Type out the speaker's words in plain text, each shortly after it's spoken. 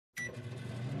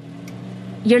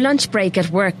Your lunch break at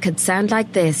work could sound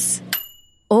like this.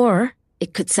 Or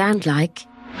it could sound like...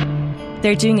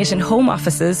 They're doing it in home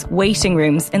offices, waiting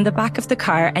rooms, in the back of the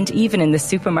car and even in the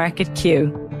supermarket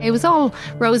queue. It was all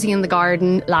rosy in the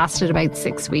garden, lasted about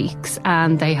 6 weeks,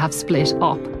 and they have split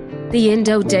up. The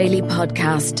Indo Daily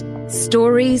Podcast.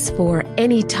 Stories for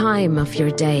any time of your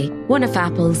day. One of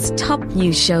Apple's top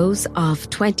news shows of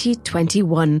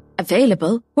 2021.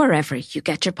 Available wherever you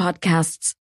get your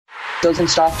podcasts. Doesn't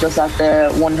stop just at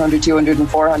the 100, 200 and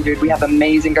 400. We have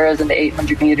amazing girls in the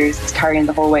 800 metres. It's carrying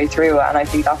the whole way through, and I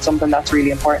think that's something that's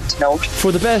really important to note.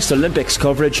 For the best Olympics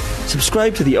coverage,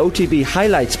 subscribe to the OTB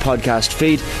Highlights podcast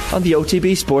feed on the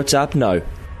OTB Sports app now.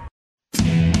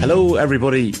 Hello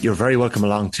everybody, you're very welcome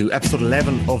along to episode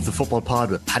 11 of the Football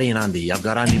Pod with Paddy and Andy. I've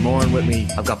got Andy Moran with me,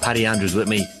 I've got Paddy Andrews with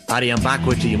me. Paddy, I'm back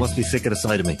with you must be sick of the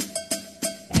sight of me.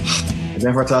 I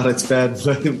never thought I'd spend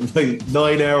like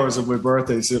 9 hours of my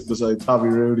birthday sitting beside Tommy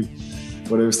Rooney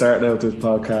when I was starting out this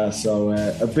podcast. So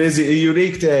a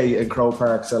unique day in Croke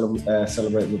Park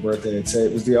celebrating my birthday. I'd say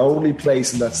it was the only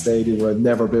place in that stadium where I'd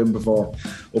never been before,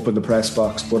 up in the press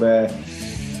box. But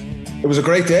it was a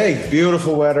great day,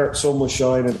 beautiful weather, sun was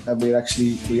shining, and we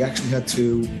actually had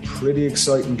two pretty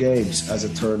exciting games as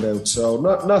it turned out. So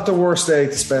not the worst day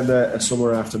to spend a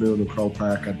summer afternoon in Croke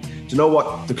Park. And do you know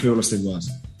what the coolest thing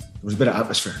was? There was a bit of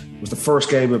atmosphere. It was the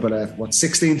first game of about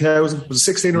 16,000? Was it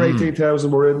 16 or 18,000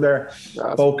 were in there?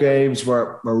 Both games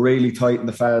were really tight and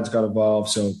the fans got involved.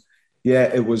 So yeah,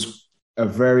 it was a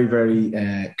very,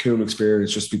 very cool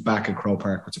experience just to be back in Croke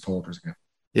Park with supporters again.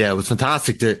 Yeah, it was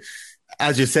fantastic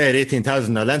as you said,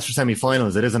 18,000. Now, Leinster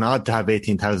semi-finals, it isn't odd to have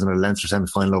 18,000 at a Leinster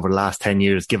semi-final over the last 10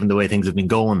 years, given the way things have been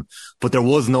going. But there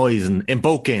was noise in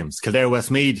both games.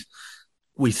 Kildare-Westmeath,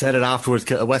 we said it afterwards,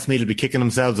 Westmeath will be kicking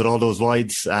themselves at all those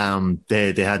wides.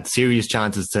 They had serious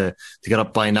chances to get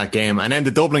up by in that game. And then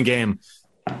the Dublin game,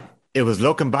 it was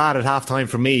looking bad at half-time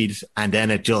for Meath, and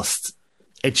then it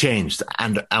changed.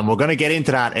 And we're going to get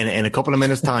into that in a couple of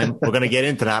minutes' time. We're going to get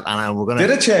into that, and we're going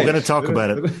to talk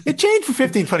about it. It changed for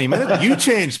 15, 20 minutes. You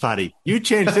changed, Paddy. You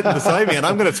changed sitting beside me, and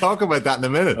I'm going to talk about that in a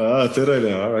minute. Oh, did I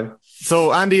know? All right.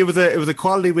 So, Andy, it was a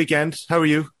quality weekend. How are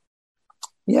you?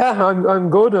 Yeah, I'm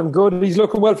good. He's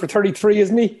looking well for 33,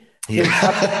 isn't he?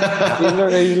 Yeah.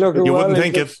 he's looking you well. Wouldn't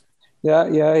think it.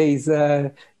 Yeah, he's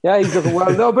looking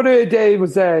well. No, but it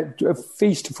was a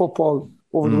feast of football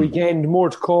over the weekend. More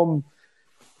to come.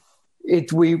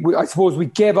 I suppose we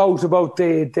gave out about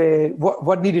the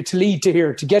what needed to lead to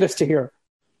here to get us to here,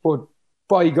 but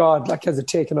by God, has it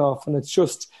taken off? And it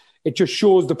just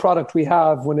shows the product we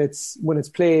have when it's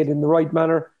played in the right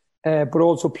manner, but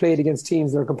also played against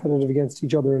teams that are competitive against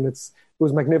each other, and it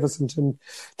was magnificent. And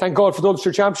thank God for the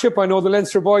Ulster Championship. I know the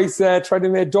Leinster boys tried to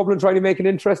make it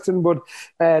interesting, but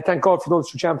thank God for the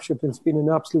Ulster Championship. It's been an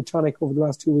absolute tonic over the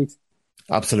last 2 weeks.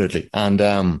 Absolutely,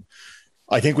 and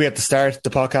I think we have to start the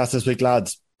podcast this week,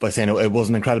 lads, by saying it was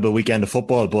an incredible weekend of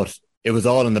football, but it was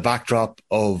all in the backdrop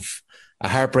of a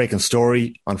heartbreaking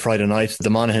story on Friday night. The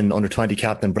Monaghan under-20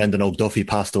 captain, Brendan O'Duffy,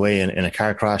 passed away in a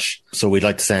car crash. So we'd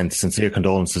like to send sincere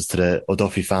condolences to the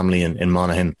O'Duffy family in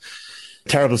Monaghan.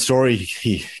 Terrible story.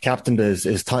 He captained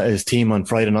his team on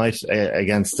Friday night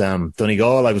against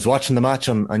Donegal. I was watching the match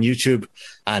on YouTube,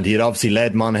 and he had obviously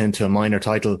led Monaghan to a minor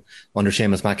title under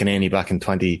Seamus McEnany back in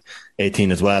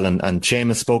 2018 as well. And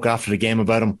Seamus spoke after the game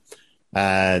about him,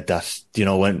 that,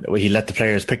 when he let the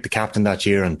players pick the captain that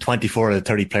year, and 24 of the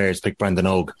 30 players picked Brendan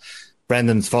Og.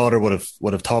 Brendan's father would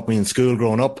have taught me in school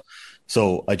growing up.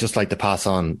 So I'd just like to pass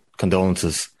on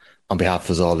condolences on behalf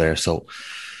of us all there. So,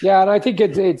 yeah, and I think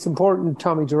it's important,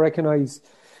 Tommy, to recognise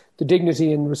the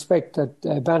dignity and respect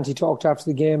that Banty talked after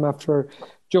the game.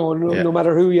 No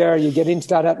matter who you are, you get into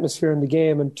that atmosphere in the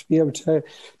game, and to be able to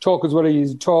talk as well as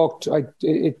you talked,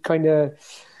 it kind of,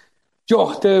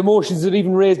 the emotions that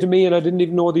even raised in me, and I didn't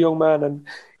even know the young man, and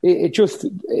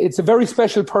it's a very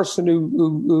special person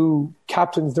who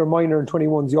captains their minor and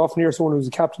 21s. You often hear someone who's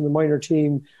a captain of the minor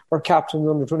team or captain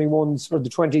under 21s or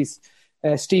the 20s.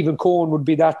 Stephen Cohen would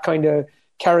be that kind of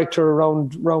character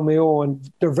around Mayo,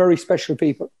 and they're very special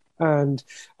people. And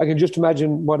I can just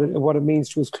imagine what it means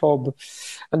to his club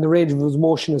and the range of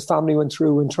emotion his family went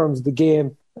through in terms of the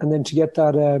game, and then to get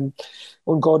that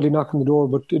ungodly knock on the door.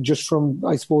 But just from,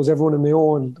 I suppose, everyone in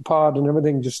Mayo and the pod and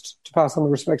everything, just to pass on the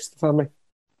respects to the family.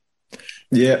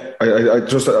 Yeah, I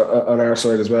just on our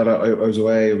side as well, I was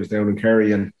away, I was down in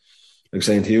Kerry, and like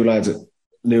saying to you lads,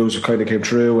 news kind of came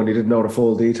through, and you didn't know the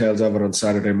full details of it on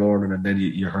Saturday morning, and then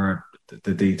you heard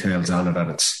the details on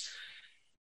it,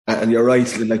 and you're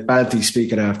right, like Banty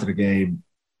speaking after the game,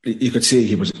 you could see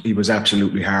he was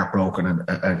absolutely heartbroken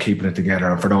and keeping it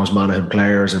together. And for those Monaghan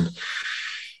players, and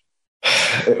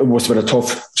it must have been a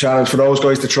tough challenge for those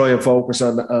guys to try and focus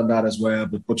on that as well.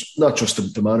 But not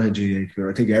just the man in GAA.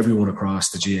 I think everyone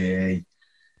across the GAA.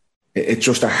 It's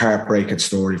just a heartbreaking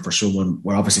story for someone.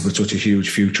 Well, obviously with such a huge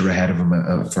future ahead of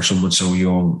him, for someone so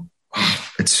young.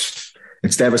 It's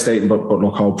devastating. But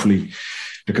look, hopefully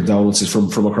the condolences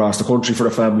from across the country for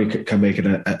the family can make it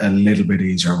a little bit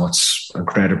easier. What's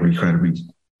incredibly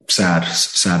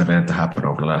sad event to happen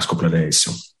over the last couple of days.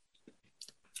 So,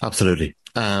 absolutely.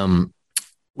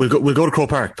 We'll go to Croke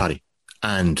Park, Paddy,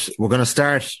 and we're going to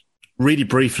start really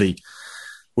briefly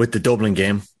with the Dublin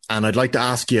game. And I'd like to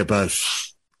ask you about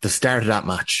the start of that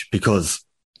match, because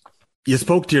you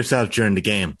spoke to yourself during the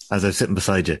game as I was sitting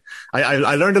beside you.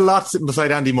 I learned a lot sitting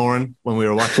beside Andy Moran when we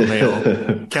were watching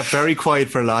Mayo. Kept very quiet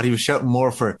for a lot. He was shouting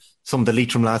more for some of the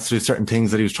Leitrim lads to do certain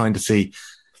things that he was trying to see.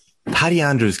 Paddy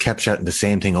Andrews kept shouting the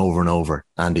same thing over and over,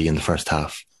 Andy, in the first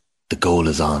half. The goal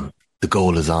is on. The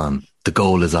goal is on. The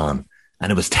goal is on.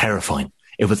 And it was terrifying.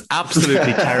 It was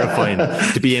absolutely terrifying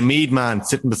to be a Meath man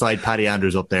sitting beside Paddy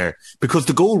Andrews up there, because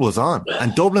the goal was on.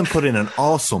 And Dublin put in an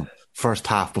awesome first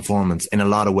half performance in a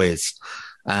lot of ways.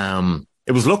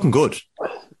 It was looking good.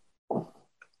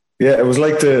 Yeah, it was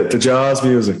like the jazz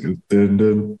music. Dun,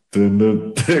 dun, dun,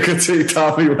 dun. I could see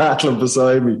Tommy rattling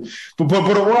beside me. But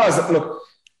it was, look,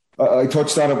 I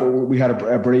touched on it, but we had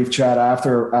a brief chat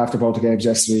after both the games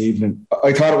yesterday evening.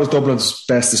 I thought it was Dublin's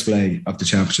best display of the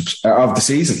championships, of the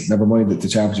season. Never mind the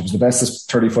championship. It was the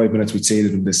best 35 minutes we'd seen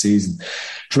in this season.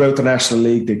 Throughout the National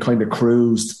League, they kind of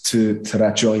cruised to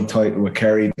that joint title with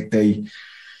Kerry. They,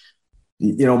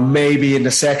 maybe in the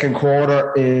second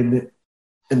quarter in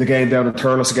the game down in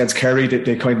Thurles against Kerry,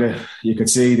 they kind of, you could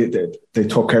see that they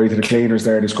took Kerry to the cleaners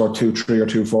there. They scored 2-3 or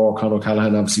 2-4. Conor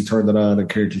O'Callaghan obviously turned it on, and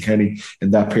Kerry Kilkenny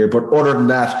in that period. But other than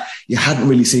that, you hadn't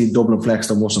really seen Dublin flex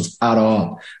their muscles at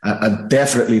all, and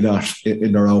definitely not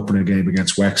in their opening game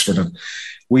against Wexford. And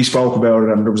we spoke about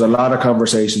it, and there was a lot of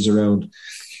conversations around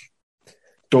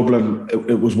Dublin.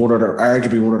 It was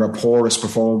arguably one of their poorest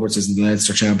performances in the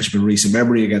Leinster Championship in recent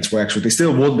memory against Wexford. They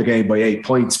still won the game by 8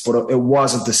 points, but it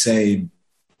wasn't the same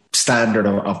standard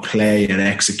of play and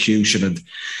execution.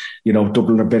 And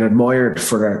Dublin have been admired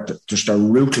for their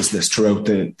ruthlessness throughout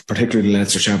particularly the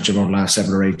Leinster Championship over the last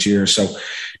 7 or 8 years. So there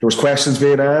was questions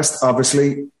being asked.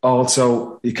 Obviously,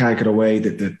 also you can't get away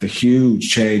the huge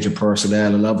change in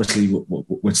personnel, and obviously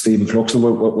with Stephen Cluxton,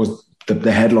 what was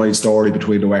the headline story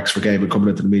between the Wexford game and coming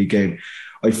into the Meath game.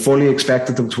 I fully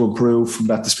expected them to improve from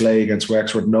that display against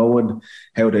Wexford, knowing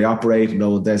how they operate,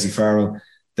 knowing Desi Farrell,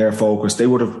 their focus. They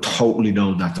would have totally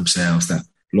known that themselves, that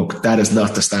look, that is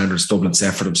not the standards Dublin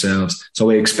set for themselves. So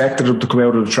we expected them to come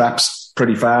out of the traps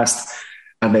pretty fast,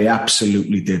 and they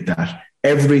absolutely did that.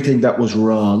 Everything that was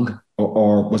wrong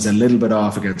or was a little bit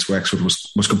off against Wexford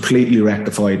was completely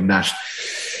rectified in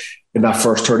that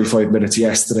first 35 minutes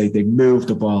yesterday. They moved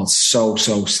the ball so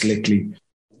slickly.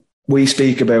 We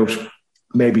speak about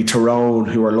maybe Tyrone,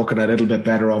 who are looking a little bit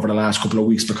better over the last couple of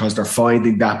weeks because they're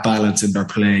finding that balance in their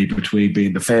play between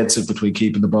being defensive, between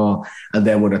keeping the ball, and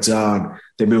then when it's on,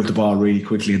 they move the ball really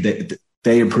quickly, and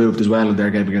they improved as well in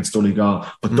their game against Donegal.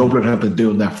 But Dublin have been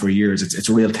doing that for years. It's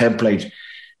a real template.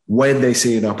 When they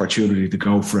see an opportunity to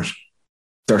go for it,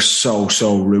 they're so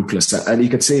ruthless. And you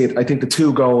can see it. I think the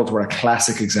 2 goals were a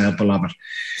classic example of it.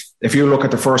 If you look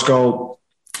at the first goal,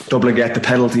 Dublin get the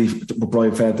penalty,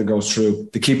 Brian Fenton goes through.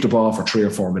 They keep the ball for 3 or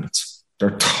 4 minutes.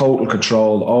 They're total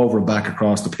control over and back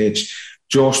across the pitch,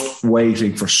 just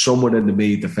waiting for someone in the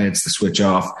Meath defence to switch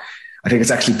off. I think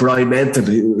it's actually Brian Menton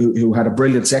who had a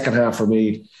brilliant second half for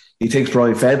Meath. He thinks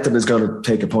Brian Fenton is going to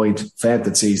take a point.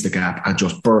 Fenton sees the gap and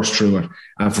just bursts through it.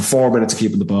 And for 4 minutes of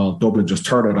keeping the ball, Dublin just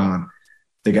turn it on.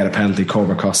 They get a penalty.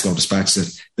 Comer Costello dispatches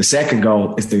it. The second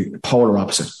goal is the polar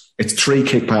opposite. It's 3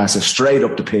 kick passes straight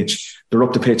up the pitch. They're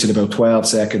up the pitch in about 12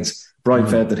 seconds. Brian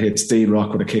Fenton hits Dean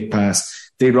Rock with a kick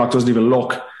pass. Dean Rock doesn't even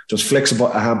look, just flicks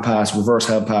a hand pass, reverse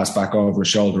hand pass back over his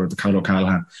shoulder to Conor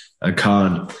O'Callaghan. And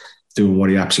Con doing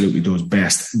what he absolutely does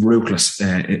best, ruthless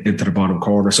into the bottom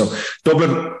corner. So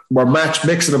Dublin were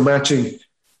mixing and matching,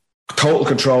 total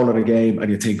control of the game,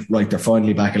 and you think, right, they're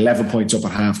finally back 11 points up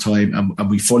at half time, and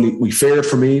we feared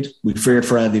for Meath, we feared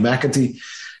for Andy McEntee.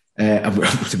 And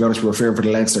to be honest, we were fearing for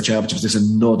the Leinster Championships. This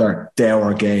is another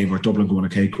dour game where Dublin going to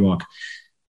Kerry-Cork.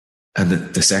 And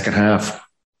the second half,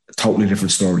 totally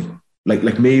different story.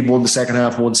 Like Meath won the second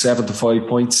half, won 7-5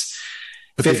 points.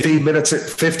 15 minutes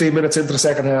into the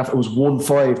second half, it was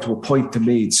 1-5 to a point to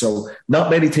Meath. So not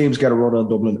many teams get a run on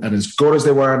Dublin, and as good as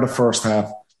they were in the first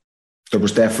half, there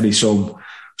was definitely some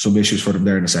issues for them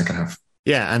there in the second half.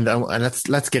 Yeah, and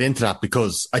let's get into that,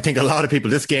 because I think a lot of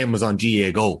people, this game was on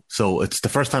GA Go, so it's the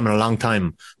first time in a long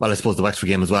time, well, I suppose the Wexford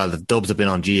game as well, the Dubs have been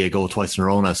on GA Go twice in a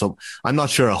row now, so I'm not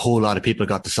sure a whole lot of people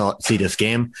got to see this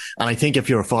game, and I think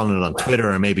if you were following it on Twitter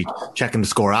or maybe checking the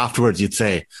score afterwards, you'd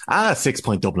say,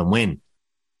 6-point Dublin win.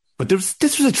 But this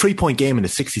was a 3-point game in the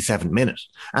 67th minute,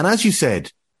 and as you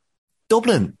said,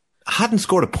 Dublin hadn't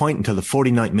scored a point until the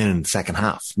 49th minute in the second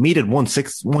half. Meath had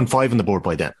 1-5 on the board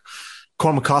by then.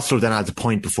 Cormac Costello then adds a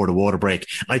point before the water break.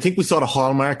 I think we saw the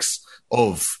hallmarks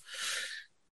of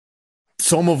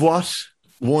some of what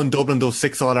won Dublin those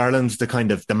 6 All-Irelands, the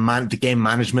kind of the game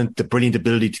management, the brilliant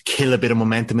ability to kill a bit of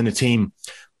momentum in a team.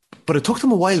 But it took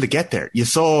them a while to get there. You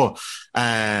saw,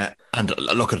 and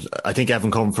look, I think Evan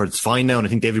Comerford's fine now, and I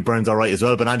think Davy Byrne's all right as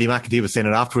well. But Andy McEntee was saying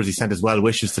it afterwards. He sent his well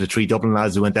wishes to the 3 Dublin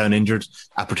lads who went down injured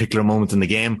at particular moments in the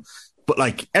game. But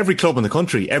like every club in the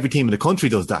country, every team in the country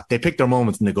does that. They pick their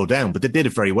moments and they go down, but they did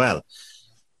it very well.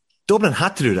 Dublin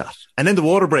had to do that. And then the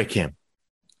water break came.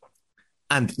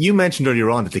 And you mentioned earlier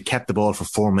on that they kept the ball for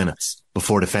 4 minutes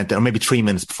before the Fenton, or maybe 3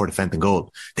 minutes before the Fenton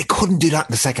goal. They couldn't do that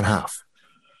in the second half.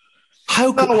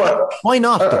 Why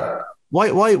not?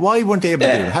 Why weren't they able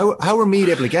to do it? How were Meath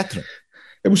able to get to them?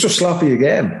 It was just sloppy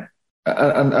again.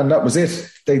 And that was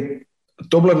it.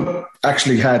 Dublin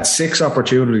actually had 6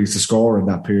 opportunities to score in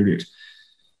that period.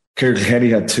 Kieran Kenny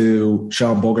had 2.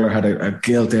 Sean Bugler had a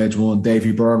gilt edge one.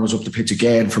 Davy Byrne was up the pitch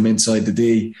again from inside the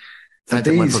D.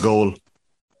 Fenton went for goal.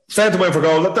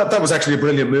 That was actually a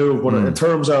brilliant move. But in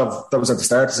terms of, that was at the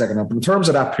start of the second half. But in terms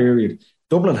of that period,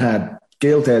 Dublin had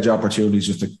gilt edge opportunities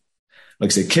just to,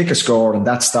 like I say, kick a score, and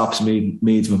that stops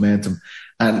Meath's momentum.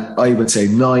 And I would say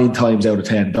 9 times out of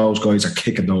 10, those guys are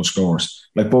kicking those scores.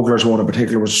 Like Bugler's one in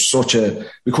particular was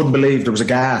we couldn't believe there was a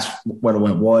gasp when it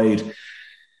went wide.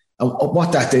 And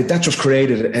what that did, that just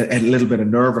created a little bit of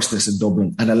nervousness in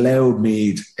Dublin and allowed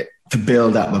Meath to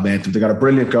build that momentum. They got a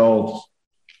brilliant goal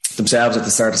themselves at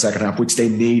the start of the second half, which they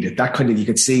needed. That kind of, you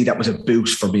could see that was a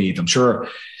boost for Meath. I'm sure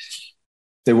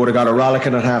they would have got a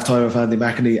rollicking at half time with Andy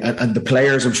McEntee, and the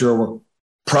players, I'm sure, were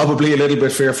probably a little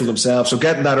bit fearful themselves. So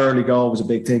getting that early goal was a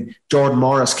big thing. Jordan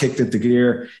Morris kicked into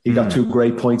gear. He got 2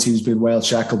 great points. He was being well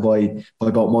shackled by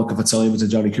both Michael Fitzsimons and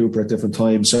Johnny Cooper at different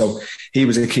times. So he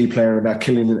was a key player in that.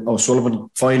 Killian O'Sullivan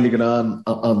finally got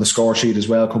on the score sheet as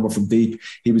well, coming from deep.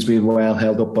 He was being well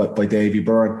held up by Davy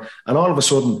Byrne. And all of a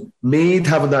sudden, Meath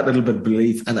having that little bit of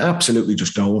belief and absolutely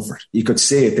just going for it. You could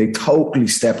see it. They totally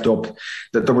stepped up.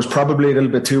 That there was probably a little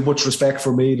bit too much respect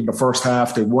for Meath in the first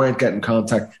half. They weren't getting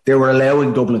contact. They were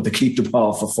allowing Dublin to keep the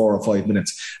ball for 4 or 5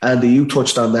 minutes. And you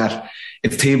touched on that.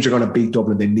 If teams are going to beat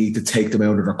Dublin, they need to take them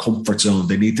out of their comfort zone.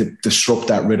 They need to disrupt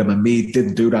that rhythm. And Meath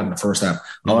didn't do that in the first half.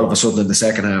 All of a sudden in the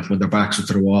second half, when their backs were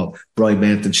to the wall, Brian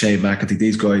Menton, Shane McEntee,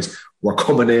 these guys were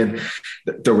coming in.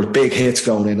 There were big hits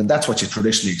going in. And that's what you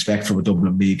traditionally expect from a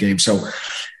Dublin Meath game. So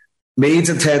Meath's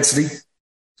intensity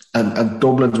and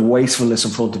Dublin's wastefulness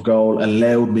in front of goal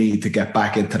allowed Meath to get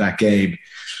back into that game.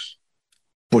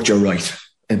 But you're right.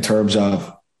 In terms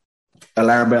of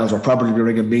alarm bells were probably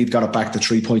ringing. Meath got it back to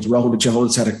 3 points. Ronan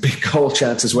Jones had a big goal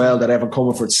chance as well that Evan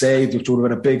Comerford saved, which would have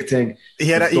been a big thing. He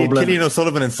had Killian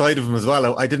O'Sullivan inside of him as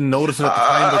well. I didn't notice it at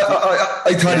the time.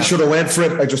 I thought he should have went for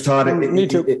it. I just thought it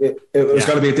was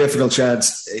going to be a difficult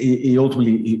chance. He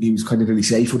ultimately he was kind of really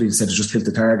safe with it. He said to just hit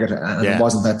the target, and it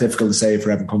wasn't that difficult to save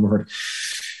for Evan Comerford.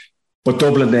 But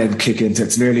Dublin then kick into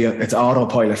it's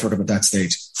autopilot for them at that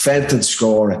stage. Fenton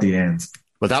score at the end.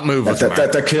 But that move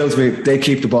that kills me. They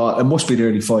keep the ball. It must be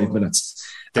nearly 5 minutes.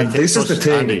 And this is the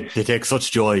thing. Andy, they take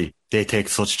such joy. They take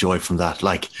such joy from that.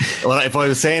 Like, well, if I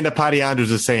was saying that Paddy Andrews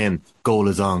was saying goal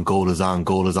is on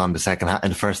the second half, in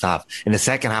the first half. In the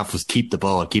second half was keep the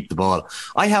ball.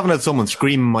 I haven't had someone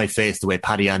scream in my face the way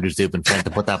Paddy Andrews did when trying to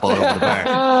put that ball over the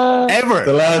bar. Ever.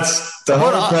 The lads, the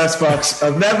whole press box.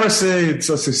 I've never seen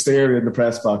such hysteria in the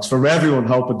press box from everyone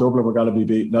hoping Dublin were going to be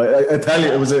beaten. I tell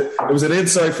you, it was an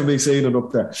insight for me seeing it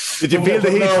up there. Did you feel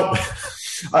the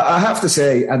heat? I have to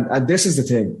say, and this is the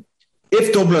thing.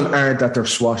 If Dublin aren't at their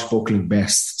swashbuckling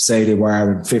best, say they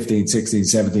were in 15, 16,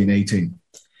 17, 18,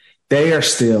 they are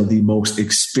still the most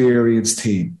experienced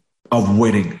team of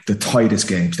winning the tightest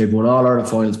games. They've won all Ireland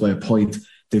finals by a point.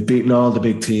 They've beaten all the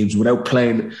big teams without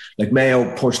playing. Like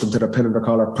Mayo pushed them to the pin of their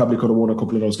collar, probably could have won a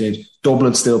couple of those games.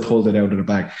 Dublin still pulled it out of the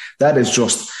bag. That is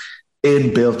just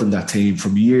inbuilt in that team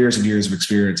from years and years of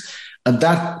experience. And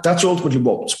that's ultimately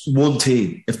what one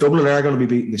team. If Dublin are going to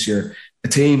be beaten this year, a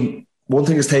team... One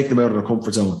thing is taking them out of their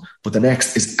comfort zone, but the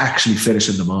next is actually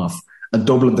finishing them off. And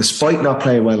Dublin, despite not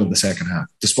playing well in the second half,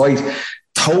 despite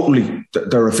totally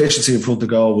their efficiency in front of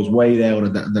goal was way down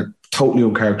and they're totally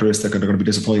uncharacteristic and they're going to be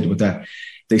disappointed with that,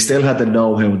 they still had the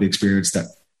know-how and the experience that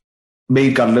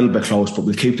Meath got a little bit close, but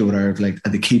we'll keep them with Ireland length,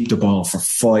 and they keep the ball for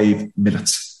 5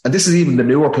 minutes. And this is even the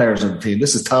newer players on the team.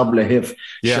 This is Tom Lahiff,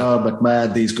 Sean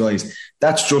McMahon, these guys.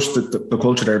 That's just the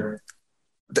culture there.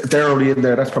 They're only in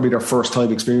there. That's probably their first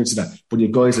time experiencing that. But you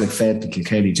have guys like Fenton,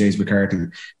 Kilkenny, James McCarthy,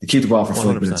 they keep the ball for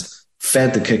 5 minutes.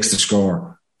 Fenton kicks the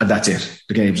score, and that's it.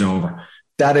 The game's over.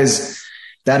 That is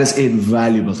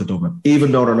invaluable to Dublin.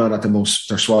 Even though they're not at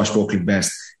their swashbuckling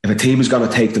best, if a team is going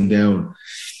to take them down,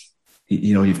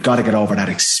 you've got to get over that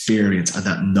experience and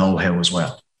that know-how as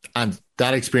well. And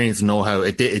that experience and know-how,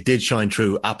 it did shine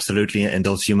through absolutely in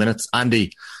those few minutes.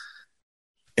 Andy,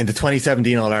 in the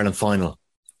 2017 All-Ireland final,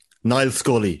 Niall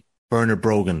Scully, Bernard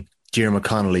Brogan, Diarmuid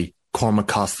McConnelly, Cormac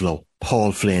Costello,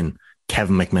 Paul Flynn,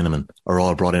 Kevin McMiniman are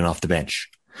all brought in off the bench.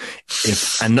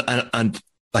 If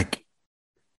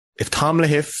Tom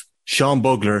Lahiff, Sean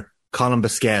Bugler, Colin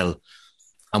Basquel,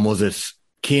 and was it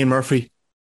Cian Murphy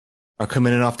are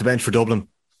coming in off the bench for Dublin,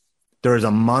 there is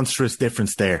a monstrous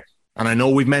difference there. And I know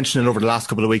we've mentioned it over the last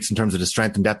couple of weeks in terms of the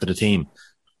strength and depth of the team,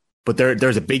 but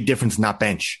there's a big difference in that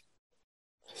bench.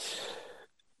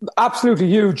 Absolutely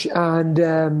huge.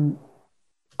 And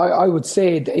I would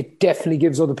say it definitely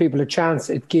gives other people a chance.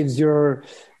 It gives your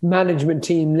management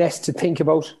team less to think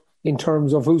about in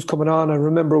terms of who's coming on. I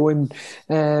remember when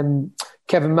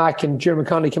Kevin Mack and Diarmuid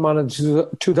McConnelly came on in the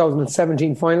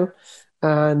 2017 final,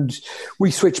 and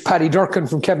we switched Paddy Durcan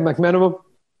from Kevin McMenamin.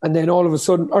 And then all of a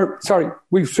sudden,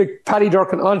 we switched Paddy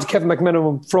Durcan onto Kevin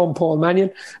McMenamin from Paul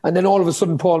Mannion. And then all of a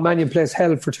sudden, Paul Mannion plays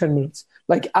hell for 10 minutes.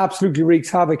 Like, absolutely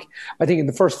wreaks havoc. I think in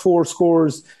the first 4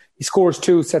 scores, he scores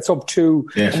 2, sets up 2,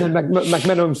 and then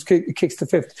McMenamin kicks the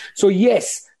 5th. So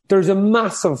yes, there's a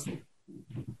massive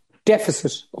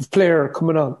deficit of player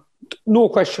coming on. No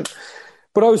question.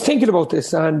 But I was thinking about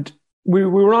this, and we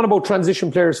were on about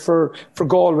transition players for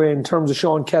Galway in terms of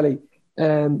Sean Kelly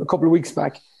a couple of weeks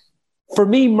back. For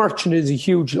me, Merchant is a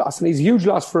huge loss, and he's a huge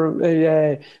loss for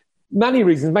many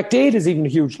reasons. McDade is even a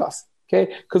huge loss,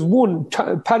 okay? Because one,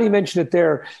 Paddy mentioned it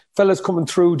there, fellas coming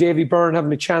through, Davy Byrne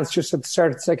having a chance just at the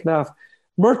start of the second half.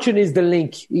 Merchant is the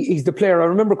link. He's the player. I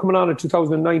remember coming on in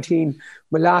 2019,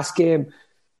 my last game,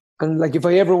 and like if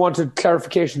I ever wanted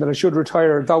clarification that I should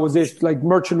retire, that was it. Like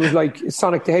Merchant was like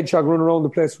Sonic the Hedgehog running around the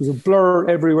place. It was a blur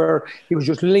everywhere. He was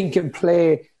just linking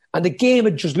play. And the game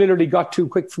had just literally got too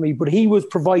quick for me, but he was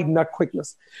providing that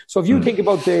quickness. So if you think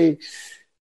about the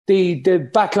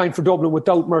back line for Dublin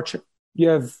without Merchant, you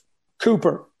have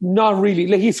Cooper, not really.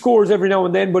 Like, he scores every now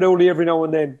and then, but only every now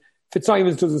and then.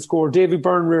 Fitzsimons doesn't score. David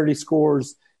Byrne rarely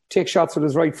scores. Takes shots with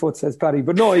his right foot, says Paddy.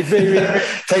 But no, he's very...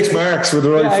 takes marks with the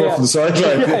right foot from the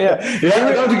sideline.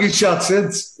 I don't think he's shot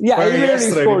since. Yeah, he rarely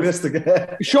scores. He missed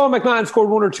again. Sean McMahon scored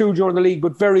 1 or 2 during the league,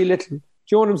 but very little.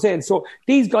 Do you know what I'm saying? So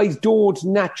these guys don't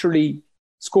naturally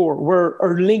score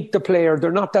or link the player. They're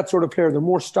not that sort of player. They're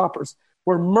more stoppers.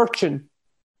 Where Merchant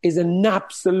is an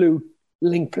absolute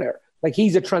link player. Like,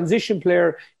 he's a transition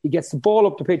player. He gets the ball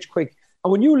up the pitch quick.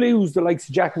 And when you lose the likes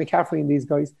of Jack McCaffrey and these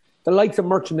guys, the likes of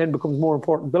Merchant then becomes more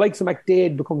important. The likes of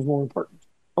McDade becomes more important.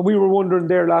 And we were wondering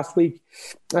there last week,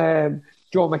 Joe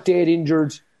McDade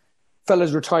injured,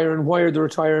 fellas retiring, why are they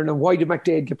retiring, and why did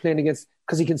McDade get playing against?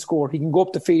 Because he can score. He can go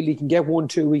up the field, he can get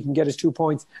 1-2, he can get his 2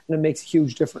 points, and it makes a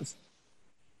huge difference.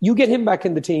 You get him back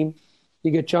in the team,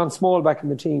 you get John Small back in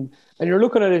the team, and you're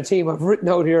looking at a team, I've written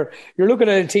out here, you're looking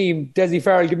at a team, Desi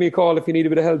Farrell, give me a call if you need a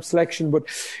bit of help selection, but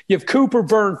you have Cooper,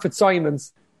 Byrne,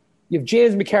 Fitzsimons, you have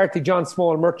James McCarthy, John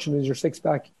Small, Merchant as your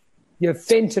 6-back, you have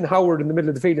Fenton, Howard in the middle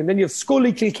of the field, and then you have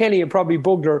Scully, Kilkenny and probably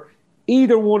Bugler,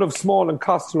 either one of Small and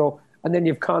Costello, and then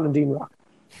you have Con and Dean Rock.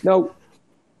 Now,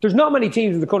 there's not many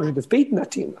teams in the country that's beaten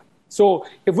that team. So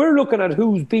if we're looking at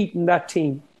who's beaten that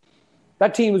team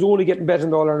is only getting better in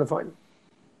the All-Ireland final.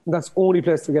 And that's the only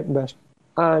place they're getting better.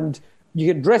 And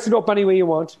you can dress it up any way you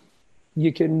want.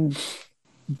 You can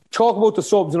talk about the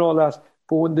subs and all that.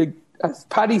 But as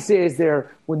Paddy says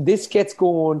there, when this gets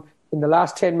going in the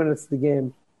last 10 minutes of the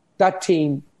game, that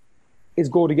team is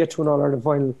going to get to an All-Ireland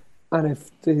final. And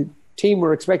if the team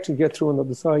we're expecting to get through on the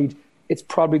other side, it's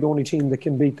probably the only team that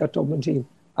can beat that Dublin team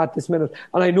at this minute.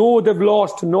 And I know they've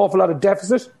lost an awful lot of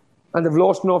deficit and they've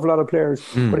lost an awful lot of players.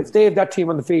 But if they have that team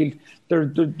on the field,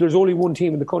 there's only one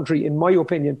team in the country, in my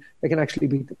opinion, that can actually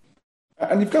beat them.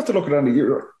 And you've got to look at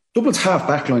it. Dublin's half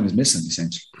back line is missing,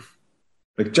 essentially.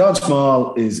 Like, John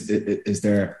Small is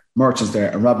there, Merchant's there,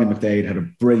 and Robbie McDade had a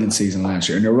brilliant season last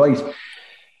year. And you're right,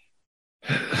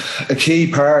 a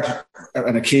key part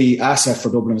and a key asset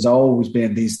for Dublin has always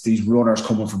been these runners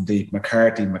coming from deep.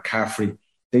 McCarthy, McCaffrey,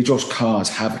 they just cause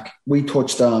havoc. We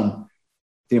touched on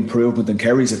the improvement in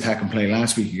Kerry's attack and play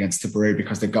last week against Tipperary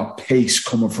because they got pace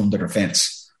coming from the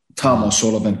defence. Tom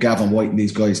O'Sullivan, Gavin White and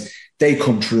these guys, they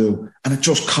come through, and it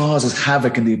just causes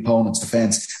havoc in the opponent's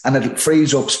defence, and it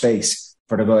frees up space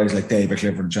for the guys like David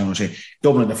Clifford and John O'Shea.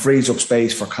 Dublin, it frees up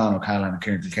space for Conor O'Callaghan and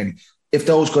Kieran Kilkenny. If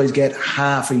those guys get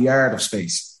half a yard of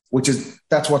space,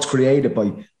 that's what's created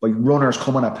by runners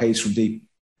coming at pace from deep,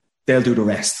 they'll do the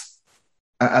rest.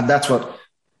 And that's what,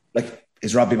 like,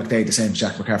 is Robbie McDade the same as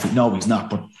Jack McCaffrey? No, he's not,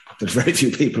 but there's very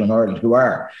few people in Ireland who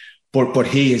are. But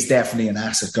he is definitely an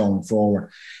asset going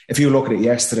forward. If you look at it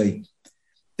yesterday,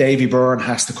 Davy Byrne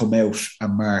has to come out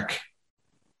and mark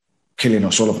Cillian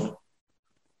O'Sullivan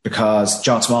because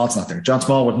John Small's not there. John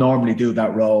Small would normally do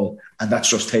that role, and that's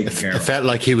just taken care of. It felt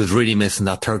like he was really missing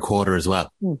that third quarter as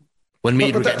well. When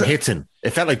Meath were getting hits in, it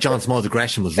felt like John Small's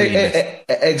aggression was really missed.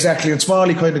 Exactly. And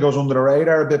Smalley kind of goes under the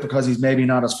radar a bit because he's maybe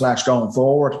not as flash going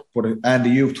forward. But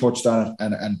Andy, you've touched on it,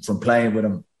 and from playing with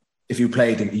him, if you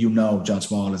played him, you know John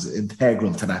Small is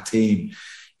integral to that team.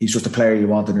 He's just a player you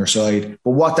want on your side.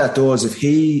 But what that does, if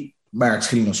he marks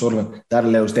Cillian O'Sullivan, that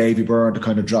allows Davy Byrne to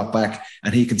kind of drop back,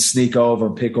 and he can sneak over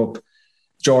and pick up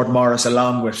Jordan Morris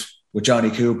along with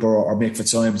Johnny Cooper or Mick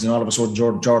Fitzsimons, and all of a sudden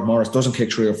Jordan Morris doesn't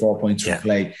kick 3 or 4 points from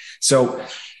play. So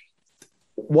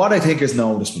what I think is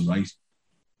noticeable, right?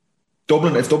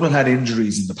 If Dublin had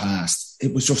injuries in the past,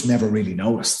 it was just never really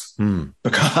noticed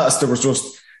because there was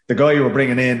just the guy you were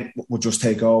bringing in would just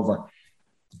take over.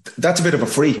 That's a bit of a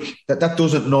freak. That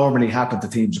doesn't normally happen to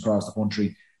teams across the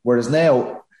country. Whereas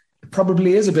now, it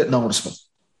probably is a bit noticeable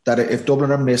that if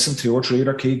Dublin are missing 2 or 3 of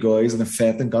their key guys, and if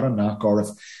Fenton got a knock, or if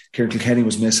Kieran Kilkenny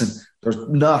was missing, there's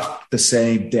not the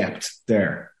same depth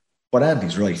there. But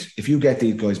Andy's right. If you get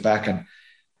these guys back, and I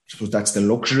suppose that's the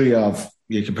luxury of,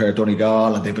 you compare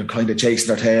Donegal, and they've been kind of chasing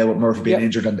their tail with Murphy being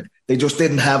injured, and they just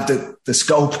didn't have the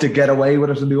scope to get away with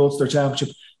it in the Ulster Championship.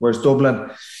 Whereas Dublin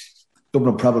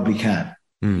probably can.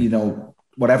 You know,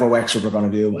 whatever Wexford we're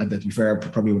going to do, and to be fair,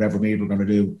 probably whatever Meath we're going to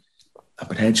do, and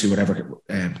potentially whatever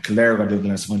Kildare are going to do in the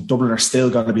last one, Dublin are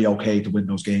still going to be okay to win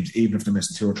those games, even if they're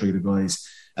missing 2 or 3 of the guys.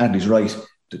 Andy's right.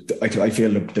 I feel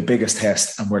the biggest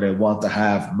test, and where they want to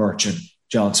have Merchant,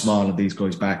 John Small and these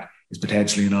guys back, is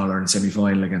potentially an All-Ireland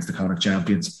semi-final against the Connacht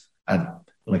champions. And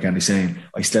like Andy's saying,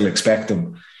 I still expect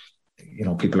them. You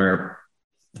know, people are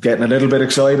getting a little bit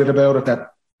excited about it, that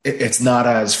it's not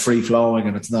as free-flowing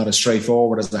and it's not as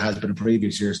straightforward as it has been in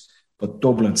previous years. But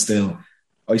Dublin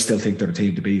I still think they're the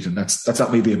team to beat. And that's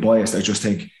not me being biased. I just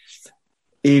think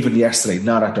even yesterday,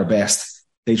 not at their best,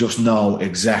 they just know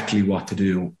exactly what to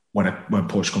do when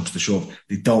push comes to shove.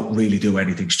 They don't really do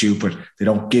anything stupid. They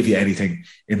don't give you anything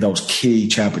in those key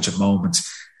championship moments.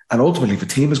 And ultimately, if a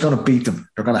team is going to beat them,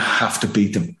 they're going to have to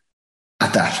beat them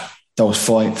at those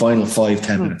final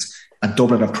 5-10 minutes. And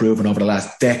Dublin have proven over the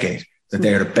last decade that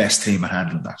they're the best team at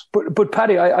handling that. But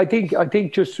Paddy, I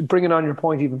think just bringing on your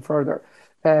point even further,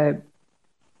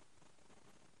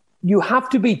 you have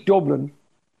to beat Dublin.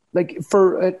 Like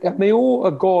for a Mayo,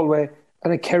 a Galway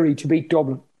and a Kerry to beat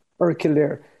Dublin or a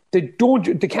Kildare, they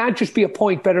can't just be a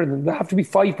point better than them. They have to be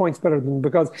 5 points better than them,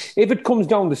 because if it comes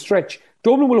down the stretch,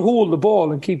 Dublin will hold the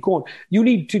ball and keep going. You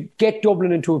need to get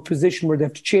Dublin into a position where they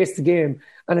have to chase the game,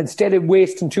 and instead of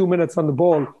wasting 2 minutes on the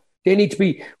ball, they need to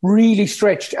be really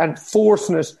stretched and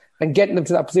forcing it and getting them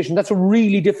to that position. That's a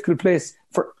really difficult place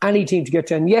for any team to get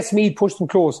to. And yes, Meath pushed them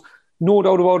close, no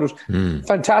doubt about it.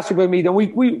 Fantastic by Meath. And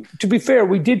we, to be fair,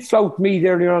 we did flout Meath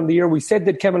earlier on in the year. We said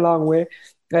they'd come a long way.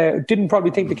 Didn't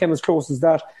probably think they came as close as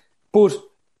that. But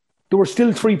they were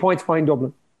still 3 points behind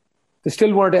Dublin. They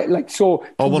still weren't like so.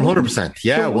 Oh, 100%.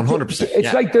 Yeah, 100%.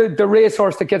 It's like the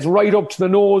racehorse that gets right up to the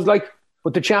nose,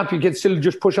 but the champion can still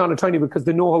just push on a tiny because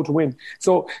they know how to win.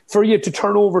 So for you to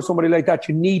turn over somebody like that,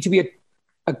 you need to be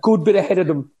a good bit ahead of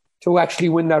them to actually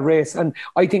win that race. And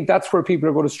I think that's where people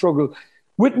are going to struggle.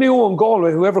 With Mayo and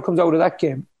Galway, whoever comes out of that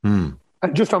game, and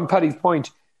just on Paddy's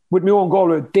point, with Mayo and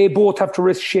Galway, they both have to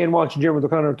risk Shane Walsh and Dermot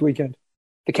O'Connor at the weekend.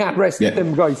 They can't rest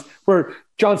them guys. Where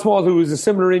John Small, who has a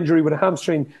similar injury with a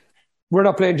hamstring, we're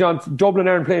not playing Dublin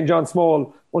aren't playing John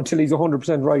Small until he's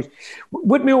 100% right.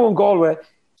 With Mayo and Galway,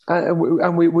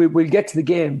 and we'll get to the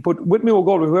game, but with Mayo and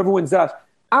Galway, whoever wins that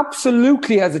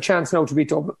absolutely has a chance now to beat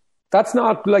Dublin. That's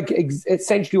not like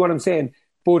essentially what I'm saying.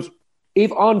 But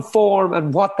if on form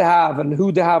and what they have and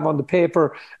who they have on the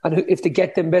paper, and if they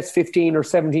get them best 15 or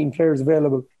 17 players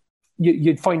available,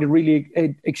 you'd find it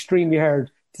really extremely hard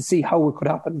to see how it could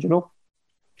happen, you know?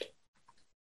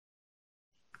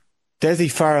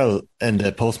 Desi Farrell in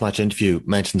the post-match interview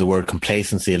mentioned the word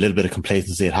complacency, a little bit of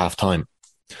complacency at half-time.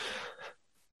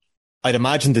 I'd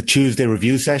imagine the Tuesday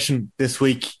review session this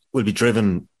week will be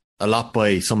driven a lot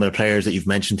by some of the players that you've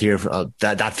mentioned here,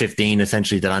 that 15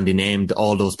 essentially that Andy named,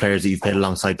 all those players that you've played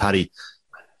alongside Paddy.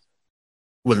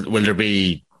 Will there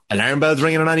be alarm bells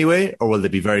ringing in any way, or will they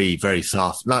be very, very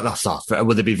soft? Not soft.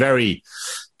 Will they be very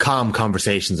calm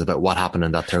conversations about what happened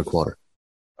in that third quarter?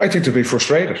 I think they'd be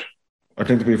frustrated. I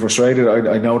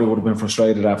know they would have been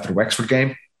frustrated after the Wexford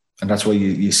game, and that's why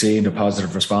you see the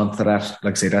positive response to that.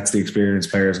 Like I say, that's the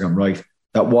experienced players gone, right,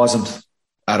 that wasn't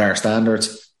at our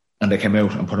standards, and they came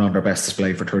out and put on their best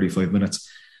display for 35 minutes.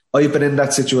 I've been in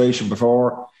that situation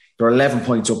before. They're 11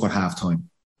 points up at half-time.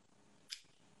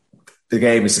 The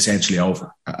game is essentially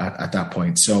over at that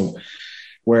point. So,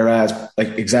 whereas like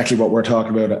exactly what we're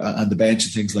talking about on the bench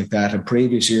and things like that, in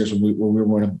previous years when we were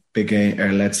winning big game,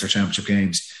 Leinster Championship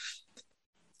games,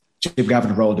 Jim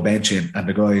Gavin rolled the bench in, and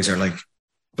the guys are like,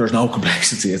 there's no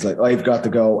complacency. It's like, I've got to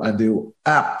go and do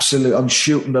I'm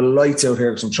shooting the lights out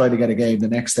here because I'm trying to get a game the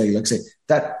next day. Like I say,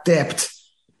 that depth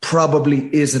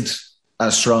probably isn't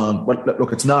as strong. Well,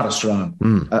 look, it's not as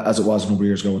strong as it was a number of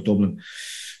years ago with Dublin.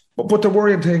 But the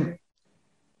worrying thing,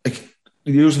 like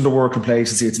using the word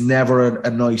complacency, it's never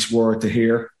a nice word to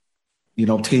hear. You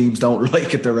know, teams don't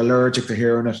like it; they're allergic to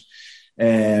hearing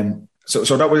it. So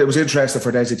it was interesting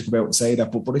for Desi to come out and say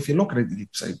that. But if you look at it, you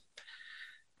say,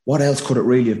 what else could it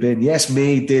really have been? Yes,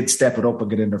 Meath did step it up and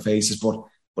get in their faces, but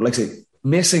like I say,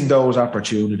 missing those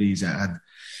opportunities and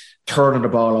turning the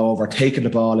ball over, taking the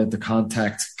ball into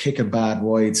contact, kicking bad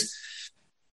wides.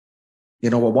 You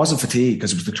know, it wasn't fatigue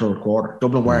because it was the third quarter.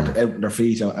 Dublin weren't out on their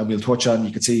feet, and we'll touch on,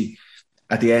 you could see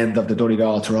at the end of the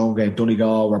Donegal-Tyrone game,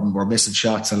 Donegal were missing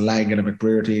shots, and Langan and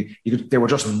McBrearty, they were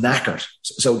just knackered.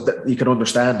 So that you can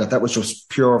understand that was just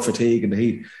pure fatigue in the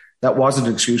heat. That wasn't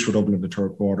an excuse for Dublin in the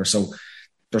third quarter. So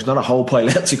there's not a whole pile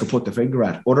else you could put the finger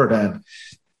at, other than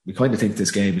we kind of think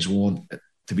this game is won.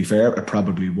 To be fair, it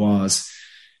probably was.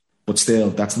 But still,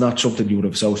 that's not something you would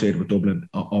have associated with Dublin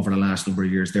over the last number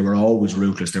of years. They were always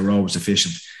ruthless. They were always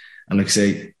efficient. And like I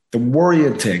say, the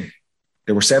worrying thing,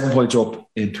 they were 7 points up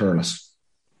in Thurles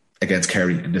against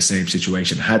Kerry in the same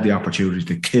situation, had the opportunity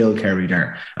to kill Kerry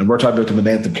there. And we're talking about the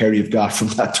momentum Kerry have got from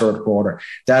that third quarter.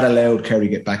 That allowed Kerry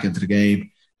to get back into the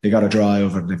game. They got a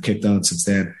drive and they've kicked on since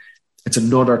then. It's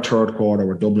another third quarter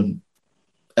where Dublin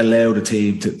allowed a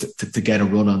team to get a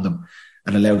run on them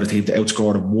and allowed the team to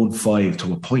outscore them 1-5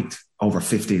 to a point over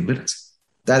 15 minutes.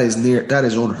 That is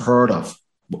unheard of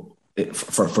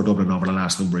for Dublin over the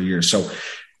last number of years. So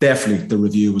definitely the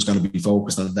review was going to be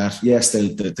focused on that. Yes,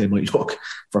 they might look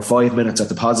for 5 minutes at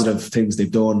the positive things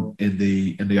they've done in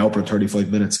the opening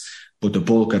 35 minutes, but the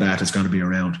bulk of that is going to be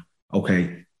around,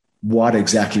 okay, what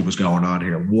exactly was going on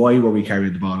here? Why were we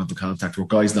carrying the ball into contact? Were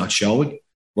guys not showing?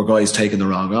 Were guys taking the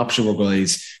wrong option? Were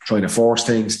guys trying to force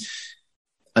things?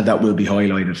 And that will be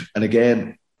highlighted. And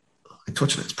again, I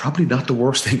touched on it, it's probably not the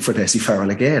worst thing for Dessie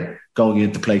Farrell again, going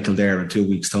into play Kildare in 2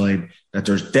 weeks' time, that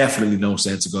there's definitely no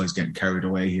sense of guys getting carried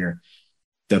away here.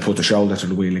 They'll put the shoulder to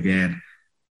the wheel again,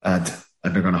 and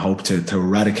they're going to hope to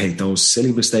eradicate those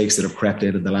silly mistakes that have crept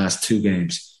in the last two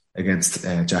games against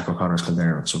Jack O'Connor's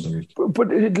Kildare on Sunday week.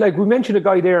 But like we mentioned a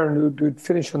guy there, and we'd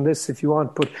finish on this if you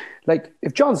want, but like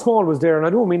if John Small was there, and I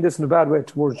don't mean this in a bad way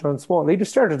towards John Small, he'd have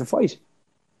started the fight.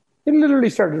 He literally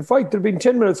started the fight. There'd have been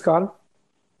 10 minutes gone.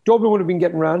 Dublin would have been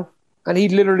getting ran, and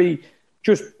he'd literally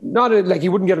just like he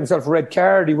wouldn't get himself a red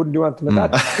card. He wouldn't do anything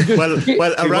like that.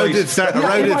 Well, a row did start.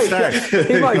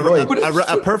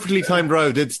 A perfectly timed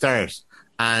row did start.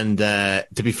 And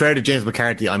to be fair to James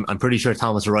McCarthy, I'm pretty sure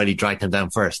Thomas O'Reilly dragged him down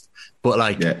first. But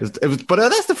it was. But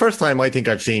that's the first time I think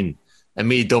I've seen a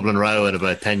Meath Dublin row in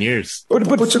about 10 years. But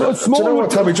you know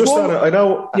what, Tommy? Just on it, I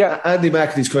know. Yeah. Andy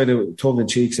McAtee's kind of tongue in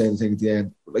cheek saying thing at the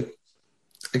end. Like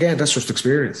again, that's just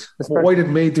experience. Why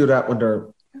didn't Meath do that when they're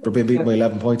being beaten by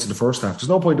 11 points in the first half? There's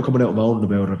no point in coming out and moaning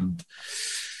about it and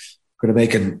kind of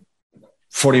making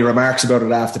funny remarks about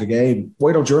it after the game.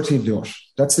 Why don't your team do it?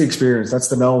 That's the experience. That's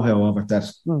the know-how of it.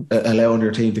 That allowing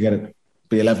your team to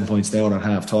be 11 points down at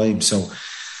half time. So,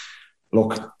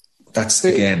 look, that's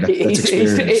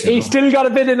experience. He's still got a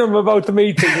bit in him about the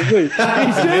meeting, isn't he? He's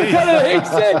still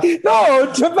got it. No,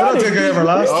 I don't think I ever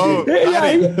lost.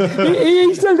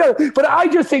 He still got it. But I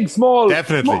just think Small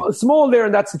there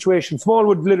in that situation. Small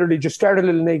would literally just start a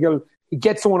little niggle. He'd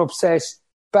get someone upset.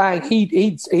 Bang.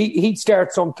 He'd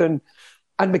start something.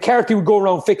 And McCarthy would go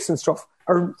around fixing stuff,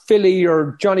 or Philly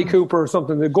or Johnny Cooper or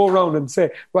something. They'd go around and say,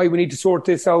 right, we need to sort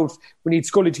this out. We need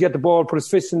Scully to get the ball, put his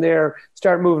fist in there,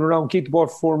 start moving around, keep the ball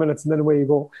for 4 minutes, and then away you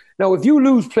go. Now, if you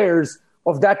lose players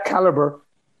of that calibre,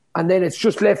 and then it's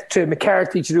just left to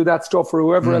McCarthy to do that stuff, or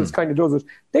whoever else kind of does it,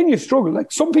 then you struggle.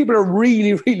 Like, some people are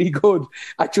really, really good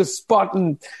at just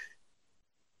spotting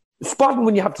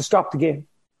when you have to stop the game.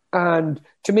 And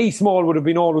to me, Small would have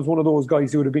been always one of those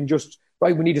guys who would have been just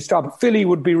right, we need to stop it. Philly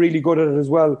would be really good at it as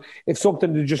well if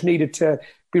something that just needed to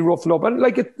be ruffled up. And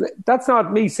that's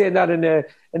not me saying that in a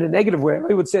negative way.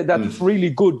 I would say that's really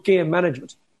good game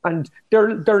management. And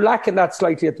they're lacking that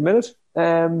slightly at the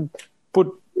minute. But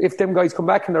if them guys come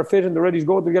back and they're fit and they're ready to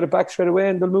go, they'll get it back straight away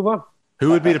and they'll move on. Who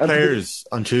would be the players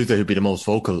on Tuesday who'd be the most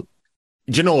vocal?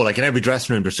 Do you know, like in every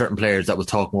dressing room, there's certain players that will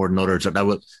talk more than others, that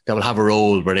will have a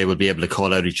role where they will be able to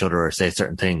call out each other or say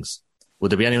certain things.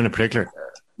 Would there be anyone in particular?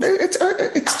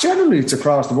 It's generally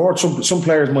across the board. Some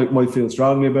players might feel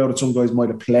strongly about it. Some guys might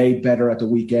have played better at the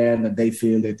weekend and they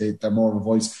feel that they're more of a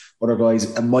voice. Other guys,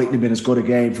 it mightn't have been as good a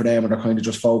game for them and they're kind of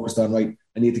just focused on, right,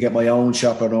 I need to get my own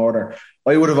shop in order.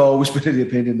 I would have always been of the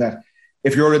opinion that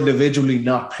if you're individually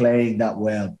not playing that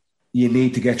well, you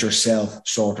need to get yourself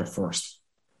sorted first.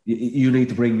 You need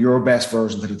to bring your best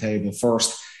version to the table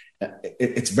first.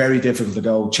 It's very difficult to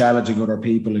go challenging other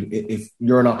people if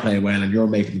you're not playing well and you're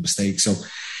making mistakes. So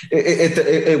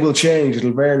it will change.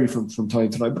 It'll vary from time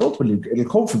to time, but ultimately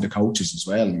it'll come from the coaches as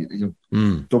well.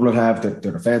 Dublin have the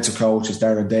defensive coaches,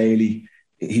 Darren Daly.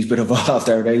 He's been involved.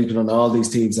 Darren Daly's been on all these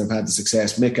teams that have had the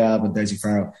success. Mick Abb and Desi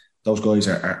Farrell. Those guys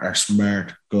are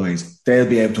smart guys. They'll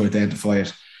be able to identify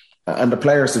it. And the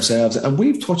players themselves. And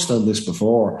we've touched on this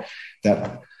before,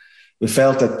 that we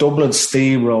felt that Dublin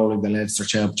steamrolling the Leinster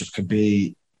Championship could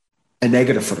be a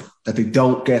negative for them, that they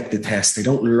don't get the test, they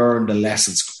don't learn the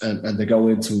lessons, and they go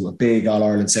into a big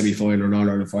All-Ireland semi-final or an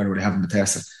All-Ireland final where they haven't been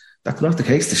tested. That's not the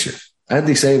case this year.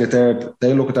 Andy's saying that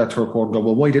they look at that third quarter and go,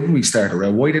 well, why didn't we start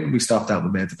around? Why didn't we stop that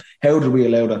momentum? How did we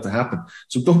allow that to happen?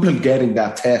 So Dublin getting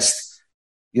that test,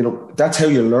 that's how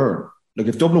you learn. Like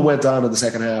if Dublin went on in the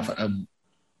second half and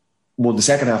won the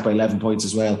second half by 11 points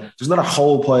as well, there's not a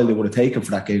whole pile they would have taken for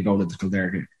that game going into the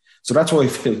Kildare game. So that's why I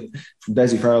feel, from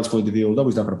Desi Farrell's point of view, although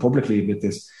he's not going to publicly admit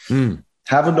this,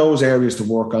 having those areas to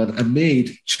work on and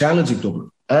Meath challenging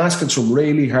Dublin, asking some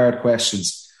really hard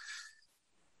questions,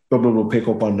 Dublin will pick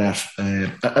up on that.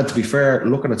 And to be fair,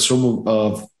 looking at some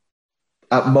of,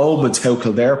 at moments, how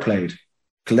Kildare played,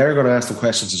 Kildare are going to ask them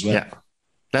questions as well. Yeah,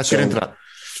 let's get into that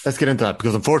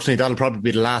because unfortunately that'll probably be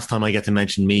the last time I get to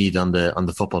mention Meath on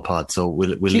the football pod. So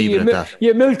we'll leave it at that.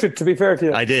 You milked it, to be fair to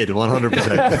you. I did,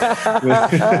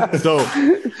 100%. So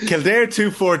Kildare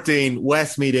 214,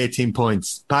 Westmeath 18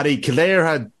 points. Paddy, Kildare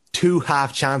had 2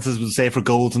 half chances, we'll say, for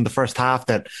goals in the first half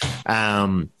that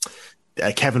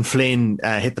Kevin Flynn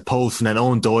hit the post and then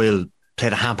Owen Doyle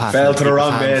played a hand pass. Fell to the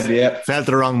wrong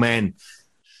man.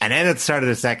 And then at the start of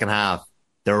the second half,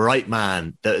 the right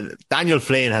man, Daniel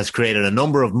Flynn has created a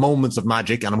number of moments of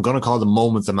magic, and I'm going to call them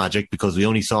moments of magic because we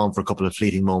only saw him for a couple of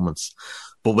fleeting moments.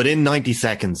 But within 90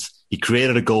 seconds, he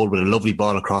created a goal with a lovely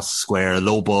ball across the square, a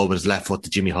low ball with his left foot to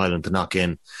Jimmy Hyland to knock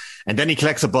in. And then he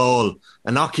collects a ball,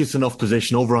 innocuous enough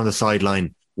position over on the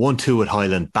sideline, 1-2 at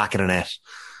Hyland, back of the net.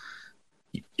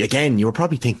 Again, you were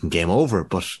probably thinking game over,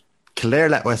 but Kildare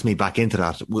let Westmeath back into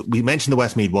that. We mentioned the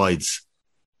Westmeath wides.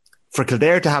 For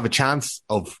Kildare to have a chance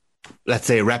of, let's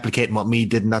say, replicating what Meath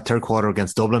did in that third quarter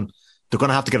against Dublin, they're going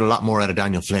to have to get a lot more out of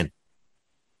Daniel Flynn.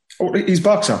 Oh, he's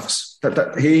box office.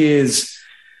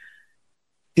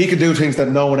 He can do things that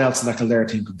no one else in that Kildare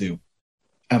team could do.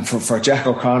 And for Jack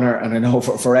O'Connor, and I know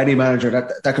for any manager,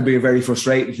 that could be a very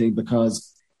frustrating thing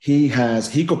because he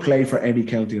could play for any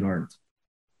county in Ireland.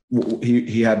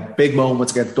 He had big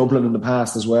moments against Dublin in the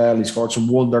past as well. He scored some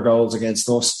wonder goals against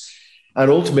us.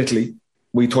 And ultimately,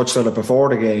 we touched on it before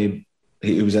the game,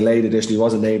 he was a late addition. He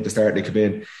wasn't named to start. They come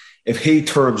in. If he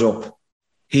turns up,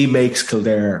 he makes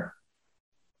Kildare.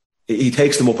 He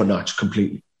takes them up a notch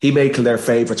completely. He made Kildare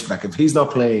favourites for that. If he's not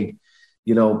playing,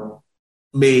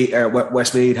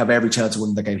 Westmeath have every chance of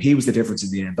winning the game. He was the difference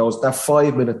in the end. That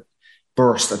 5-minute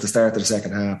burst at the start of the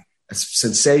second half, a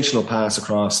sensational pass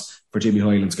across for Jimmy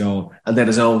Hyland's goal, and then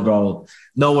his own goal.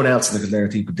 No one else in the Kildare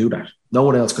team could do that. No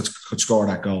one else could score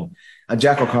that goal. And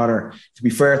Jack O'Connor, to be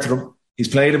fair to them, he's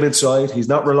playing him inside. He's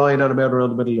not relying on him out around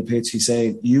the middle of the pitch. He's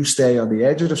saying, you stay on the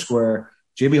edge of the square.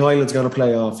 Jimmy Hyland's going to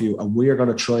play off you, and we're going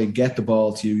to try and get the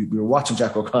ball to you. We were watching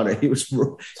Jack O'Connor. He was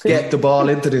get the ball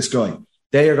into this guy.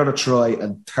 They are going to try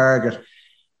and target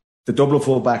the Dublin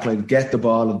full back line, get the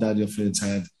ball in Daniel Flynn's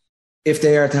hand, if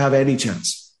they are to have any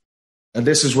chance. And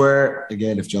this is where,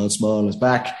 again, if John Small is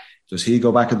back, does he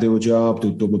go back and do a job?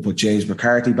 Do Dublin put James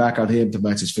McCarthy back on him to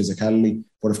match his physicality?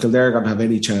 But if Kildare are going to have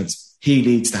any chance, he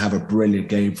needs to have a brilliant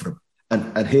game for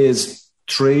them. And his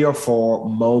 3 or 4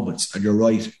 moments, and you're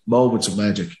right, moments of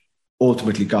magic,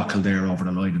 ultimately got Kildare over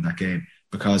the line in that game.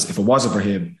 Because if it wasn't for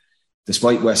him,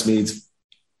 despite Westmeath's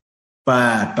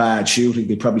bad shooting,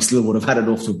 they probably still would have had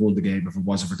enough to have won the game if it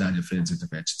wasn't for Daniel Flynn's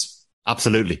interventions.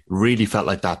 Absolutely. Really felt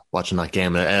like that watching that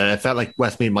game. It felt like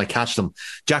Westmeath might catch them.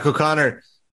 Jack O'Connor,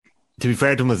 to be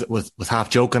fair to him, was half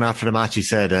joking after the match. He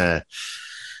said,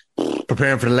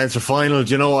 preparing for the Leinster final,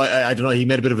 you know, I don't know, he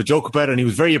made a bit of a joke about it, and he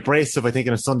was very abrasive, I think,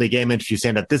 in a Sunday game interview,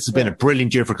 saying that this has been a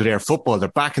brilliant year for Kildare football. They're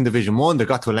back in Division 1, they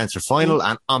got to a Leinster final,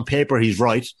 and on paper he's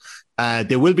right.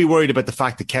 They will be worried about the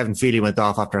fact that Kevin Feely went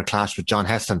off after a clash with John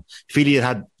Heston. Feely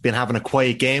had been having a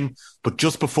quiet game, but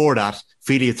just before that,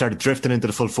 Feely had started drifting into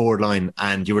the full forward line,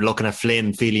 and you were looking at Flynn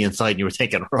and Feely inside, and you were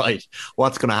thinking, right,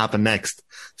 what's going to happen next?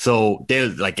 So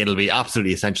it'll be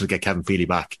absolutely essential to get Kevin Feely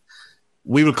back.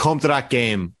 We will come to that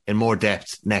game in more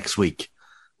depth next week.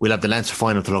 We'll have the Leinster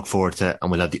final to look forward to,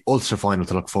 and we'll have the Ulster final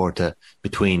to look forward to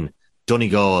between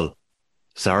Tyrone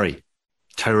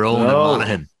and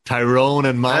Monaghan.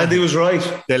 Andy was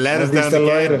right. They let us down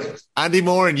again. Andy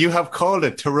Moran, you have called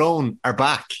it. Tyrone are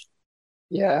back.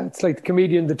 Yeah, it's like the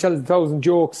comedian that tells 1,000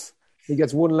 jokes. He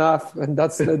gets one laugh, and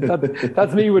that's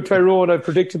me with Tyrone. I've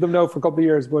predicted them now for a couple of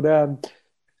years, but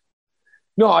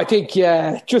no, I think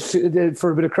just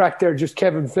for a bit of crack there, just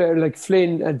Kevin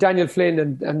Flynn, Daniel Flynn,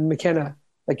 and McKenna.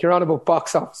 Like, you're on about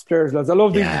box office players, lads. I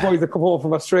love these boys that come home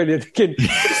from Australia. They're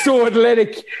so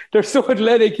athletic. They're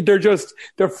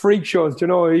they're freak shows, you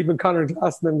know. Even Conor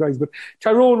Glass and them guys. But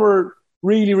Tyrone were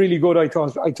really, really good. I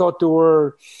thought they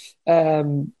were. I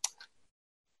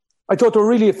thought they were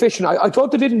really efficient. I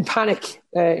thought they didn't panic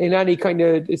in any kind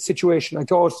of situation. I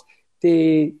thought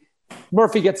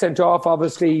Murphy gets sent off,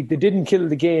 obviously. They didn't kill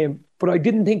the game, but I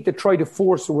didn't think they tried to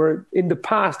force it. Where in the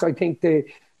past, I think they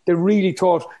really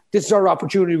thought, this is our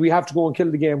opportunity, we have to go and kill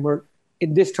the game. Where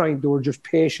in this time, they were just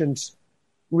patient,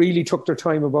 really took their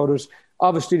time about it.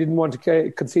 Obviously didn't want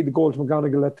to concede the goal to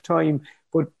McGonigal at the time,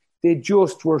 but they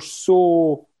just were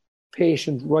so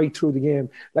patient right through the game.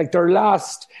 Like, their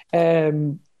last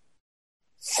 7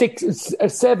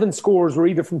 scores were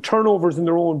either from turnovers in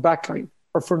their own backline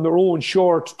or from their own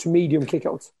short to medium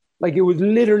kickouts. Like, it was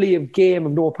literally a game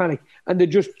of no panic, and they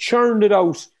just churned it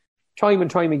out time and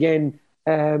time again.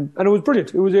 And it was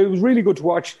brilliant. It was really good to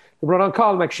watch. They brought on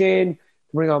Colin McShane,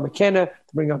 they bring on McKenna,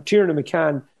 they bring on Tiernan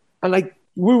McCann, and like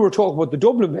we were talking about the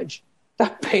Dublin bench,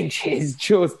 that bench is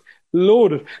just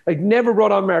loaded. Like, never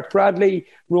brought on Mark Bradley,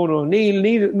 Ronan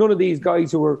O'Neill, none of these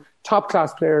guys who were top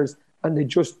class players, and they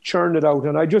just churned it out.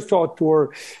 And I just thought they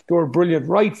were brilliant.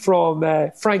 Right from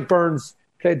Frank Burns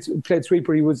played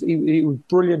sweeper. He was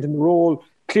brilliant in the role.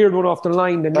 Cleared one off the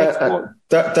line. The next one,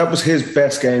 that was his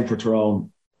best game for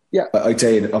Tyrone. Yeah, I'd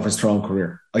say of his Tyrone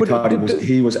career. I thought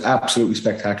he was absolutely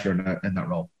spectacular in that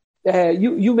role.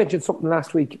 You mentioned something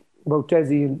last week about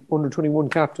Desi and under-21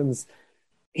 captains.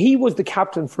 He was the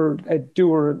captain for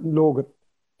Dewar and Logan.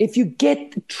 If you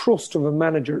get the trust of a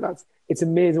manager, it's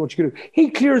amazing what you can do.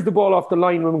 He clears the ball off the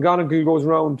line when McGonigal goes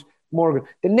around Morgan.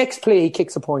 The next play, he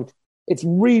kicks a point. It's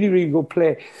really, really good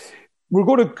play. We're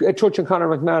going to touch on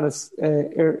Conor McManus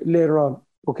later on,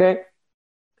 okay?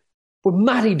 But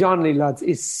Matty Donnelly, lads,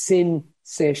 is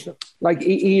sensational. Like,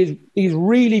 he's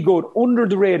really good. Under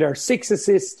the radar, 6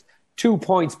 assists, 2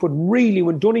 points. But really,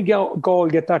 when Donegal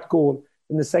get that goal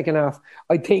in the second half,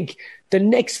 I think the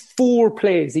next 4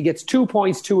 plays, he gets 2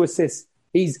 points, 2 assists.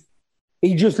 He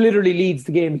just literally leads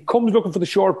the game. He comes looking for the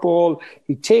short ball.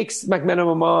 He takes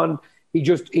McMenamin on. He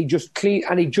just clean,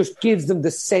 and he just gives them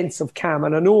the sense of calm.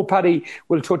 And I know Paddy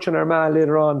will touch on Armagh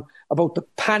later on about the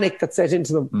panic that set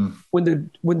into them when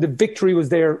the victory was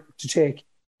there to take.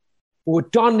 But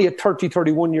with Donnelly at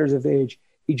 31 years of age,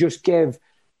 he just gave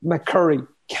McCurry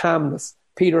calmness,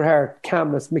 Peter Hart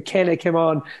calmness. McKenna came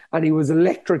on and he was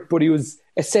electric, but he was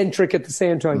eccentric at the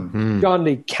same time.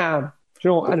 Donnelly calm. You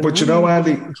know, and but you know,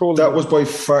 Andy, that was by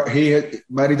far.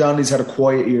 Matty Donnelly's had a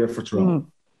quiet year for Tyrone.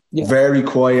 Very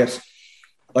quiet.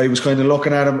 I was kind of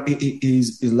looking at him.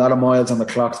 He's a lot of miles on the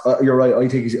clock. You're right. I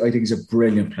think he's a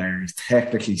brilliant player. He's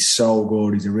technically so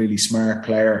good. He's a really smart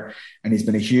player, and he's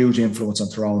been a huge influence on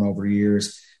Tyrone over the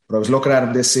years. But I was looking at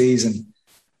him this season,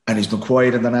 and he's been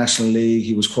quiet in the National League.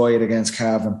 He was quiet against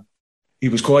Cavan. He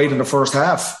was quiet in the first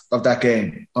half of that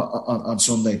game on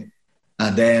Sunday,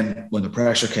 and then when the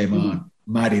pressure came on,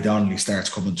 Matty Donnelly starts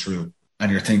coming through,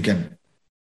 and you're thinking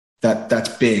that's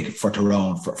big for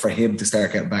Tyrone for him to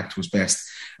start getting back to his best.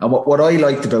 And what I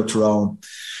liked about Tyrone,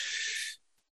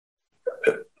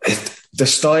 the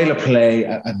style of play,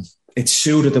 and it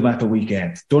suited them at the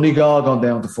weekend. Donegal gone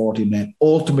down to 40 men.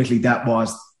 Ultimately, that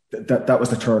was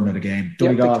the turn of the game.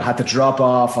 Donegal had to drop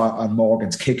off on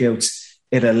Morgan's kickouts.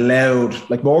 It allowed,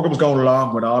 like, Morgan was going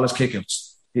along with all his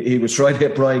kickouts. He was trying to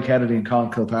hit Brian Kennedy and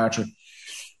Con Kilpatrick.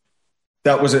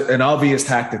 That was an obvious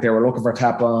tactic. They were looking for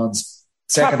tap-ons.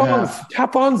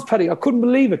 Tap-ons, Paddy. I couldn't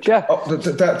believe it, yeah.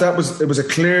 It was a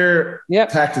clear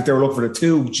tactic. They were looking for the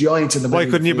 2 giants in the middle. Why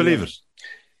couldn't you believe it?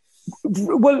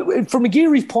 Well, from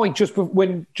McGeary's point, just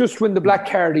when the black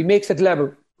card, he makes it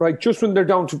level, right? Just when they're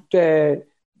down to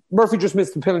Murphy just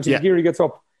missed the penalty, McGeary gets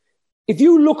up. If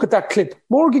you look at that clip,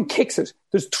 Morgan kicks it.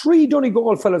 There's 3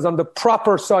 Donegal fellas on the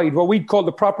proper side, what we'd call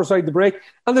the proper side of the break,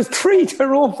 and there's 3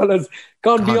 Tyrone fellas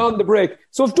gone beyond the break.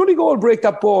 So if Donegal break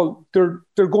that ball, they're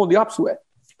going the opposite way.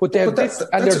 But that's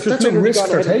a risk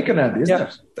they're taking, Andy, isn't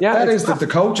it? Yeah, that is that the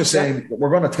coach is saying we're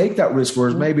going to take that risk,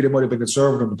 whereas maybe they might have been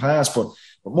conservative in the past. But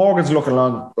Morgan's looking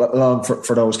along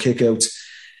for those kickouts.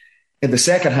 In the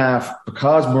second half,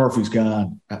 because Murphy's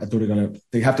gone,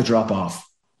 they have to drop off.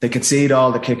 They concede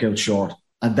all the kickouts short,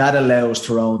 and that allows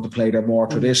Tyrone to play their more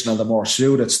traditional, the more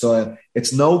suited style.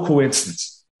 It's no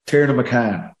coincidence. Tiernan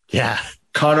McCann,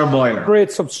 Conor Moyler,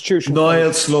 great substitution,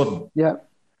 Niall Sludden,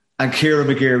 and Kieran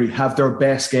McGeary have their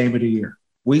best game of the year.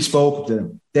 We spoke to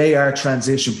them. They are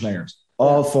transition players,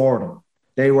 all 4 of them.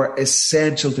 They were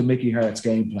essential to Mickey Hart's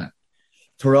game plan.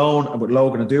 Tyrone, and with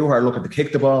Logan and Dooher, are looking to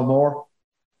kick the ball more.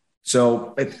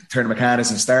 So Tiernan McCann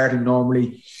isn't starting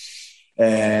normally.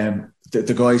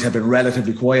 The guys have been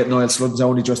relatively quiet. Niall Sludden's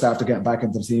only just after getting back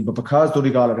into the team. But because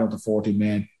Donegal are down to 14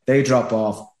 men, they drop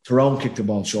off. Tyrone kicked the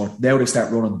ball short. Now they start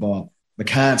running the ball.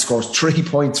 McCann scores 3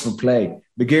 points from play.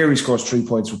 McGeary scores 3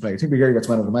 points from play. I think McGeary gets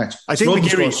man of the match. I think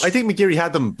McGeary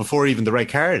had them before even the red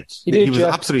card. He was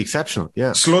absolutely exceptional.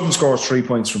 Yeah. Sludden scores 3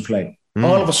 points from play.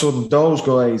 All of a sudden, those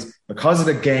guys, because of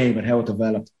the game and how it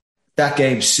developed, that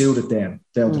game suited them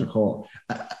down to the core.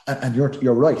 And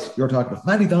you're right. You're talking about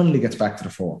Matty Donnelly gets back to the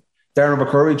fore. Darren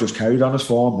McCurry just carried on his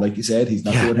form. Like you said, he's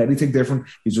not doing anything different.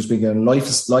 He's just been given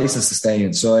license to stay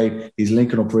inside. He's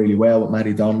linking up really well with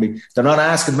Matty Donnelly. They're not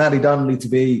asking Matty Donnelly to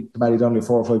be Matty Donnelly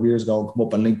 4 or 5 years ago and come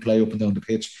up and link play up and down the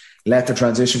pitch. Let the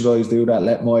transition guys do that.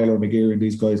 Let Moyler, McGeary and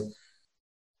these guys.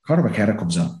 Conor McKenna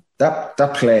comes on. That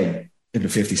play in the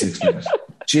 56th minute.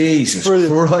 Jesus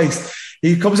Christ.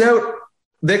 He comes out,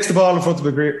 nicks the ball in front of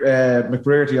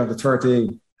McBrearty on the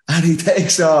 13. And he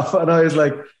takes off, and I was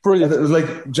like, brilliant. It was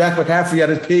like Jack McCaffrey at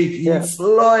his peak. He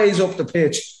flies up the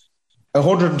pitch,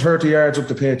 130 yards up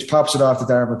the pitch, pops it off to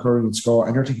Darren McCurry and score.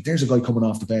 And you're thinking, there's a guy coming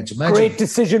off the bench. Imagine. Great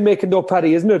decision making though,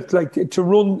 Paddy, isn't it? Like to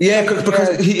run. Yeah,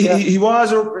 because he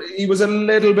was a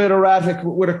little bit erratic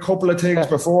with a couple of things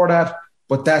before that,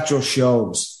 but that just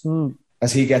shows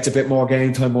as he gets a bit more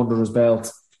game time under his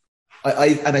belt.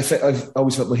 I've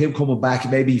always felt with him coming back,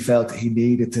 maybe he felt he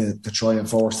needed to try and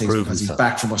force things because he's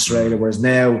back from Australia. Whereas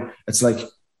now it's like,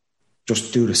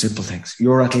 just do the simple things.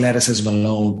 Your athleticism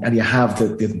alone, and you have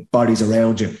the bodies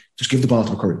around you. Just give the ball to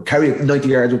McCurry. Carry it 90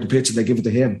 yards up the pitch and they give it to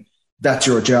him. That's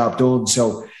your job done.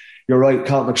 So you're right,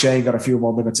 Colin McShane got a few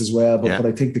more minutes as well. But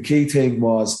I think the key thing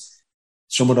was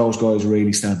some of those guys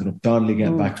really standing up. Donnelly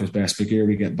getting back to his best.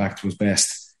 McGeary getting back to his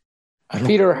best.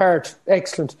 Peter Hart,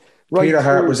 excellent. Right Peter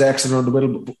Hart was excellent on the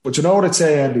middle. But you know what I'd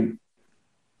say, Andy?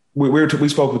 We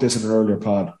spoke about this in an earlier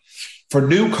pod. For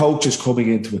new coaches coming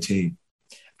into a team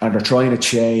and they're trying to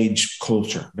change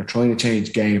culture, they're trying to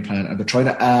change game plan, and they're trying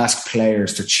to ask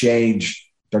players to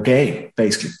change their game,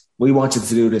 basically. We want you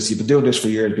to do this. You've been doing this for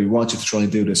years, but we want you to try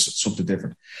and do this, something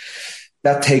different.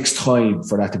 That takes time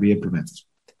for that to be implemented.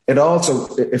 It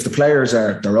also, if the players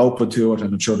they're open to it,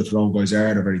 and I'm sure the Tyrone guys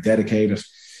they're very dedicated,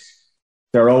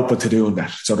 they're open to doing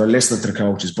that. So they're listening to the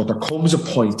coaches. But there comes a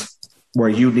point where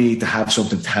you need to have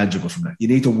something tangible from that. You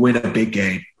need to win a big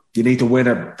game. You need to win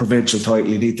a provincial title.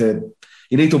 You need to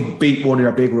beat one of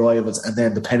your big rivals, and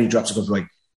then the penny drops and goes, right,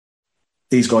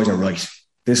 these guys are right.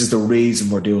 This is the reason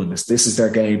we're doing this. This is their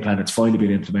game plan. It's finally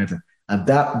been implemented. And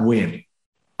that win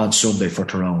on Sunday for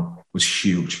Tyrone was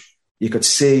huge. You could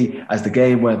see as the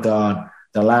game went on,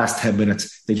 the last 10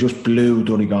 minutes, they just blew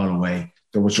Donegal away.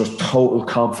 There was just total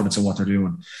confidence in what they're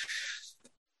doing.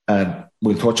 And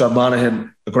we'll touch on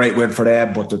Monaghan, a great win for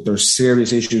them, but there's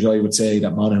serious issues, I would say,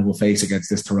 that Monaghan will face against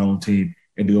this Tyrone team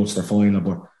in the Ulster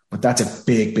final. But that's a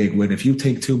big, big win. If you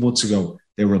think 2 months ago,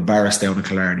 they were embarrassed down in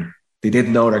Killarney. They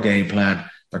didn't know their game plan.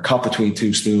 They're caught between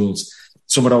two stools.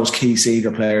 Some of those key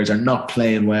senior players are not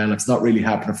playing well. It's not really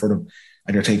happening for them.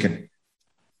 And you're thinking,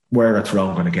 where are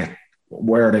Tyrone going to get?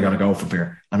 Where are they going to go from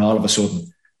here? And all of a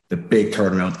sudden, the big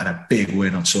turnaround and a big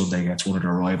win on Sunday against one of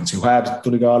their rivals who had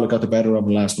Donegal got the better of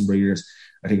them the last number of years.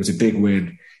 I think it was a big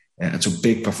win and some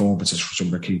big performances for some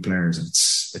of their key players. And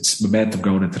it's momentum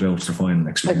going into the Ulster final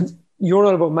next week. You're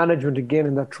all about management again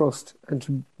in that trust, and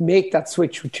to make that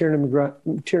switch with Tiernan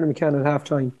McCann at half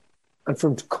time and for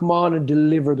him to come on and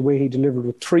deliver the way he delivered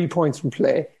with 3 points from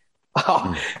play.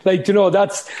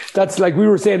 That's like we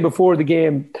were saying before the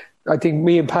game. I think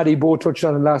me and Paddy both touched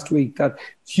on it last week, that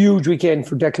huge weekend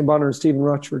for Declan Bonner and Stephen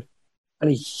Rochford, and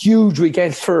a huge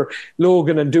weekend for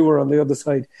Logan and Dooher on the other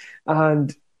side.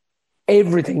 And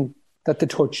everything that they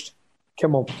touched,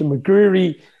 came up. The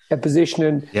McGreary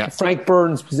positioning, the Frank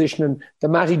Burns positioning, the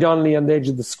Matty Donnelly on the edge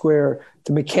of the square,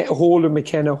 the Holden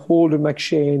McKenna, Holden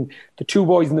McShane, the two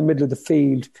boys in the middle of the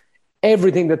field.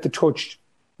 Everything that they touched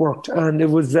worked, and it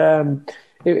was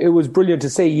brilliant to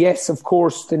say. Yes, of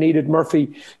course, they needed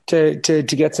Murphy to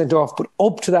get sent off, but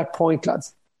up to that point,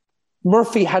 lads,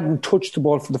 Murphy hadn't touched the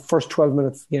ball for the first 12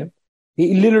 minutes of the game.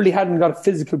 He literally hadn't got a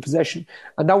physical possession,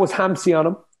 and that was Hampsey on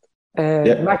him.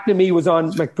 McNamee was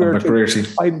on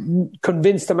McBrearty. I'm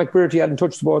convinced that McBrearty hadn't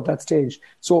touched the ball at that stage.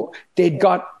 So they'd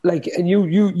got and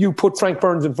you put Frank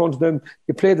Burns in front of them,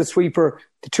 you play the sweeper,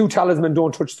 the two talismen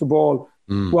don't touch the ball.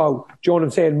 Wow. Do you know what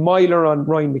I'm saying? Myler on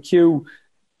Ryan McHugh.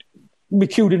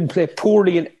 McHugh didn't play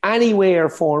poorly in any way or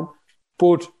form,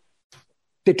 but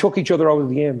they took each other out of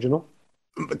the game, do you know?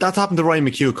 But that's happened to Ryan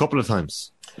McHugh a couple of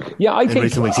times. Yeah, I think in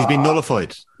recent weeks. He's been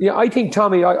nullified. Yeah, I think,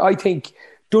 Tommy, I think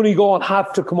Donegal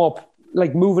have to come up,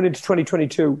 like moving into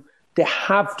 2022, they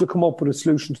have to come up with a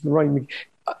solution to the Ryan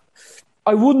McHugh.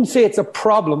 I wouldn't say it's a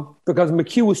problem because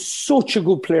McHugh is such a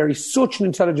good player. He's such an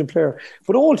intelligent player.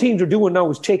 But all teams are doing now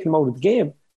is taking him out of the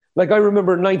game. Like I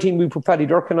remember in 19, we put Paddy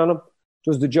Durkin on him,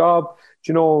 does the job.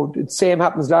 You know, the same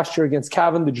happens last year against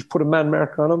Cavan. They just put a man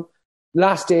mark on him.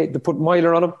 Last day, they put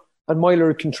Myler on him, and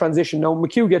Myler can transition. Now,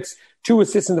 McHugh gets 2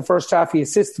 assists in the first half. He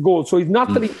assists the goal. So he's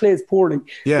not that he plays poorly.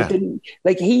 Yeah. But then,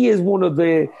 like, he is one of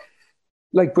the,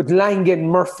 like, with Langan,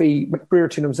 Murphy,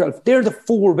 McBrearty and himself, they're the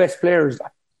 4 best players.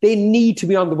 They need to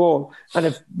be on the ball. And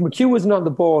if McHugh isn't on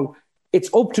the ball, it's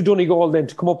up to Donegal then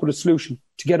to come up with a solution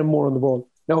to get him more on the ball.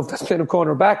 Now, if that's playing a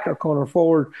corner back or corner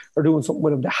forward or doing something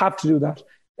with him, they have to do that.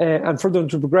 And for them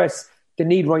to progress, they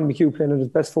need Ryan McHugh playing at his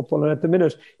best football. And at the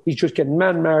minute, he's just getting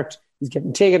man-marked, he's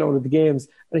getting taken out of the games,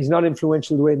 and he's not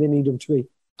influential the way they need him to be.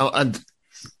 Oh, and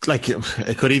like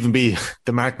it could even be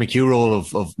the Mark McHugh role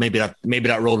of maybe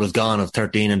that role was gone of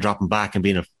 13 and dropping back and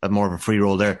being a more of a free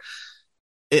role there.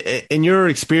 In your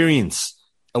experience,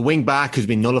 a wing back who's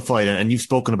been nullified, and you've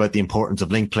spoken about the importance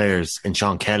of link players in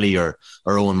Sean Kelly or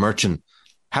Owen Merchant,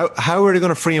 how are they going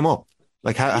to free him up?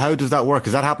 Like how does that work?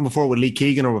 Has that happened before with Lee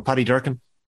Keegan or with Paddy Durkin?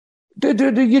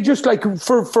 You just like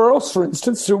for us, for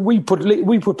instance, we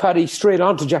put Paddy straight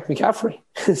on to Jack McCaffrey.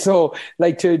 So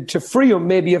like to free him,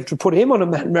 maybe you have to put him on a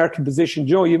man-marking position.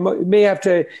 You know, you may have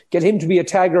to get him to be a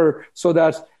tagger so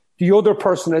that the other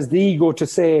person has the ego to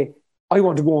say, "I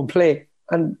want to go and play."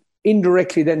 And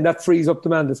indirectly, then that frees up the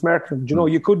man that's marking him. You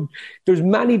know, there's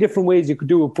many different ways you could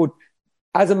do it, but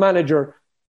as a manager,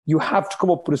 you have to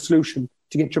come up with a solution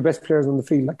to get your best players on the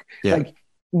field. Like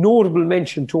notable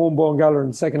mention to Owen Bowen-Gallagher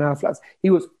in the second half, lads. He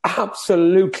was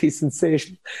absolutely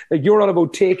sensational. Like you're all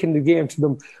about taking the game to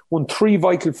them. Won 3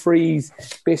 vital frees,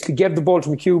 basically gave the ball to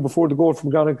McHugh before the goal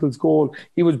from McGonagall's goal.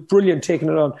 He was brilliant taking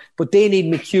it on, but they need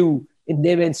McHugh in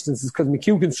them instances because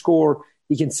McHugh can score,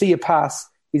 he can see a pass.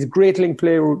 He's a great link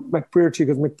player with McBrearty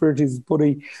because McBrearty is his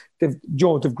buddy. They've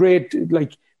great,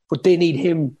 but they need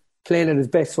him playing at his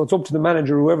best. So it's up to the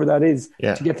manager, whoever that is,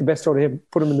 to get the best out of him,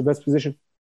 put him in the best position.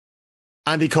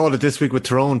 Andy called it this week with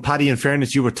Tyrone. Paddy, in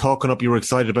fairness, you were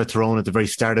excited about Tyrone at the very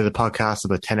start of the podcast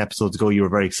about 10 episodes ago. You were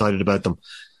very excited about them.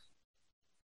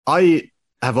 I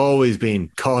have always been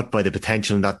caught by the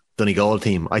potential in that Donegal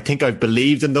team. I think I've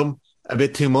believed in them a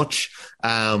bit too much.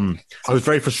 I was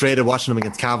very frustrated watching them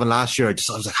against Cavan last year. I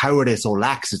was like, how are they so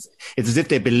lax? It's as if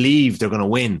they believe they're going to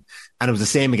win. And it was the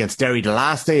same against Derry the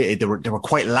last day. They were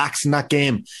quite lax in that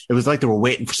game. It was like they were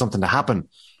waiting for something to happen.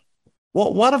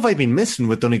 What have I been missing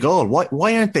with Donegal?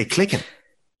 Why aren't they clicking?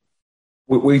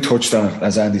 We touched on it,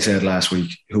 as Andy said last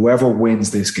week. Whoever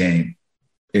wins this game,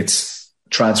 it's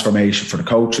transformation for the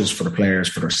coaches, for the players,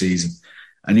 for their season.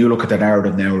 And you look at the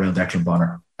narrative now around Declan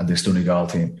Bonner and this Donegal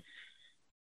team.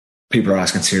 People are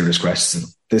asking serious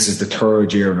questions. This is the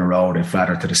 3rd year in a row they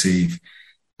flatter to deceive.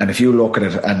 And if you look at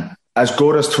it, and as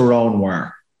good as Tyrone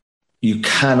were, you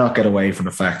cannot get away from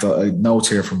the fact, notes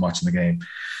here from watching the game,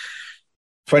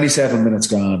 27 minutes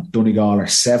gone, Donegal are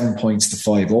 7 points to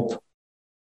 5 up.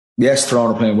 Yes,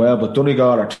 Tyrone are playing well, but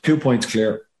Donegal are 2 points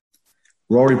clear.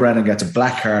 Rory Brennan gets a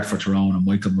black card for Tyrone and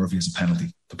Michael Murphy has a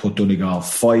penalty to put Donegal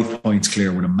 5 points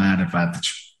clear with a man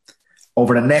advantage.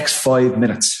 Over the next 5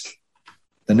 minutes,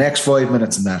 in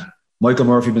that, Michael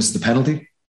Murphy misses the penalty.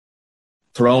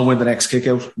 Tyrone win the next kick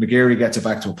out. McGeary gets it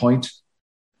back to a point.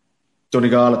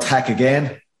 Donegal attack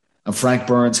again. And Frank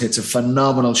Burns hits a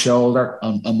phenomenal shoulder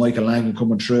on Michael Langan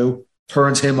coming through.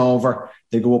 Turns him over.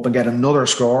 They go up and get another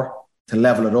score to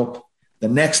level it up. The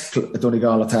next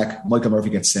Donegal attack, Michael Murphy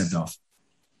gets sent off.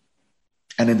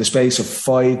 And in the space of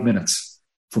 5 minutes,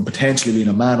 from potentially being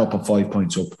a man up and 5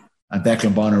 points up, and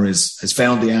Declan Bonner has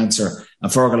found the answer,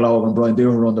 and Fergal Logan and Brian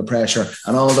Dooher are under pressure,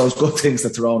 and all those good things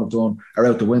that Tyrone have done are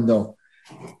out the window.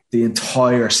 the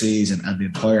entire season and the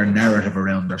entire narrative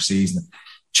around their season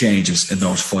changes in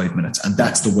those 5 minutes. And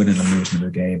that's the winning and losing of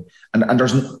the game. And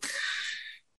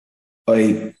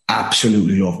I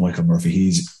absolutely love Michael Murphy.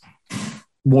 He's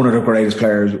one of the greatest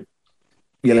players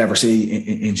you'll ever see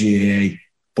in GAA.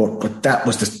 But that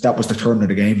was the turn of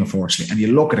the game, unfortunately. And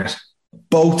you look at it,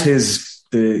 both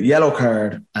the yellow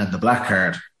card and the black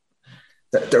card,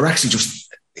 they're actually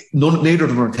just neither of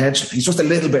them are intentional. He's just a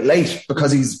little bit late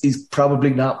because he's probably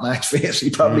not match fit. He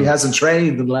probably hasn't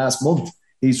trained in the last month.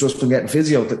 He's just been getting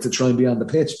physio to try and be on the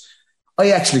pitch.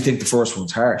 I actually think the first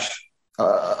one's harsh.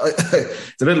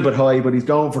 It's a little bit high, but he's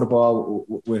going for the ball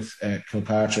with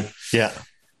Kilpatrick. Yeah.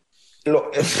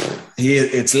 Look,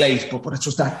 it's late, but it's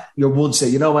just that you're one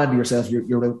second. You know, Andy, yourself,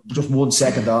 you're just 1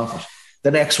 second off it.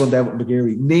 The next one down with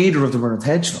McGeary, neither of them are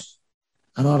intentional.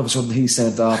 And all of a sudden he's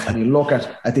sent off. And you look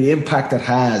at the impact it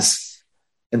has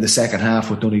in the second half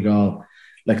with Donegal.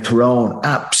 Like Tyrone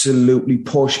absolutely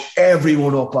push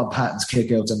everyone up on Patton's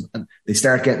kickouts and they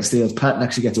start getting steals. Patton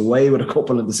actually gets away with a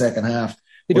couple in the second half.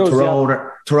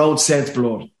 Tyrone sent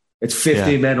blood. It's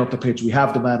 15 men up the pitch. We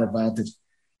have the man advantage.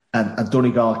 And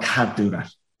Donegal can't do that.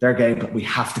 Their game, but we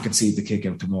have to concede the kick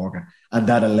out to Morgan. And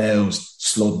that allows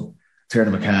Sludden,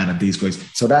 Tiernan McCann and these guys.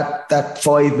 So that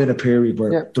 5 minute period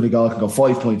where Donegal can go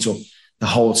 5 points up the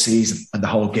whole season and the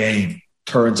whole game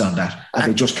turns on that. And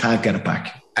they just can't get it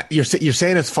back. You're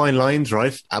saying it's fine lines,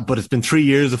 right? But it's been 3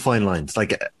 years of fine lines.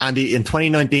 Like, Andy, in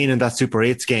 2019 in that Super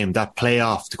 8s game, that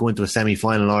playoff to go into a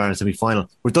semi-final or a semi-final,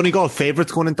 were Donegal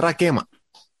favourites going into that game?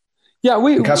 Yeah,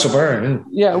 Castlebar,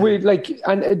 yeah, we like,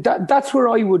 and that's where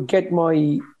I would get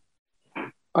my,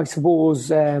 I suppose,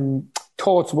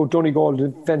 thoughts about Donegal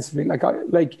defensively.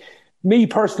 Like me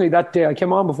personally, that day I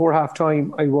came on before half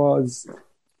time. I was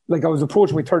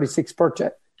approaching my 36th birthday,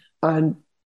 and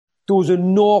there was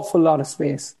an awful lot of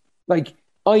space. Like,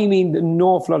 I mean, an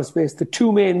awful lot of space. The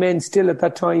two main men still at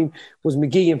that time was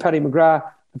McGee and Paddy McGrath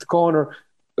at the corner,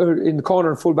 or in the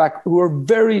corner and fullback, who were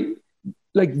very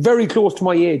close to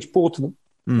my age, both of them,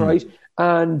 right?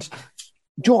 And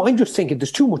Joe, I'm just thinking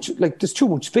there's too much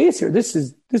space here. This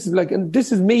is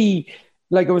me.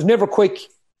 Like, I was never quick,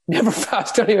 never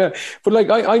fast anyway. But like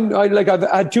I've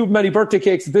had too many birthday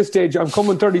cakes at this stage. I'm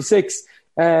coming 36,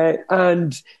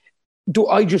 and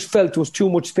I just felt there was too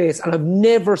much space, and I've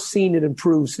never seen it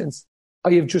improve since.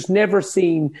 I have just never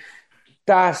seen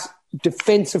that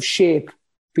defensive shape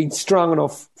being strong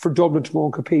enough for Dublin to go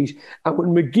and compete. And when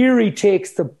McGeary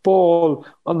takes the ball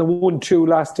on the 1-2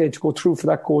 last day to go through for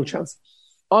that goal chance,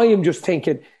 I am just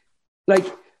thinking, like,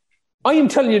 I am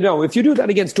telling you now, if you do that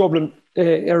against Dublin,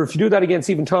 or if you do that against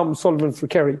even Tom Sullivan for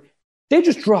Kerry, they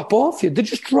just drop off you. They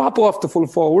just drop off the full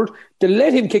forward. They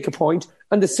let him kick a point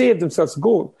and they save themselves a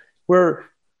goal. Where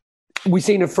we've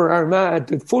seen it for Armagh,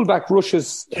 the fullback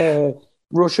rushes,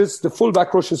 the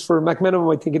fullback rushes for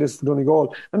McMenamin, I think it is, for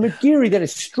Donegal. And McGeary then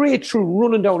is straight through,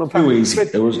 running down on Paddy. Too easy.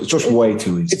 It's just way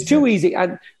too easy. It's too easy.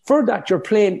 And for that, you're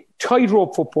playing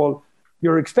tightrope football.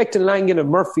 You're expecting Langan and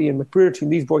Murphy and McBrearty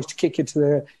and these boys to kick you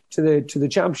to the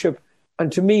championship.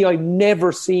 And to me, I've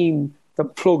never seen them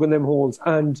plugging them holes.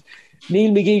 And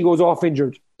Neil McGee goes off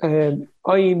injured.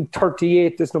 I'm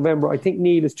 38 this November. I think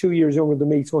Neil is 2 years younger than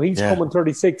me. So he's coming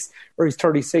 36, or he's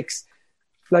 36.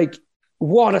 Like,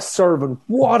 what a servant,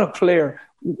 what a player,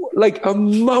 like a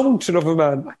mountain of a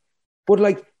man. But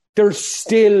like, they're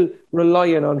still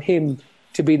relying on him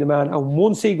to be the man. And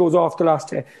once he goes off the last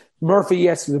day, Murphy,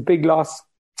 yes, is a big loss.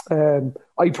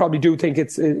 I probably do think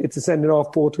it's a sending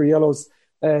off, both are yellows.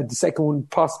 The second one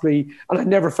possibly, and I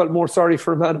never felt more sorry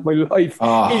for a man in my life.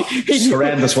 It's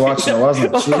horrendous watching it,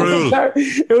 wasn't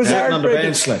it? It was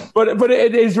heartbreaking. But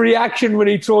his reaction when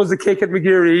he throws the kick at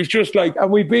McGeary, he's just like,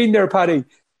 and we've been there, Paddy,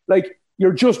 like,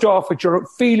 you're just off it, you're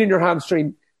feeling your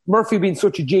hamstring. Murphy being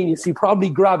such a genius, he probably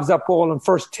grabs that ball on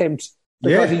first attempt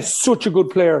because he's such a good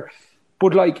player.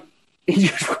 But like, he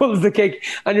just pulls the kick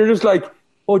and you're just like,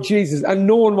 oh Jesus, and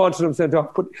no one wanted him sent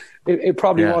off, but it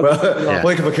probably was. Well,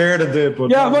 Michael McKiernan did.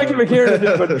 Michael McKiernan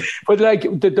did. But like,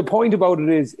 the point about it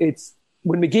is, it's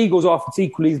when McGee goes off, it's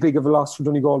equally as big of a loss for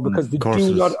Donegal because they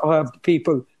do not have the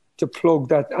people to plug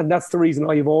that. And that's the reason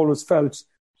I have always felt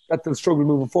that they'll struggle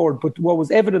moving forward. But what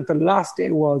was evident the last day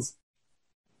was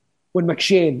when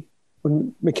McShane,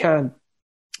 when McCann,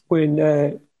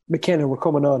 when McKenna were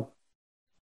coming on,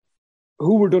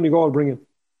 who were Donegal bringing?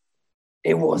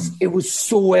 It was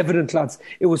so evident, lads.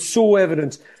 It was so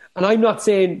evident. And I'm not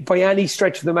saying by any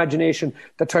stretch of the imagination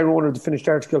that Tyrone are the finished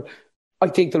article. I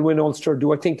think they'll win Ulster.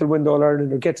 Do I think they'll win the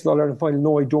All-Ireland or get to the All-Ireland final?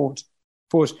 No, I don't.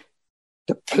 But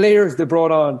the players they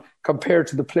brought on compared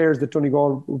to the players that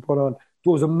Donegal brought on,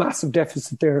 there was a massive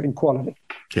deficit there in quality.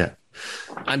 Yeah.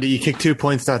 Andy, you kicked 2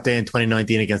 points that day in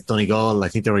 2019 against Donegal. I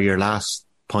think they were your last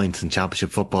points in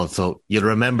championship football, so you'll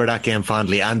remember that game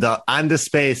fondly, and the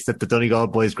space that the Donegal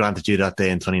boys granted you that day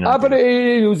in 2019. But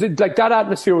it was like, that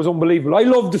atmosphere was unbelievable. I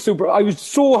loved the Super. I was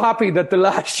so happy that the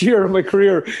last year of my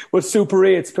career was Super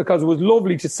 8s, because it was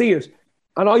lovely to see it.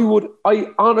 And I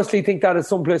honestly think that is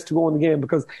some place to go in the game,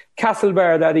 because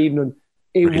Castlebar that evening,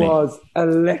 it was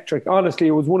electric. Honestly,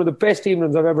 it was one of the best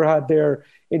evenings I've ever had there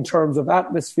in terms of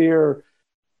atmosphere.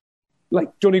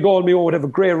 Like, Donegal and Mayo would have a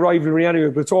great rivalry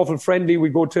anyway, but it's awful friendly. We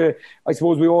go to, I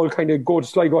suppose we all kind of go to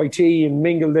Sligo IT and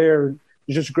mingle there. It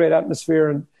was just a great atmosphere,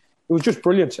 and it was just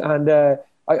brilliant. And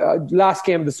last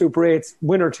game of the Super 8s,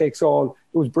 winner takes all.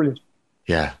 It was brilliant.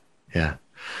 Yeah.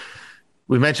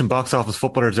 We mentioned box office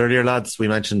footballers earlier, lads. We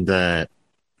mentioned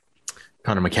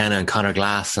Conor McKenna and Conor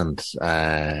Glass, and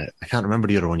I can't remember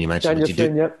the other one you mentioned.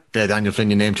 Daniel Flynn,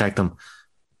 you name-checked them.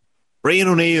 Rian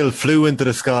O'Neill flew into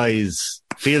the skies,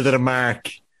 fielded a mark,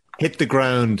 hit the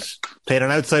ground, played an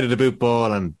outside of the boot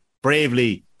ball, and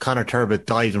bravely Conor Turbot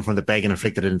dived in front of the bag and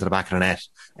inflicted it into the back of the net.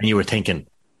 And you were thinking,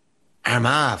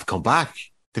 Armagh have come back.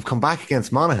 They've come back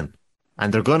against Monaghan,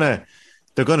 and they're gonna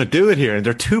do it here. And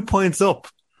they're 2 points up,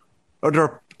 or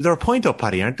they're a point up,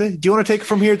 Paddy, aren't they? Do you want to take it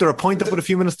from here? They're a point up with a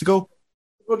few minutes to go.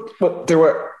 But they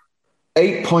were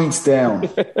 8 points down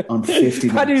on 50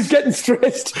 minutes. Paddy was getting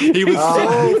stressed. He was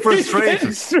so frustrated.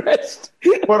 Getting stressed.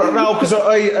 But no, because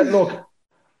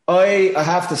I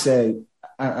have to say,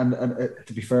 and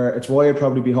to be fair, it's why I'd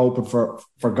probably be hoping for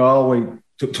Galway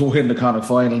to win the Connacht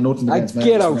final. Nothing against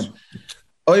get out.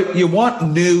 You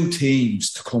want new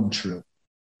teams to come through.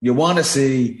 You want to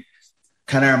see,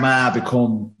 can Armagh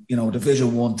become, a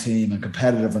Division 1 team and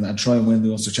competitive and try and win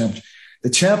the Ulster Championship. The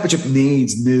Championship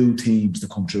needs new teams to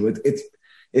come through.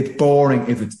 It's boring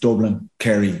if it's Dublin,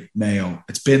 Kerry, Mayo.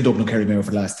 It's been Dublin, Kerry, Mayo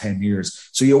for the last 10 years.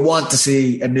 So you want to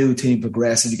see a new team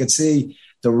progress, and you can see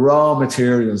the raw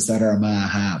materials that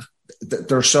Armagh have.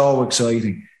 They're so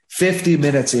exciting. 50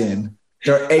 minutes in,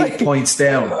 they're 8 points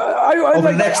down.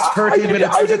 Over the next 30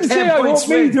 minutes, I didn't say I won't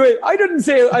mean to it. I didn't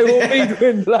say I won't mean to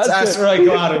win. That's right.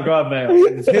 Go on, Mayo.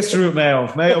 It's history of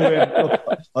Mayo. Mayo win. Look,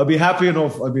 I'll be happy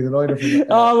enough. I'll be delighted for you.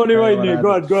 I'm only waiting you.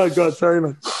 Go on. Sorry,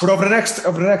 man. But over the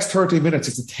next 30 minutes,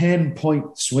 it's a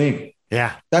 10-point swing.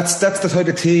 Yeah. That's the type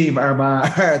of team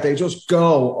Armagh are. They just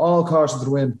go all caution to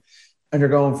the wind. And you're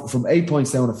going from 8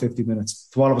 points down at 50 minutes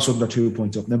to all of a sudden they're 2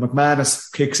 points up. Now McManus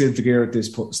kicks into gear at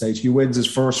this stage. He wins his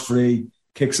first free,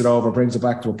 kicks it over, brings it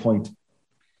back to a point.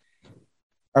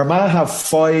 Armagh have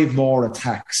 5 more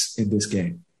attacks in this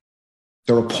game.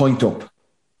 They're a point up.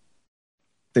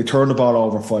 They turn the ball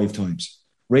over 5 times.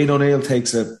 Rian O'Neill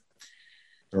takes it.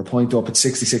 They're a point up at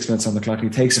 66 minutes on the clock. He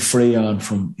takes a free on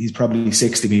from, he's probably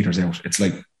 60 metres out. It's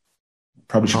like,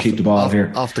 probably should keep the ball here.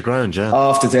 Off the ground, yeah.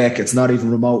 Off the deck. It's not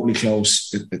even remotely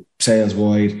close. It sails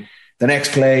wide. The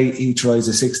next play, he tries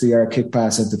a 60-yard kick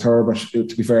pass into Turbot. To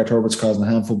be fair, Turbot's causing a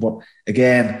handful, but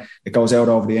again, it goes out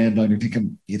over the end line. You're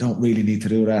thinking, you don't really need to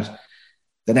do that.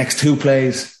 The next 2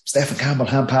 plays, Stephen Campbell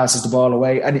hand passes the ball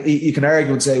away. And you can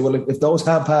argue and say, well, if those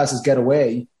hand passes get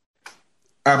away,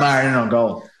 Armagh are in on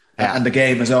goal. Yeah. And the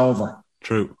game is over.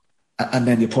 True. And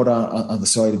then you put on the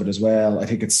side of it as well. I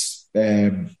think it's...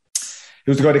 He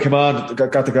was the guy that came on,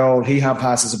 got the goal. He hand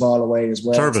passes the ball away as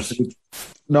well. Turbot.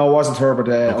 No, it wasn't Turbot.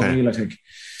 O'Neill, I think.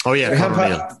 Oh,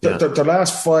 yeah. Their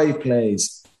last 5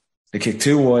 plays, they kick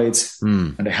 2 wides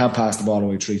and they hand pass the ball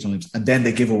away 3 times. And then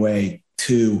they give away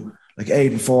 2. Like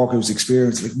Aidan Falk, who's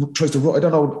experienced, tries to, I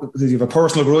don't know, does he have a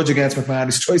personal grudge against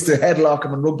McManus? He tries to headlock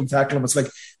him and rugby tackle him. It's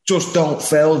like, just don't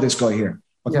foul this guy here.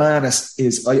 McManus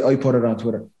is, I put it on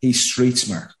Twitter, he's street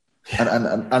smart.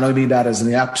 And I mean that as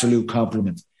an absolute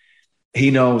compliment. He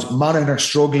knows Monaghan are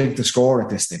struggling to score at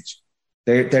this stage.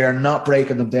 They are not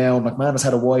breaking them down. McManus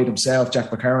had a wide himself.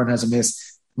 Jack McCarron has a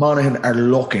miss. Monaghan are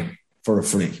looking for a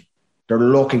free. They're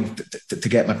looking to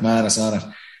get McManus on it.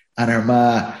 And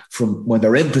Armagh, from when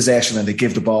they're in possession and they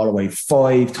give the ball away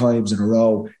 5 times in a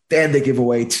row, then they give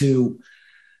away 2.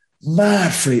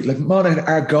 Mad free. Like, Monaghan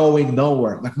are going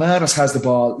nowhere. McManus has the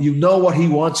ball. You know what he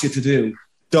wants you to do.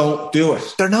 Don't do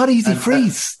it. They're not easy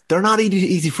frees. They're not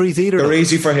easy frees either. They're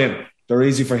easy for him. They're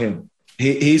easy for him.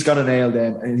 He's going to nail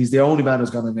them, and he's the only man who's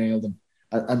going to nail them.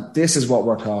 And this is what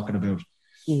we're talking about.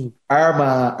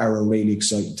 Armagh are a really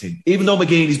exciting team. Even though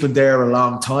McGeeney's been there a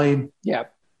long time,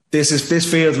 this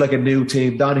feels like a new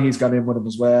team. Donaghy's got in with him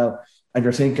as well. And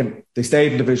you're thinking, they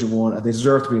stayed in Division 1 and they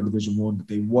deserve to be in Division 1.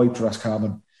 They wiped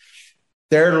Roscommon.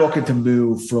 They're looking to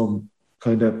move from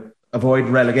kind of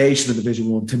avoiding relegation in Division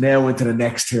 1 to now into the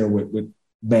next tier with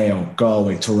Mayo,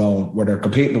 Galway, Tyrone, where they're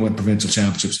competing to win provincial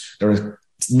championships.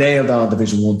 It's nailed on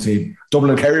Division 1 team.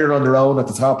 Dublin and Kerry are on their own at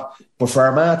the top, but for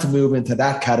Armagh to move into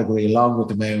that category along with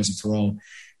the Mayos and Tyrone,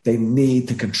 they need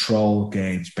to control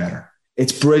games better.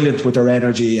 It's brilliant with their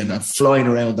energy and flying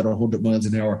around at 100 miles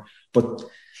an hour,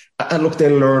 and look,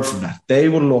 they'll learn from that. They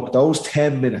will look, those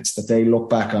 10 minutes that they look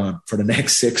back on for the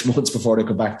next 6 months before they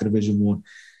come back to Division 1,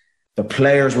 the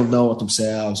players will know it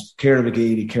themselves. Kieran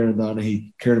McGeady, Kieran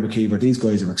Donaghy, Kieran McKeever, these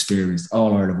guys are experienced,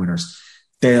 All-Ireland winners.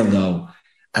 They'll know.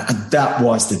 And that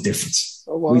was the difference.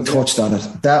 We touched on it.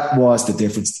 That was the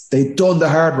difference. They'd done the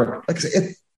hard work. Like I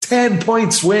said,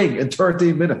 10-point swing in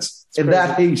 13 minutes in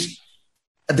that heat.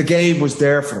 And the game was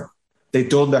there for them. They'd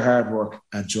done the hard work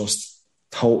and just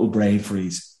total brain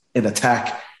freeze in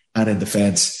attack and in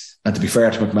defence. And to be fair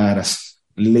to McManus,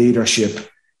 leadership,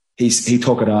 he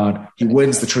took it on. He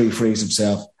wins the 3 frees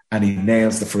himself and he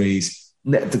nails the frees.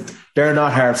 They're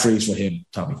not hard frees for him,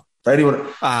 Tommy. For anyone,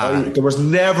 there was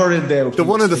never in doubt. The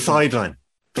one on the sideline.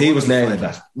 He was nailing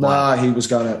that. Wow. He was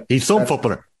gonna. He's some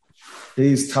footballer.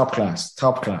 He's top class.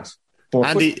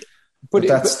 But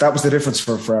that was the difference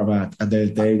for Armagh, and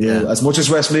they will, as much as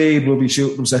Westmeath will be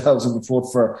shooting themselves in the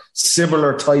foot for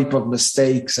similar type of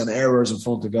mistakes and errors in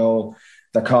front of goal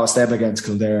that cost them against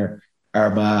Kildare.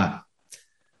 Armagh,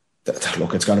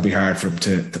 look, it's going to be hard for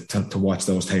them to watch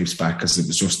those tapes back, because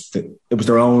it was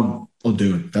their own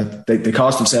undoing. That they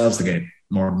cost themselves the game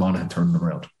more than Monaghan turned them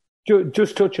around.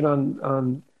 Just touching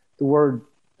on the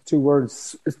 2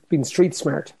 words, it's been street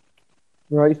smart,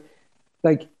 right?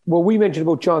 Like what we mentioned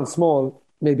about John Small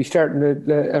maybe starting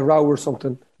a row or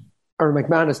something, or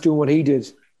McManus doing what he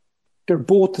did. They're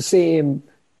both the same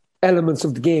elements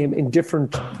of the game in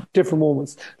different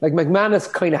moments. Like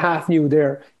McManus kind of half knew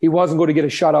there he wasn't going to get a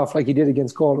shot off like he did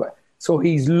against Galway, so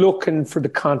he's looking for the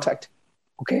contact.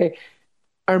 Okay,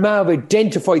 Armagh have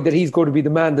identified that he's going to be the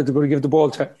man that they're going to give the ball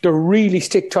to. They're really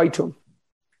stick tight to him.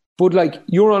 But like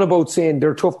you're on about saying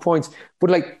they're tough points, but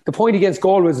like the point against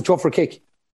Galway is a tougher kick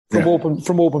from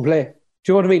open play.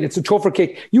 Do you know what I mean? It's a tougher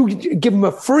kick. You give him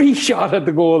a free shot at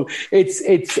the goal.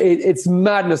 It's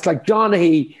madness. Like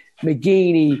Donaghy,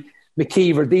 McGeady,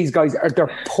 McKeever, these guys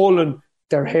they're pulling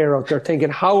their hair out. They're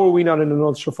thinking, how are we not in an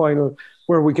Ulster final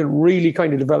where we can really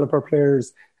kind of develop our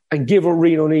players and give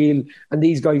Rian O'Neill and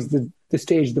these guys the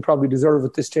stage they probably deserve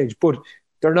at this stage? But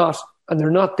they're not, and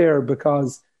they're not there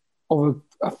because of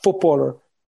a footballer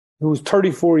who's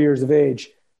 34 years of age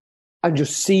and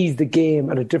just sees the game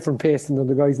at a different pace than the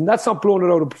other guys. And that's not blowing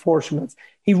it out of proportion.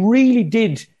 He really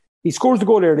did. He scores the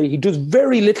goal early. He does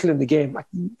very little in the game, like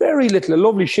very little. A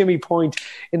lovely shimmy point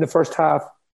in the first half.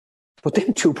 But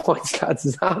them 2 points, lads,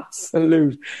 is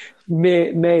absolute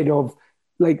made of.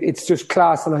 Like, it's just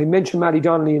class. And I mentioned Matty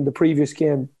Donnelly in the previous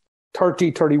game,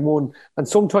 30-31. And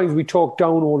sometimes we talk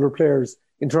down older players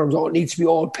in terms of, it needs to be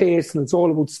all pace and it's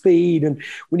all about speed and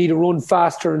we need to run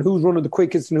faster and who's running the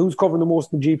quickest and who's covering the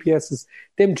most in the GPSs.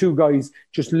 Them 2 guys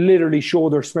just literally show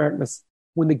their smartness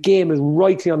when the game is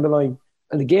rightly on the line.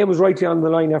 And the game was rightly on the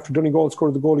line after Donegal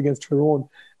scored the goal against Tyrone.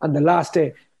 And the last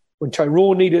day, when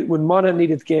Monaghan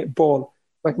needed the ball,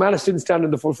 McManus didn't stand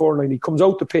in the full forward line. He comes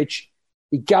out the pitch,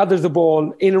 he gathers the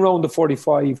ball in around the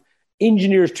 45,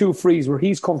 engineers 2 frees where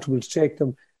he's comfortable to take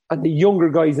them, and the younger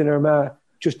guys in Armagh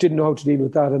just didn't know how to deal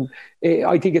with that. And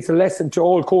I think it's a lesson to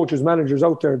all coaches, managers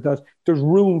out there, that there's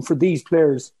room for these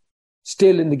players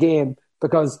still in the game,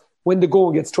 because when the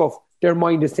going gets tough, their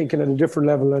mind is thinking at a different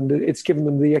level and it's giving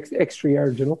them the extra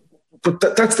yard, you know.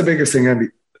 But that's the biggest thing, Andy.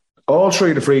 All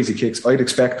 3 of the frees he kicks, I'd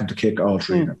expect him to kick all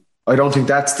 3 of them. I don't think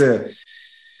that's they're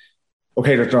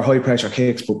high pressure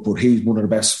kicks, but he's one of the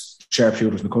best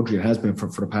sharpshooters in the country and has been for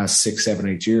the past 6, 7,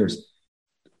 8 years.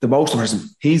 The most person,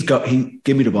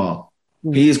 give me the ball.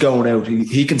 He is going out.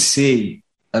 He can see,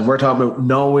 and we're talking about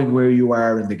knowing where you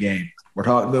are in the game. We're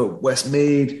talking about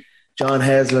Westmeath, John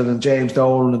Heslin and James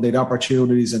Dolan, and they'd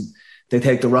opportunities and they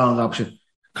take the wrong option.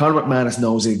 Conor McManus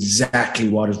knows exactly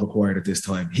what is required at this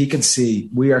time. He can see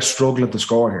we are struggling to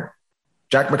score here.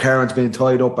 Jack McCarron's been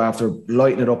tied up after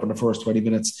lighting it up in the first 20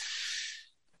 minutes.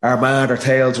 Our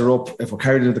tails are up. If we're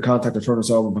carried into the contact or turn us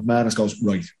over, McManus goes,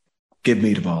 right, give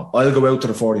me the ball. I'll go out to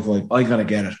the 45. I'm going to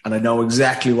get it. And I know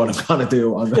exactly what I'm going to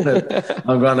do.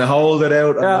 I'm going to hold it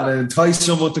out. I'm going to entice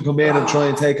someone to come in and try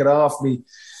and take it off me.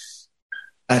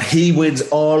 And he wins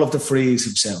all of the frees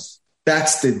himself.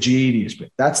 That's the genius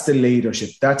bit. That's the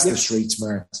leadership. That's the street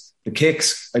smarts. The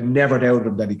kicks, I never doubted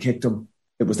him that he kicked them.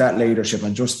 It was that leadership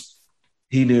and just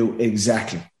he knew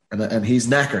exactly. And he's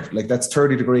knackered. Like, that's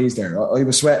 30 degrees there. I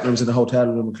was sweating. I was in a hotel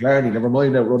room in Killarney. Never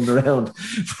mind out running around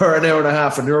for an hour and a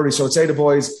half in early. So I'd say to the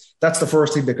boys, that's the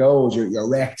first thing that goes. You're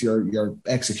wrecked. Your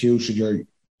execution.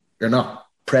 You're not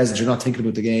present. You're not thinking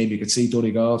about the game. You could see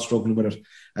Donegal struggling with it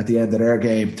at the end of their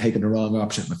game, taking the wrong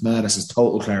option. McManus has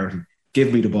total clarity.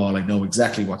 Give me the ball. I know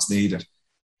exactly what's needed.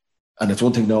 And it's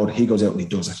one thing now that he goes out and he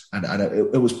does it. And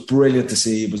it was brilliant to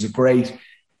see. It was a great,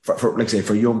 for like I say,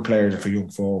 for young players and for young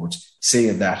forwards,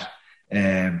 seeing that.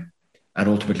 And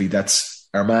ultimately that's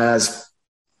Armagh's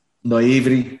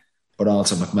naivety, but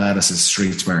also McManus's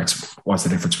street smarts. What's the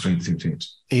difference between the two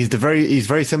teams? He's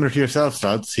very similar to yourself,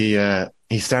 lads.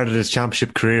 He started his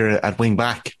championship career at wing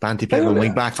back. Banty played on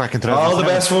wing back in 2007. All the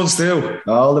best ones do.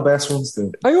 All the best ones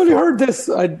do. I only heard this.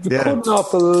 I could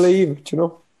not believe it, you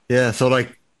know. Yeah, so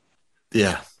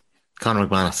Conor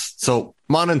McManus. So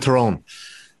Monaghan Tyrone.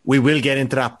 We will get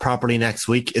into that properly next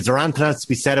week. Is there anything else to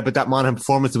be said about that Monaghan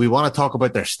performance? Do we want to talk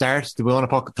about their start? Do we want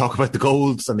to talk about the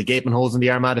goals and the gaping holes in the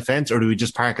Armagh defence, or do we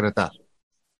just park it at that?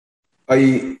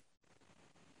 I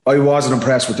wasn't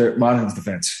impressed with their Monaghan's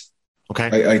defence.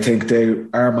 Okay. I think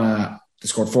Armagh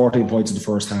scored 14 points in the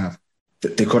first half.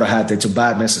 They had some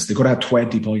bad misses. They could have had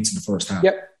 20 points in the first half.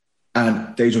 Yep.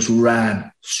 And they just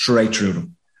ran straight through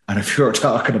them. And if you're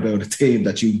talking about a team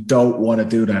that you don't want to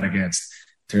do that against,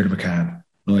 Tiernan McCann,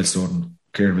 Niall Sutton,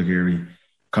 Kieran McGeary,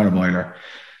 Conor Myler,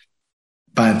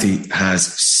 Banty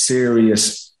has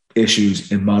serious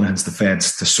issues in Monaghan's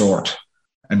defence to sort.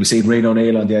 And we see Rian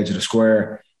O'Neill on the edge of the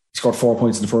square. He scored 4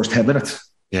 points in the first 10 minutes.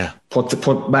 Yeah. Put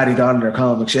Matty Donlan or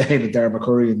Colin McShane and Darren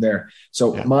McCurry in there.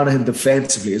 So Monaghan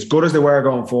defensively, as good as they were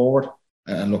going forward,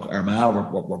 and look,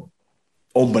 Armagh were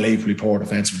unbelievably poor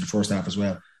defensively in the first half as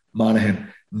well.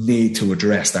 Monaghan need to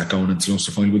address that going into the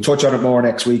Ulster final. We'll touch on it more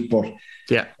next week, but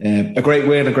a great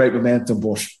win, a great momentum.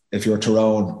 But if you're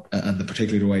Tyrone, and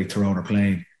particularly the way Tyrone are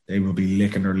playing, they will be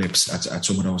licking their lips at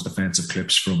some of those defensive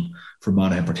clips from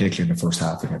Monaghan, particularly in the first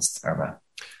half against Armagh.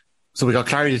 So we got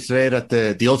clarity today that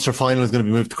the Ulster final is going to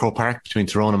be moved to Croke Park between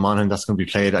Tyrone and Monaghan. That's going to be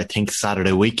played, I think,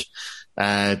 Saturday week.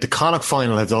 The Connacht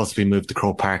final has also been moved to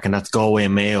Croke Park, and that's Galway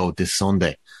and Mayo this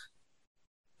Sunday.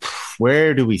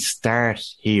 Where do we start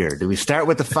here? Do we start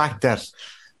with the fact that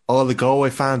all the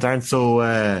Galway fans aren't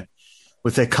so,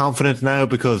 would say, confident now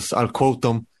because, I'll quote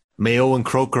them, Mayo and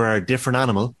Croker are a different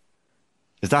animal?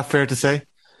 Is that fair to say?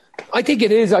 I think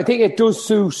it is. I think it does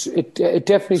suit. It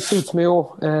definitely suits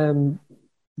Mayo.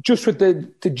 Just with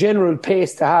the general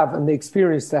pace to have and the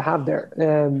experience to have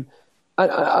there.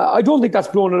 I don't think that's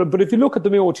blown it up, but if you look at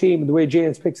the Mayo team and the way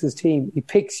James picks his team, he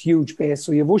picks huge pace.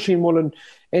 So you have Oisin Mullen,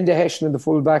 Enda Hession in the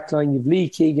full back line, you have Lee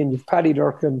Keegan, you have Paddy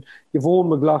Durkin, you have Owen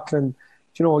McLaughlin,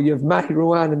 you have Matty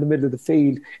Ruane in the middle of the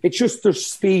field. It's just there's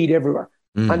speed everywhere.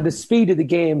 And the speed of the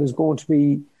game is going to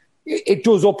be, it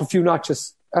does up a few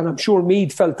notches. And I'm sure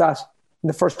Meath felt that in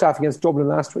the first half against Dublin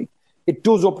last week. It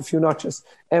does up a few notches.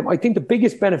 I think the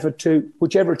biggest benefit to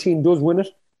whichever team does win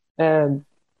it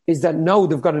is that now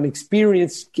they've got an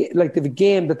experience, like they've a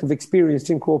game that they've experienced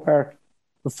in Croke Park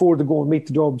before they go and meet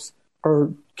the Dubs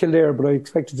or Kildare, but I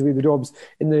expect it to be the Dubs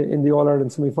in the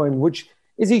All-Ireland semi-final, which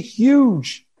is a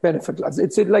huge benefit, lads.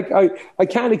 It's like I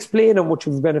can't explain how much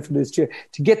of a benefit it is to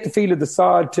get the feel of the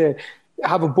sod, to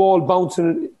have a ball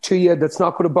bouncing to you that's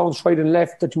not going to bounce right and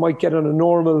left that you might get on a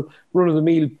normal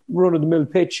run-of-the-mill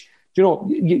pitch.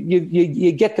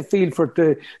 You get the feel for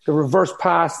the reverse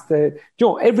pass.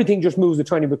 Everything just moves a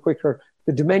tiny bit quicker.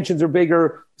 The dimensions are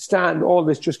bigger. Stand, all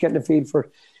this, just getting a feel for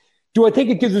it. Do I think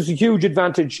it gives us a huge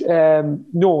advantage?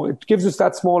 No, it gives us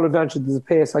that small advantage of the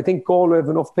pace. I think Galway have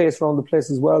enough pace around the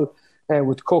place as well,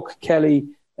 with Cook, Kelly,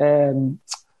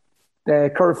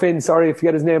 Curfin, sorry, I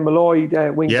forget his name,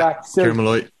 Malloy, wing back.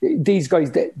 Malloy. These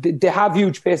guys, they have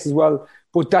huge pace as well,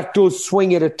 but that does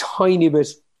swing it a tiny bit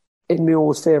in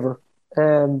Mayo's favour.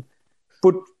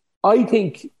 But I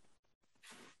think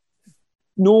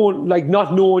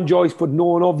not knowing Joyce, but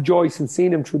knowing of Joyce and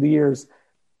seeing him through the years,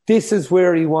 this is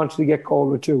where he wanted to get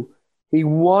Galway to. He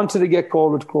wanted to get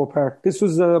Galway to Croke Park. This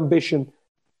was an ambition,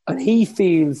 and he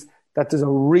feels that there's a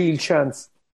real chance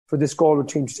for this Galway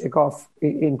team to take off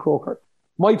in Croker.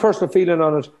 My personal feeling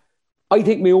on it, I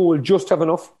think Mayo will just have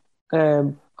enough,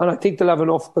 and I think they'll have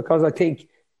enough because I think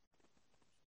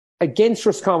against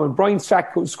Roscommon, Brian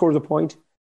Stack scores a point.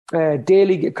 Conor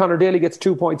Daly gets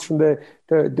 2 points from the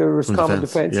Roscommon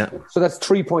defence. Yeah. So that's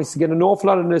 3 points to get an awful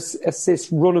lot of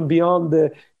assists running beyond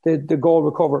the goal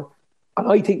recover.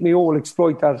 And I think Mayo will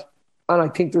exploit that. And I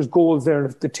think there's goals there.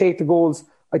 And if they take the goals,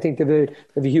 I think they've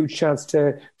a huge chance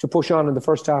to push on in the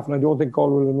first half. And I don't think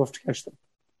Galway will have enough to catch them.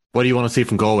 What do you want to see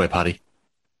from Galway, Paddy?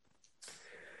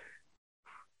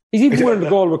 He's even wearing the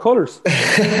Galway colours.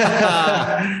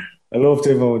 I love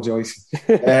Tim Owen Joyce.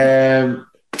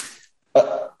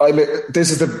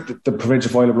 This is the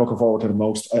provincial final I'm looking forward to the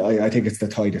most. I think it's the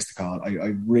tightest to call.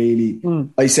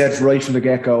 I said right from the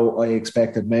get-go, I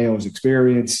expected Mayo's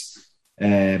experience,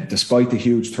 despite the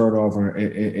huge turnover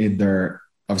in their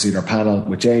panel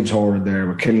with James Horan there,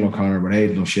 with Killian O'Connor, with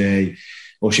Aidan O'Shea,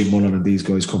 Oisin Mullen and these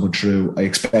guys coming through. I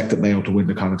expected Mayo to win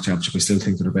the Connacht Championship. I still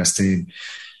think they're the best team.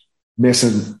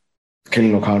 Missing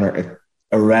Killian O'Connor,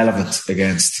 irrelevant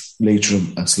against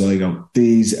Leitrim and Sligo.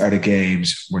 These are the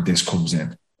games where this comes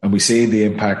in. And we've seen the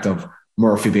impact of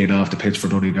Murphy being off the pitch for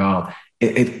Donegal.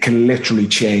 It can literally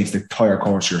change the entire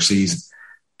course of your season.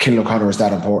 Killian O'Connor is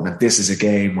that important. And this is a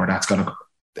game where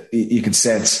you can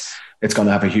sense it's going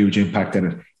to have a huge impact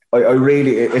in it.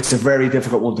 It's a very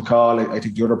difficult one to call. I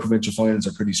think the other provincial finals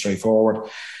are pretty straightforward.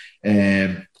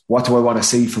 What do I want to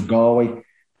see from Galway?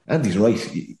 Andy's right.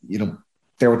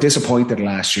 They were disappointed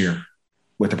last year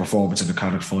with the performance in the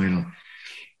Connacht final.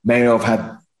 Mayo have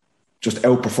had just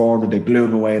outperformed and they blew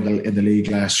them away in the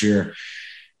league last year.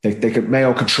 They could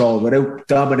Mayo control without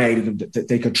dominating them.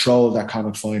 They controlled that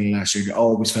Connacht final last year. You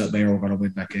always felt Mayo were going to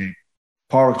win that game.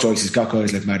 Pádraig Joyce, he's got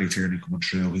guys like Matty Tierney coming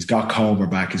through. He's got Comer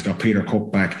back. He's got Peter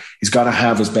Cook back. He's got to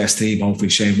have his best team. Hopefully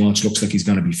Shane Walsh looks like he's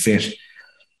going to be fit.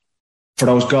 For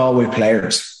those Galway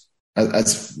players,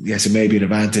 as yes, it may be an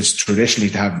advantage traditionally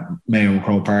to have Mayo and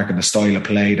Croke Park and the style of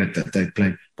play that they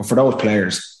play. But for those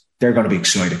players, they're going to be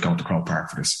excited going to Croke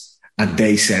Park for this. And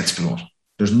they sense blood.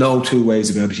 There's no two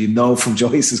ways about it. From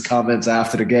Joyce's comments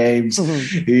after the games,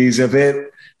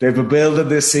 they've been building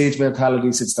this siege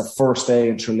mentality since the first day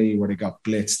in Tralee where they got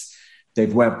blitzed.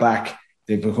 They've went back.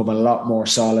 They've become a lot more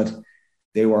solid.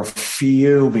 They were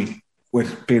fuming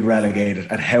with being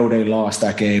relegated and how they lost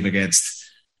that game against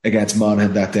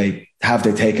Monaghan that day. Have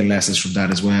they taken lessons from that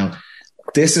as well?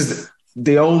 This is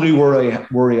the only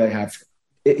worry I have.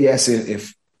 Yes,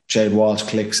 if Shane Walsh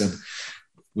clicks, and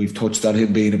we've touched on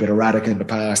him being a bit erratic in the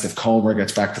past, if Comer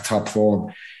gets back to top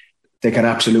form, they can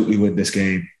absolutely win this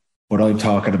game. But I'm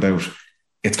talking about,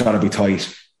 it's got to be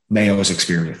tight. Mayo's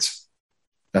experience.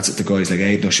 That's it. The guys like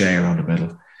Aidan O'Shea around the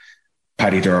middle,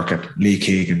 Paddy Durkin, Lee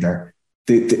Keegan there.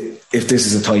 If this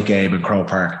is a tight game in Croke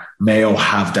Park, Mayo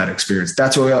have that experience.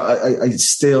 That's why I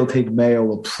still think Mayo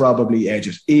will probably edge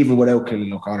it, even without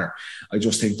Killian O'Connor. I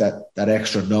just think that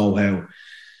extra know-how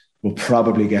will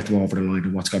probably get them over the line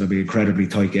in what's going to be an incredibly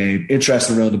tight game.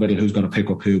 Interesting around the middle who's going to pick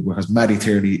up who, because Matty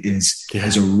Tierney is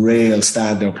a real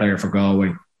standout player for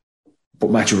Galway.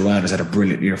 But Matthew Rowan has had a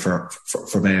brilliant year for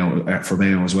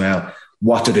Mayo as well.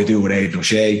 What do they do with Aidan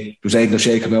O'Shea? Does Aidan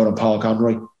O'Shea come out on Paul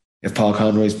Conroy? If Paul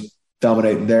Conroy's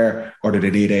dominating there, or do they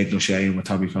need Aidan O'Shea in with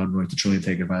Tommy Conroy to try and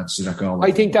take advantage of that Galway?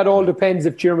 I think that all depends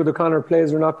if Diarmuid O'Connor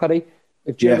plays or not, Paddy.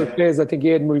 If Diarmuid plays, I think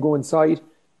Aidan will go inside.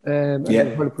 And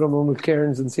we'll put him on with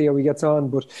Cairns and see how he gets on.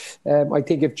 But I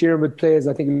think if Diarmuid plays,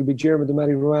 I think it'll be Diarmuid and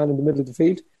Matty Rowan in the middle of the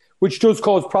field, which does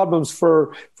cause problems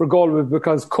for Galway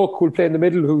because Cook will play in the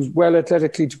middle, who's well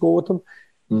athletically to go with them.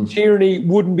 Tierney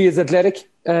wouldn't be as athletic.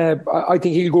 I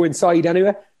think he'll go inside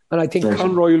anyway. And I think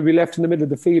Conroy will be left in the middle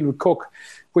of the field with Cook,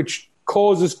 which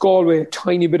causes Galway a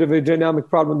tiny bit of a dynamic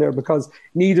problem there because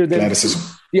neither of them...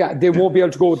 they won't be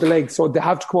able to go with the legs. So they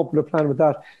have to come up with a plan with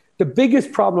that. The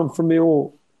biggest problem for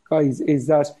Mayo, guys, is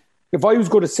that if I was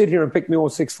going to sit here and pick Mayo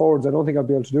 6 forwards, I don't think I'd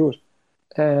be able to do it.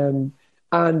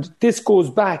 And this goes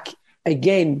back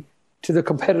again to the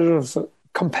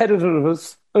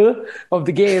competitiveness of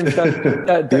the games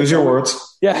that use your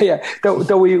words.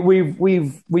 That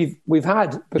we've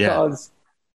had because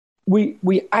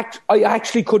I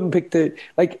actually couldn't pick to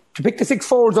pick the 6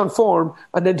 forwards on form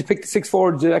and then to pick the 6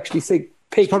 forwards to actually pick.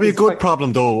 It's probably a good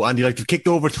problem though, Andy. Like, to kick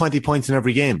over 20 points in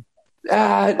every game.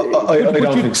 I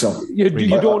don't think so. You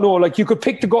don't know. Like, you could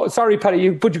pick the goal. Sorry, Paddy.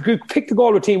 But you could pick the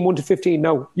Galway team 1 to 15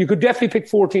 now. You could definitely pick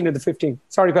 14 of the 15.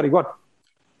 Sorry, Paddy. Go on.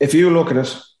 If you look at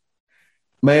it,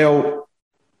 Mayo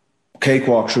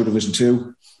cakewalk through Division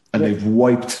 2 and they've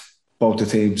wiped both the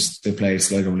teams they played,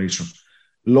 Sligo and Leitrim.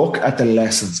 Look at the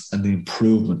lessons and the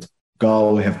improvement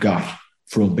Galway have got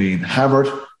from being hammered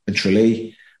in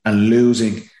Tralee and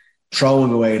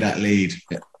throwing away that lead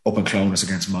up in Clonus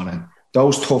against Monaghan.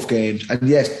 Those tough games, and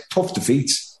yes, tough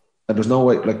defeats. And there's no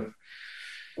way,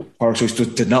 Pádraig Joyce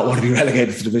did not want to be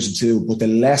relegated to Division 2, but the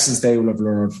lessons they will have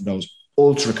learned from those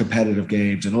ultra competitive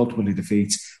games and ultimately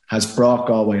defeats has brought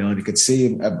Galway on. You could see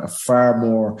him a far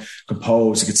more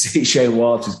composed. You could see Shane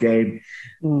Walsh's game.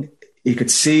 You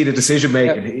could see the decision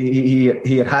making.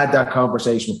 He had that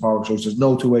conversation with Pádraig Joyce. There's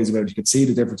no two ways about it. You could see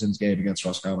the difference in his game against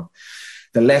Roscommon.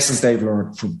 The lessons they've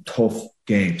learned from tough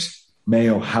games.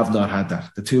 Mayo have not had that.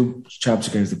 The 2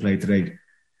 championship games they played today,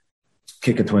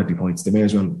 kicking 20 points. They may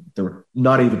as well. They were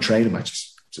not even training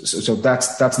matches. So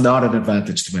that's not an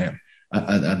advantage to Mayo.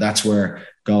 And that's where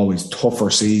Galway's tougher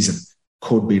season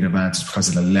could be an advantage because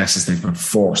of the lessons they've been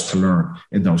forced to learn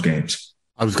in those games.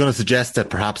 I was going to suggest that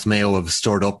perhaps Mayo have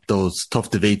stored up those tough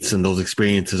defeats and those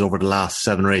experiences over the last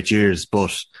 7 or 8 years,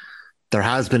 but there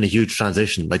has been a huge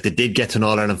transition. Like, they did get to an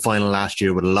All-Ireland final last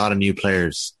year with a lot of new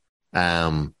players,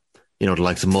 the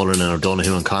likes of Mullen and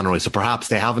O'Donoghue and Conroy. So perhaps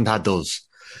they haven't had those.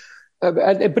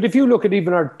 But if you look at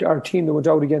even our team that went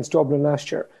out against Dublin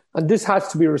last year, and this has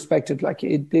to be respected, like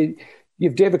you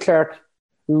have David Clark,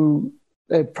 who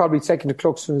probably second to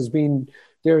Cluxton has been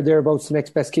thereabouts the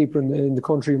next best keeper in the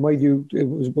country. In my view,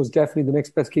 it was definitely the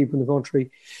next best keeper in the country.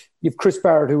 You have Chris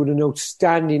Barrett, who had an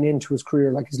outstanding end to his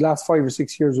career. Like, his last 5 or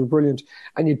 6 years were brilliant.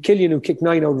 And you had Killian, who kicked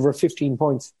 9 out of her 15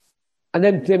 points. And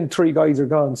then them 3 guys are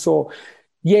gone. So,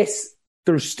 yes,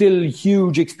 there's still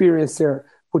huge experience there,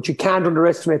 but you can't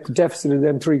underestimate the deficit of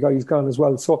them 3 guys gone as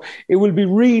well. So it will be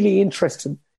really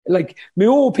interesting. Like,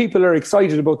 Mayo people are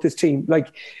excited about this team.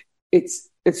 Like, it's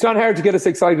not hard to get us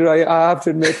excited, I have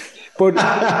to admit. But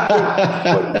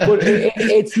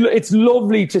it's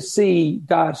lovely to see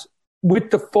that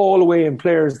with the fall away in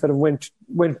players that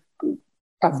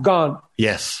have gone.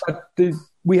 Yes.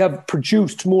 We have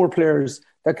produced more players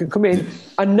that can come in.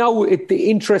 And now the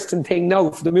interesting thing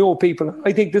now for the Mayo people,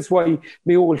 I think this is why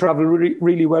Mayo will travel really,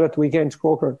 really well at the weekend to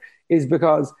Croker, is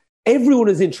because everyone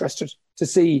is interested to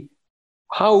see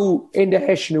how Enda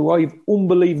Hession, who I have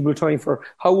unbelievable time for,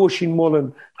 how Oisin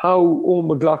Mullen, how Owen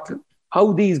McLaughlin,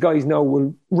 how these guys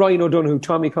now Ryan O'Donoghue,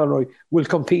 Tommy Conroy, will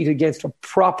compete against a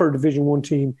proper Division 1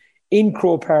 team in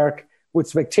Croke Park with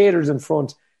spectators in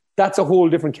front. That's a whole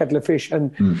different kettle of fish.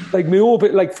 And like Mayo,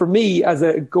 like for me as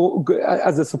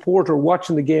a supporter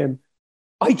watching the game,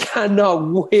 I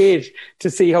cannot wait to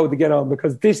see how they get on,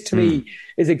 because this to me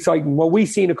is exciting. What we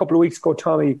seen a couple of weeks ago,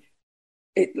 Tommy,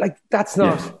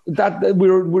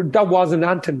 that wasn't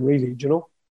Anton really, do you know?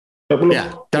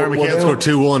 Yeah, Darren McHale scored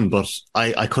 2-1, but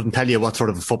I couldn't tell you what sort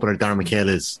of a footballer Darren McHale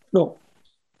is. No.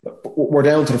 We're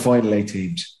down to the final 8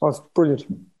 teams. Oh, it's brilliant.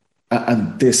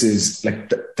 And this is like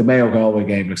the Mayo-Galway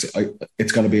game.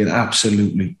 It's going to be an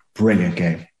absolutely brilliant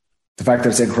game. The fact that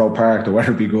it's in Croke Park, the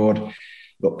weather will be good.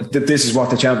 Look, this is what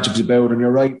the championship's about, and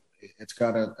you're right. It's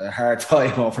got a hard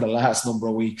time over the last number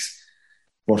of weeks.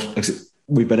 But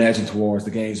we've been edging towards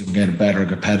the games. We've been getting better and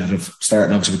competitive,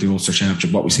 starting obviously with the Ulster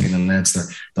Championship, what we've seen in Leinster.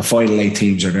 The final 8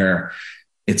 teams are there.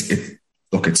 It's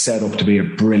set up to be a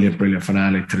brilliant, brilliant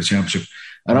finale to the championship.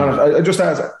 And I just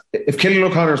ask, if Killian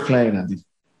O'Connor's playing, Andy,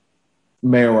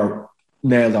 Mayo are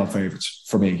nailed on favourites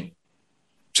for me.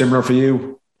 Similar for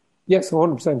you? Yes,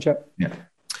 100%, yeah.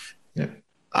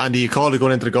 Andy, you called it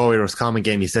going into the Galway Roscommon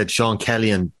game. You said Sean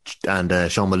Kelly and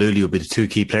Sean Malooly would be the 2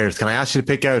 key players. Can I ask you to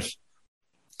pick out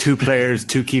 2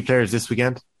 key players this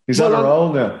weekend? He's on our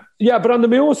own now. Yeah, but on the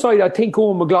Mayo side, I think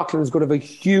Owen McLaughlin is going to have a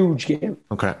huge game.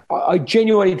 Okay. I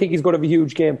genuinely think he's going to have a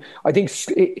huge game. I think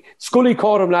Scully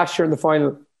caught him last year in the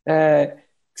final.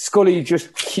 Scully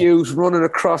just cute, running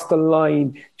across the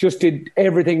line, just did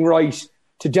everything right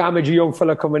to damage a young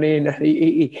fella coming in.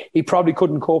 He probably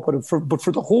couldn't cope with it. But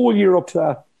for the whole year up to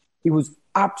that, he was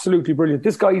absolutely brilliant.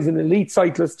 This guy is an elite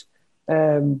cyclist,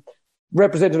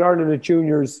 represented Ireland at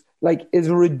juniors, is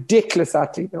a ridiculous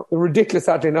athlete.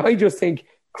 Now, I just think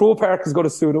Croke Park is going to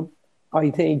suit him. I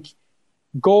think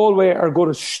Galway are going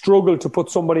to struggle to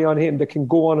put somebody on him that can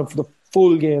go on him for the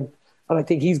full game. And I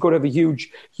think he's going to have a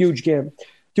huge, huge game.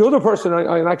 The other person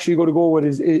I'm actually going to go with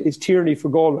is Tierney for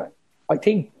Galway. I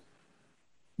think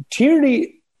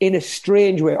Tierney, in a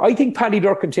strange way, I think Paddy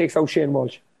Durcan takes out Shane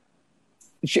Walsh.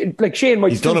 Shane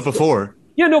might. He's done it before.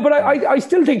 Yeah, no, but I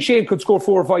still think Shane could score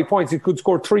 4 or 5 points. He could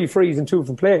score 3 frees and 2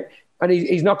 from play. And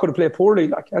he's not going to play poorly.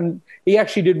 And he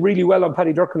actually did really well on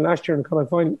Paddy Durcan last year in the Connacht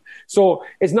final. So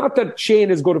it's not that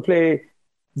Shane is going to play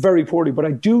very poorly, but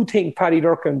I do think Paddy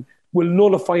Durcan will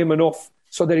nullify him enough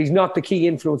so that he's not the key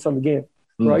influence on the game,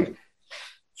 right?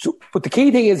 So, but the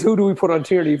key thing is, who do we put on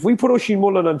Tierney? If we put Oisin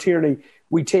Mullen on Tierney,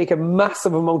 we take a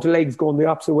massive amount of legs going the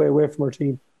opposite way away from our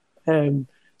team.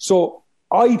 So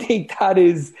I think that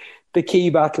is the key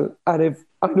battle. And if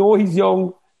I know he's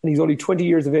young and he's only 20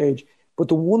 years of age, but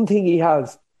the one thing he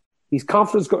has, he's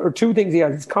confidence, or 2 things he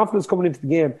has, he's confidence coming into the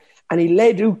game, and he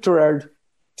led Uachtarard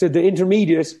to the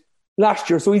intermediate last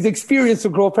year, so he's experienced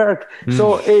in Croke Park.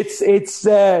 So it's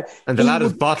and the lad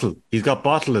is bottle. He's got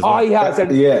bottle as well. Oh, he has,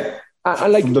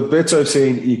 and from the bits I've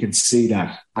seen, you can see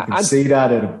that. You can see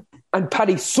that in him. And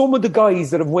Paddy, some of the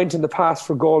guys that have went in the past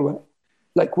for Galway,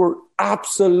 were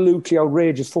absolutely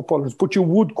outrageous footballers, but you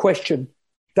would question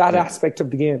that aspect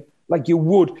of the game. You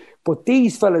would. But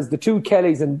these fellas, the 2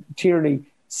 Kellys and Tierney,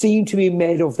 seem to be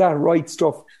made of that right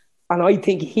stuff. And I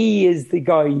think he is the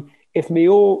guy if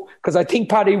Mayo, because I think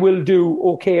Paddy will do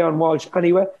okay on Walsh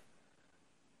anyway.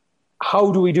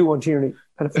 How do we do on Tierney?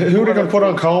 Who are they going to put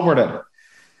on Comer then?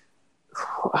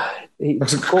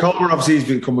 Comer obviously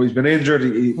he's been injured.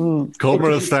 Comer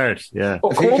will start. Yeah,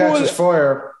 if he catches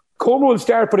fire, Comer will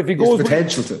start. But if he goes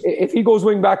if he goes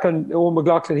wing back on Owen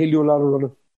McLaughlin, he'll do a lot of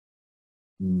running.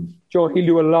 Joe, he'll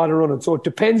do a lot of running. So it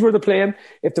depends where they play him.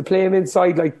 If they play him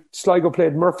inside, like Sligo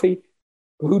played Murphy,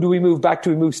 who do we move back to?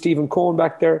 We move Stephen Cohen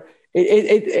back there.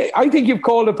 I think you've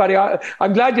called it, Paddy.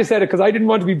 I'm glad you said it because I didn't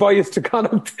want to be biased to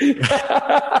Connacht.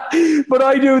 But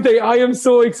I do think I am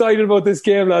so excited about this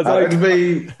game, lads. I think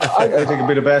it'll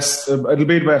be the best. It'll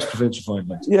be the best provincial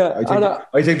final. Yeah,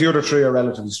 I think the other three are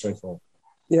relatively straightforward.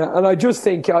 Yeah, and I just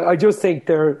think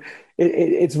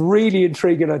it's really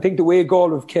intriguing. I think the way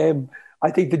Galway came.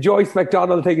 I think the Joyce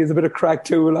McDonald thing is a bit of crack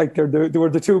too. Like they were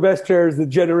the two best players, the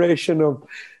generation of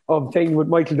thing with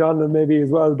Michael Donlan maybe as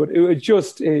well. But it was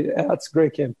just that's a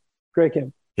great game. Great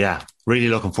game. Yeah, really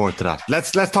looking forward to that.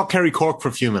 Let's talk Kerry-Cork for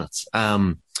a few minutes.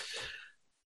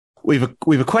 We've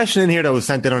a question in here that was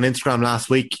sent in on Instagram last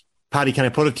week. Paddy, can I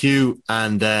put it to you?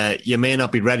 And you may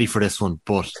not be ready for this one,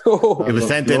 but it was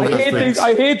sent in last week.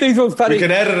 I hate these ones, Paddy. We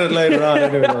can edit it later on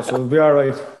anyway, so it'll be all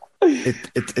right.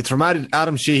 It's from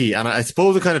Adam Sheehy, and I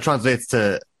suppose it kind of translates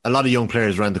to a lot of young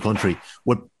players around the country.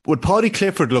 Would Paddy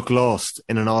Clifford look lost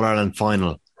in an All-Ireland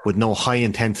final with no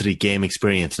high-intensity game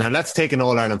experience? Now, let's take an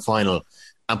All-Ireland final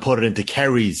and put it into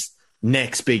Kerry's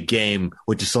next big game,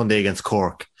 which is Sunday against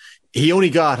Cork. He only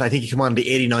got, I think he came on the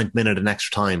 89th minute in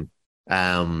extra time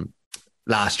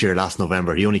last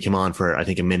November. He only came on for, I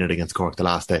think, a minute against Cork the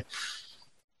last day.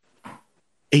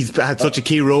 He's had such a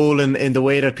key role in the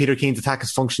way that Peter Keane's attack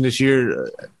has functioned this year.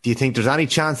 Do you think there's any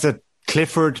chance that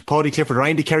Paddy Clifford, or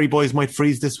any of the Kerry boys might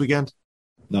freeze this weekend?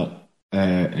 No.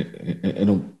 In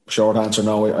a short answer,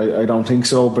 no. I don't think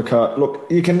so, because, look,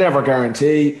 you can never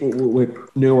guarantee with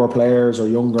newer players or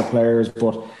younger players,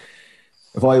 but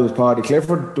if I was Paddy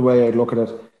Clifford, the way I'd look at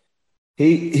it,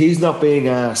 he's not being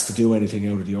asked to do anything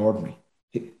out of the ordinary.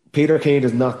 Peter Keane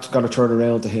is not going to turn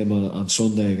around to him on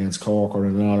Sunday against Cork or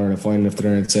in an All-Ireland final if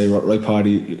they're there and say, right,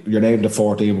 Paddy, you're named the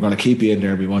 14, we're going to keep you in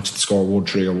there, we want you to score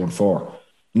 1-3 or 1-4.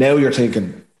 Now you're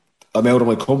thinking, I'm out of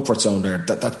my comfort zone there.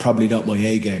 That's probably not my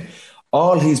A game.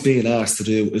 All he's being asked to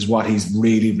do is what he's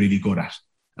really, really good at.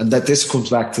 And that this comes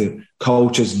back to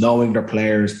coaches knowing their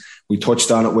players. We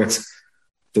touched on it with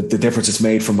the difference it's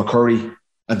made for McCurry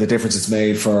and the difference it's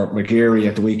made for McGeary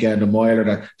at the weekend and Myler,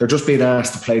 that they're just being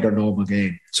asked to play their normal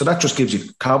game. So that just gives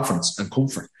you confidence and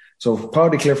comfort. So if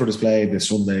Paddy Clifford is playing this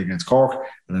Sunday against Cork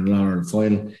and in an All-Ireland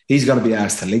final, he's going to be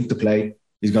asked to link the play.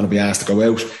 He's going to be asked to go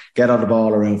out, get on the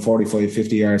ball around 45,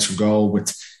 50 yards from goal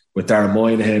with Darren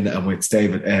Moynihan and with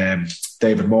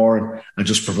David Moran, and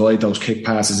just provide those kick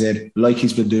passes in like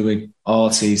he's been doing all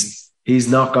season. He's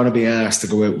not going to be asked to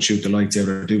go out and shoot the lights out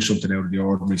or do something out of the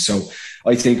ordinary. So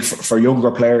I think for younger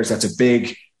players,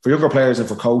 for younger players and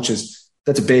for coaches,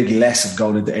 that's a big lesson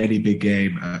going into any big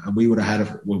game. And we would have had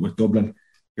it with Dublin.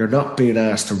 You're not being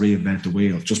asked to reinvent the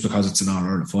wheel just because it's an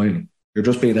All-Ireland final. You're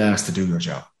just being asked to do your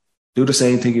job. Do the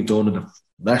same thing you've done in the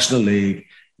National League,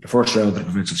 the first round of the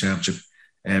Provincial Championship.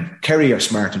 Kerry are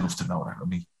smart enough to know that. I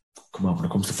mean, come on, when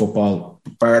it comes to football,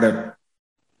 bar the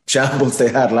shambles they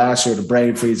had last year, the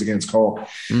brain freeze against Cork.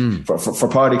 For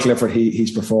Paddy Clifford,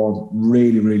 he's performed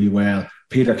really, really well.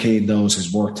 Peter Keane knows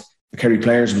his worth. The Kerry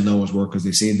players will know his work because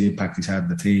they've seen the impact he's had in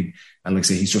the team. And like I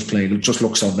say, he's just playing, it just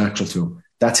looks so natural to him.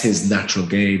 That's his natural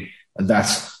game. And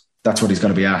that's what he's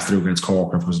going to be asked to do against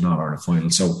Cork if it was not our final.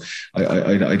 So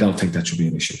I don't think that should be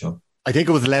an issue, though. I think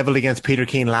it was leveled against Peter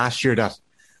Keane last year that,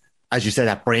 as you said,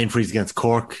 that brain freeze against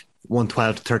Cork,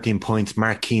 112 to 13 points,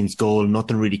 Mark Keane's goal,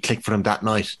 nothing really clicked for him that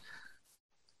night.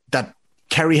 That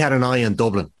Kerry had an eye on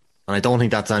Dublin, and I don't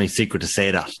think that's any secret to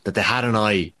say that they had an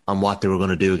eye on what they were going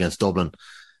to do against Dublin.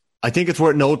 I think it's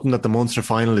worth noting that the Munster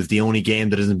final is the only game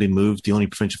that hasn't been moved, the only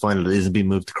provincial final that isn't being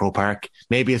moved to Croke Park.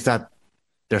 Maybe it's that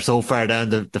they're so far down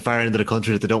the far end of the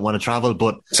country that they don't want to travel,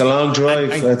 but it's a long drive.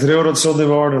 To do it on Sunday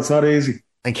morning, it's not easy.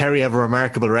 And Kerry have a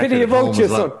remarkable record at home as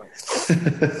well.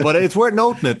 But it's worth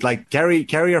noting it. Like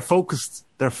Kerry are focused.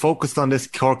 They're focused on this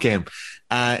Cork game.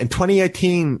 In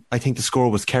 2018, I think the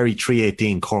score was Kerry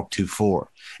 3-18, Cork 2-4.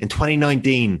 In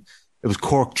 2019, it was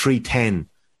Cork 3-10,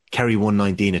 Kerry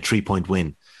 1-19, a 3-point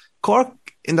win. Cork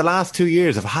in the last 2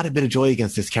 years have had a bit of joy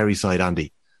against this Kerry side,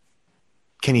 Andy.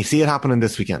 Can you see it happening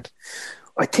this weekend?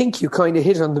 I think you kind of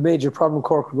hit on the major problem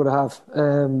Cork would have.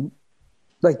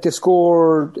 Like they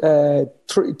scored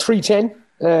 3-10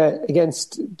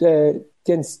 against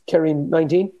Kerry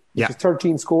 19, which is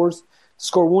 13 scores.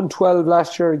 Scored 112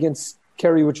 last year against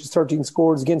Kerry, which is 13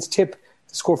 scores. Against Tip,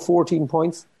 they scored 14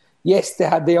 points. Yes, they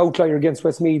had the outlier against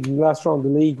Westmeath in the last round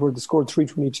of the league where they scored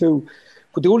 322,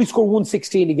 but they only scored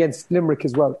 116 against Limerick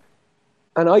as well.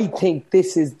 And I think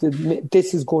this is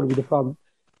going to be the problem.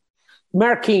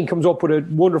 Mark Keane comes up with a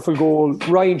wonderful goal.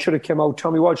 Ryan should have come out.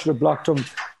 Tommy Walsh should have blocked him.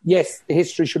 Yes, the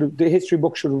history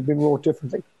book should have been wrote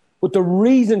differently. But the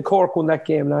reason Cork won that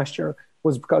game last year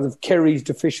was because of Kerry's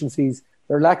deficiencies,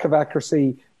 their lack of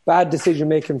accuracy, bad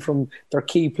decision-making from their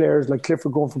key players like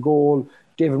Clifford going for goal,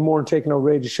 David Moore taking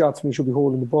outrageous shots when he should be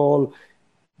holding the ball.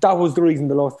 That was the reason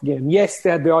they lost the game. Yes, they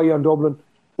had the eye on Dublin,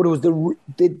 but it was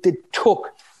they took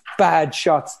bad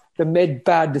shots, they made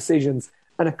bad decisions,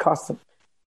 and it cost them.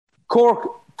 Cork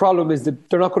problem is that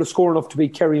they're not going to score enough to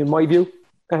beat Kerry, in my view.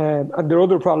 And their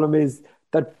other problem is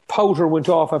that Powter went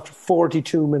off after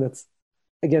 42 minutes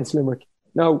against Limerick.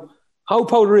 Now, how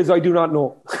Powter is, I do not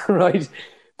know, right?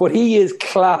 But he is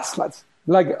class, lads.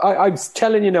 Like, I'm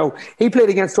telling you now, he played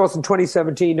against us in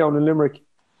 2017 down in Limerick.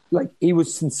 Like, he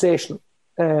was sensational.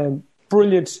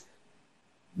 Brilliant.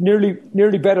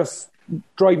 Nearly bet us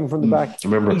driving from the back.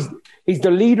 Remember. He's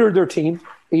the leader of their team.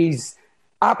 He's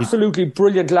absolutely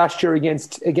brilliant last year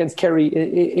against Kerry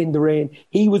in the rain.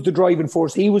 He was the driving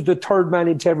force. He was the third man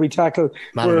into every tackle.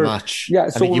 Man of the match. Yeah,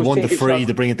 I mean, he won the free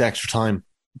to bring it to extra time.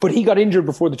 But he got injured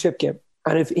before the tip game.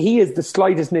 And if he is the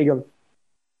slightest niggle,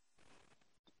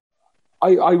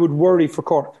 I would worry for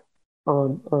Cork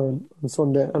on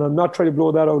Sunday. And I'm not trying to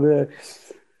blow that out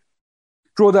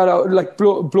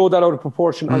of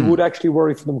proportion. I would actually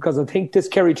worry for them because I think this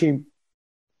Kerry team,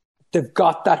 they've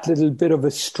got that little bit of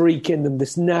a streak in them,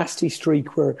 this nasty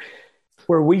streak where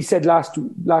we said last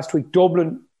week,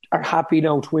 Dublin are happy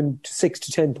now to win 6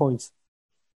 to 10 points.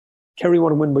 Kerry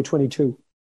want to win by 22.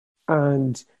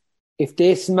 And if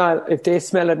they smell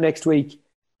it next week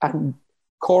and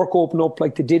Cork open up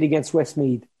like they did against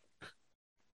Westmeath,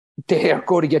 they are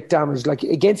going to get damaged. Like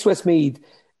against Westmeath,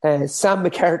 Sam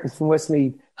McCartan from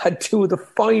Westmeath had two of the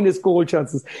finest goal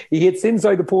chances. He hits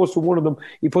inside the post with one of them.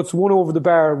 He puts one over the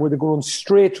bar where they're going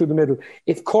straight through the middle.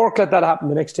 If Cork let that happen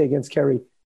the next day against Kerry,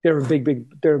 they're in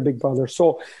big bother.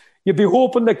 So you'd be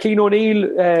hoping that Cian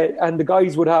O'Neill and the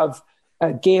guys would have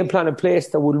a game plan in place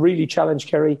that would really challenge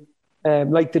Kerry,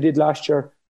 like they did last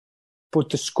year.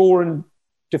 But the scoring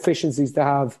deficiencies they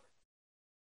have,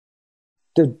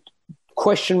 the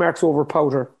question marks over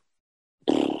Powter,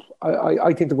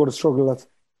 I think they're going to struggle with.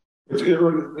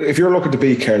 If you're looking to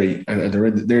beat Kerry and they're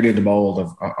in the mould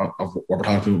of what we're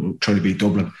talking about, trying to beat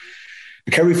Dublin,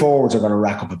 the Kerry forwards are going to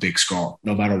rack up a big score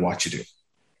no matter what you do.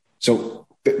 So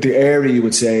the area you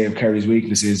would say of Kerry's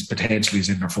weakness is potentially is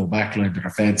in their full back line, their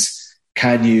defence.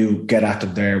 Can you get at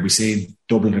them there? We've seen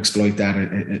Dublin exploit that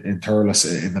in Thurles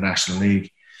in the National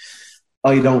League.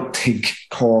 I don't think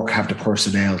Cork have the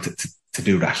personnel to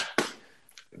do that.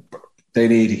 They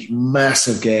need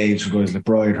massive games from guys like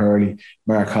Brian Hurley,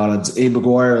 Mark Collins, Ian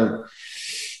Maguire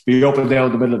be up and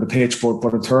down the middle of the pitch,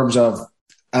 but in terms of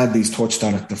Andy's touched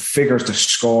on it, the figures, the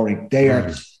scoring, they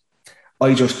are.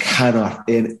 I just cannot,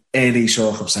 in any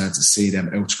circumstances, see them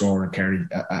outscoring Kerry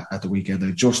at the weekend.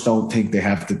 I just don't think they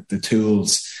have the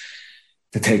tools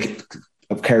to take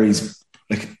of Kerry's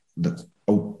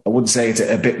I wouldn't say it's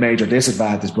a bit major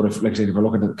disadvantage, but if we're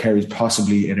looking at Kerry's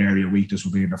possibly an area of weakness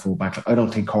would be in their full back. I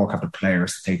don't think Cork have the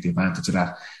players to take the advantage of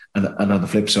that. And on the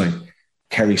flip side,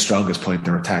 Kerry's strongest point,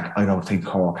 their attack. I don't think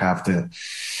Cork have the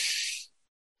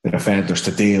defenders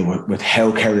to deal with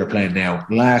how Kerry are playing now.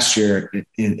 Last year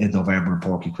in November in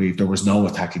Porky Queeve, there was no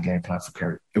attacking game plan for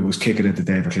Kerry. It was kicking into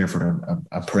David Clifford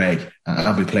and pray.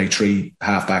 And we play 3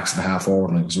 half backs and a half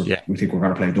forward line. So we think we're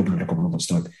going to play Dublin in a couple of months'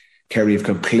 time. Kerry have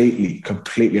completely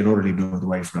and utterly moved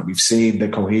away from it. We've seen the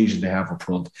cohesion they have up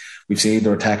front. We've seen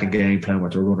their attacking game plan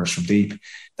with their runners from deep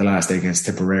the last day against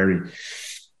Tipperary.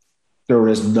 There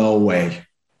is no way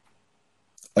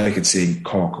I can see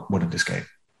Cork winning this game.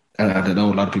 And I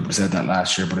know a lot of people said that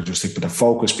last year, but I just think with the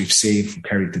focus we've seen from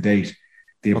Kerry to date,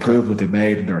 the improvement they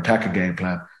made in their attacking game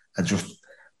plan, and just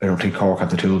I don't think Cork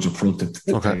have the tools up front to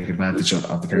take advantage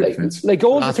of the Kerry defence. Like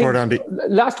all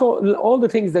the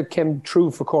things that came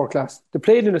true for Cork last, they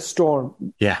played in a storm.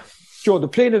 Yeah. Joe, they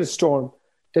played in a storm.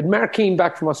 They had Mark Keane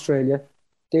back from Australia.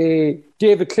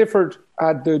 David Clifford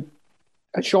and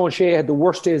Sean Shea had the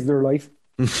worst days of their life.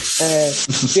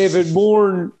 David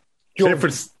Moore.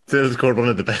 Clifford still scored one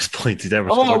of the best points he'd ever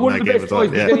scored in that game as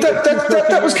well. Yeah. But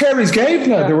that was Kerry's game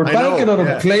plan. They were banking on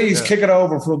him plays, kick it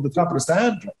over from the top of the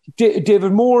stand.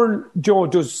 David Moore, Joe,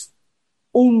 does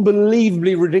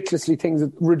unbelievably ridiculous things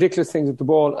at the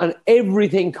ball, and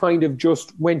everything kind of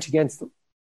just went against them.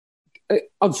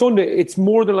 On Sunday, it's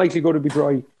more than likely going to be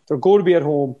dry. They're going to be at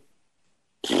home.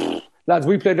 Lads,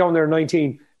 we played down there in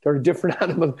 19. They're a different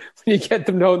animal when you get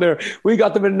them down there. We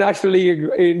got them in the National League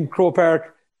in Croke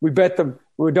Park. We bet them.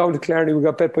 We were down to Clarny. We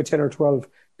got bet by 10 or 12.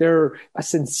 They're a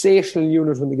sensational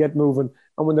unit when they get moving.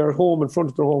 And when they're at home in front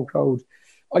of their home crowd,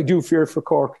 I do fear for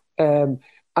Cork. And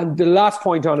the last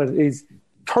point on it is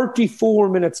 34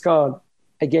 minutes gone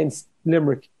against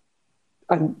Limerick.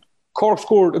 And Cork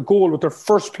scored a goal with their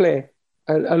first play,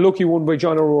 a lucky one by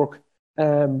John O'Rourke.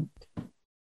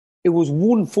 It was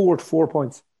 1-4 to 4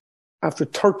 points after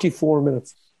 34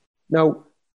 minutes. Now,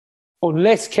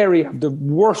 unless Kerry have the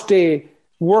worst day,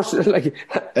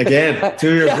 again,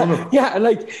 2 years running. Yeah,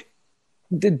 like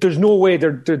there's no way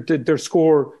their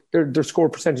score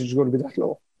percentage is going to be that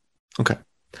low. Okay.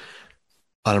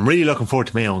 Well, I'm really looking forward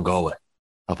to Mayo and Galway.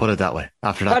 I'll put it that way.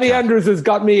 After that, Paddy Andrews has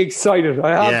got me excited,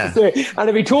 I have to say. And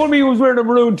if he told me he was wearing a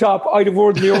maroon top, I'd have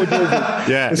worn the old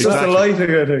jersey. Yeah, it's just a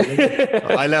lighting, I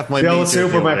think. I left my old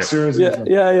Supermax jersey.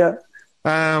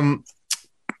 Yeah.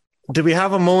 Do we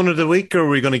have a moan of the week, or are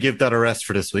we going to give that a rest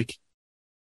for this week?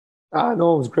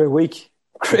 No, it was a great week.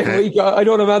 Week. I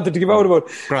don't have anything to give out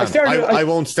about. I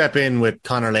won't step in with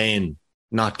Conor Lane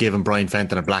not giving Brian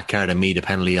Fenton a black card and Mead a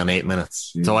penalty on 8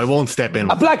 minutes. So I won't step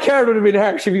in. A black card would have been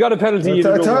harsh. If you got a penalty,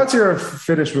 I thought you were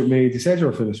finished with Mead. You said you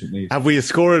were finished with Mead. Have we a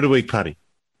score of the week, Paddy?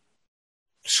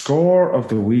 Score of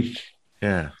the week?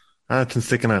 Yeah. That's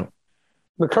sticking out.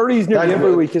 McCurry's nearly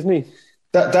every week, isn't he?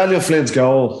 Daniel Flynn's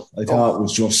goal, I thought,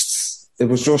 was just... It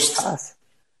was just... Pass.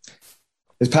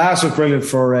 His pass was brilliant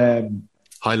for...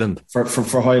 Highland.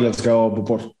 For Highland's goal,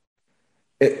 but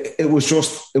it was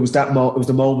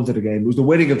the moment of the game. It was the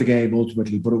winning of the game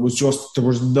ultimately, but it was just, there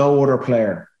was no other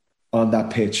player on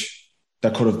that pitch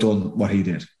that could have done what he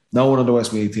did. No one on the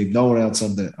Westmeath team, no one else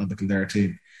on the Kildare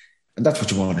team. And that's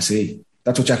what you want to see.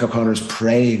 That's what Jack O'Connor is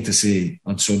praying to see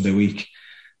on Sunday week,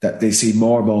 that they see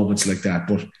more moments like that.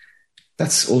 But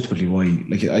that's ultimately why,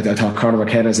 like I thought Conor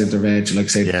McKenna's intervention, like I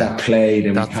say, that play,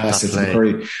 then we pass it to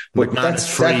McCurry. But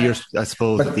that's 3 years, I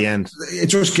suppose, at the end. It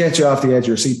just gets you off the edge of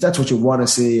your seat. That's what you want to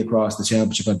see across the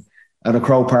championship. And at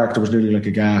Croke Park, there was nearly like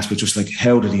a gasp, but just like,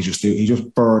 how did he just do? He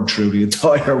just burned through the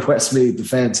entire Westmeath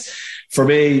defence. For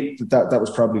me, that was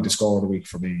probably the score of the week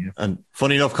for me. Yeah. And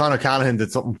funny enough, Conor Callaghan did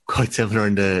something quite similar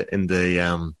in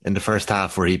the first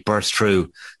half, where he burst through,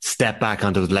 stepped back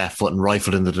onto his left foot and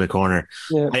rifled into the corner.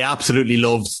 Yeah. I absolutely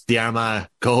loved the Armagh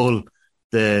goal,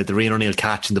 the Rian O'Neill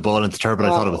catch and the ball into Turbot. I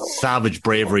thought it was savage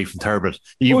bravery from Turbot.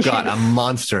 You've got a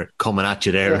monster coming at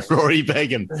you there, Rory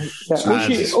Began.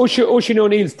 Oisin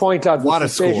O'Neill's point, lads. What a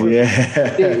score!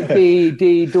 Yeah.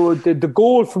 The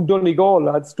goal from Donegal,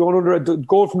 lads. The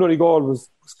goal from Donegal was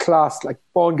class. Like,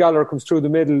 Bon Gallagher comes through the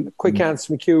middle, quick hands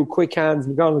to McHugh, quick hands,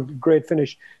 McDonald, great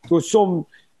finish. There was some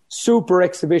super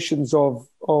exhibitions of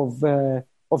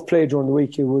play during the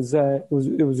week. It was a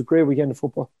great weekend of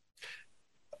football.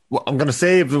 Well, I'm going to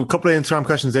save a couple of Instagram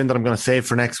questions that I'm going to save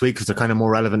for next week because they're kind of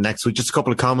more relevant next week. Just a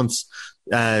couple of comments.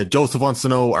 Joseph wants to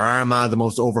know, are Armagh the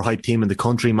most overhyped team in the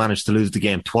country, managed to lose the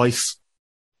game twice?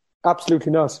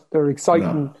 Absolutely not. They're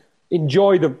exciting. No.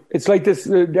 Enjoy them. It's like this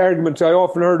argument I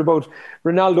often heard about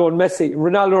Ronaldo or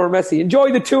Messi.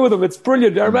 Enjoy the two of them. It's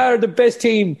brilliant. Armagh are the best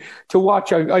team to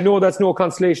watch. I know that's no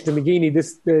consolation to McGeaney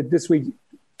this week,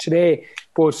 today,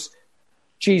 but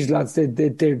geez, lads,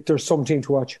 they're some team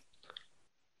to watch.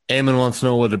 Eamon wants to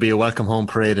know, will there be a welcome home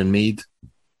parade in Meath?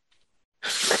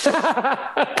 He's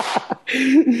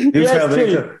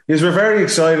very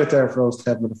excited there for those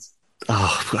 10 minutes.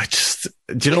 Oh,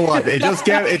 do you know what? It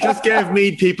just gave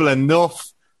Meath people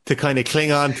enough to kind of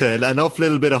cling on to, enough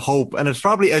little bit of hope. And it's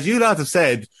probably, as you lads have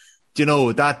said, you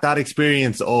know, that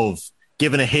experience of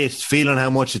giving a hit, feeling how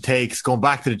much it takes, going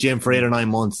back to the gym for 8 or 9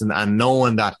 months and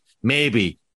knowing that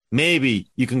maybe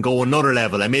you can go another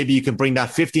level and maybe you can bring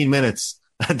that 15 minutes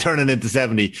and turn it into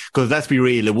 70, because let's be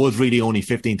real, it was really only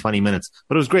 15-20 minutes,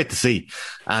 but it was great to see.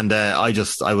 And I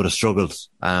would have struggled.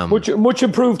 Much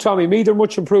improved, Tommy. Meath are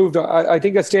much improved. I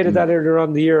think I stated that earlier on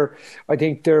in the year. I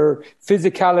think their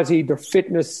physicality, their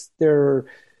fitness, their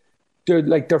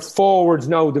forwards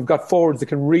now, they've got forwards that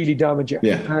can really damage you.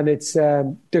 Yeah. And it's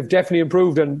they've definitely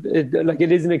improved, and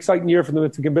it is an exciting year for them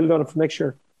if they can build on it for next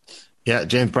year. Yeah,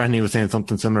 James Breheny was saying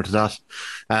something similar to that.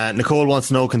 Nicole wants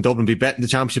to know, can Dublin be betting the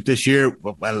championship this year?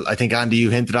 Well, I think, Andy,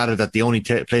 you hinted at it, that the only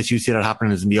place you see that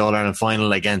happening is in the All-Ireland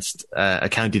final against a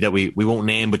county that we won't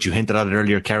name, but you hinted at it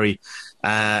earlier, Kerry.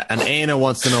 And Aina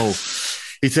wants to know,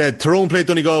 he said, Tyrone played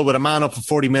Donegal with a man up for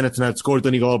 40 minutes and outscored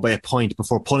Donegal by a point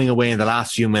before pulling away in the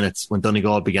last few minutes when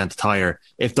Donegal began to tire.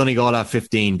 If Donegal have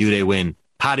 15, do they win?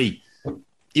 Paddy,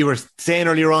 you were saying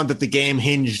earlier on that the game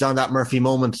hinged on that Murphy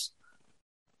moment.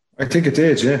 I think it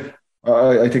did, yeah.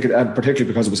 I think it, and particularly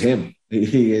because it was him.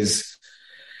 He's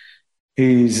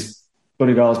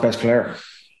Donegal's best player.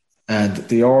 And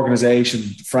the organisation,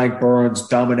 Frank Burns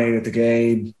dominated the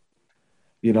game.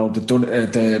 You know,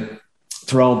 the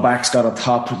Tyrone backs got on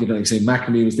top. You know, you say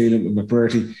McNamee was dealing with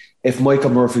McBurty. If Michael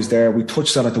Murphy's there, we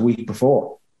touched on it the week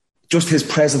before. Just his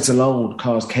presence alone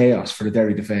caused chaos for the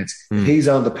Derry defence. If he's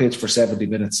on the pitch for 70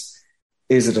 minutes,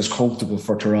 is it as comfortable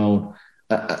for Tyrone?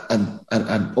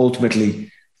 And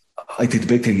ultimately, I think the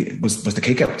big thing was the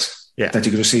kickouts. Yeah. That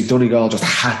you could just see Donegal just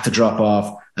had to drop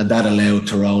off, and that allowed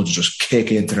Tyrone to just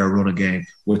kick into their running game,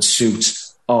 which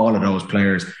suits all of those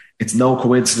players. It's no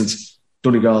coincidence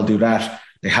Donegal do that.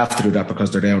 They have to do that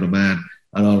because they're down a man,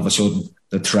 and all of a sudden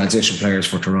the transition players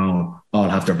for Tyrone all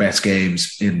have their best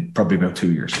games in probably about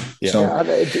 2 years. Yeah. So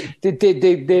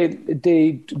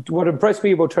what impressed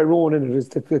me about Tyrone in it is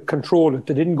that they controlled it.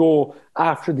 They didn't go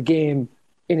after the game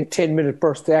in a 10-minute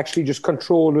burst. They actually just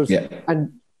controlled it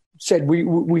and said,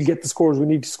 we'll get the scores we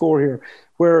need to score here.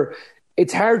 Where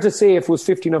it's hard to say if it was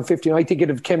 15-15. I think it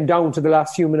have come down to the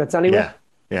last few minutes anyway.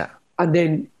 Yeah. And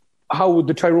then how would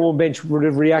the Tyrone bench would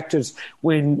have reacted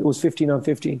when it was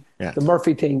 15-15? Yeah. The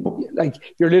Murphy thing, like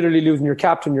you're literally losing your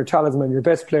captain, your talisman, your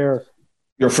best player.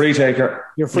 Your free taker.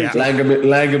 Your free taker.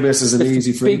 Langham misses an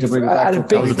easy free to bring it back.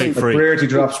 That was a big free. Brearty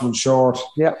drops one short.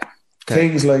 Yeah. Okay.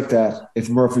 Things like that. If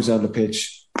Murphy's on the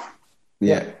pitch,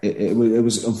 it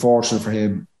was unfortunate for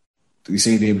him. You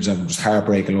see the image of him, just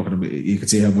heartbreaking looking at him. You could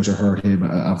see how much it hurt him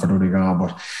for Donegal,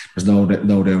 but there's no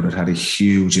doubt it had a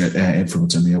huge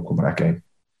influence on the outcome of that game.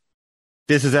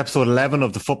 This is episode 11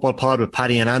 of the Football Pod with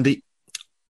Paddy and Andy.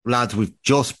 Lads, we've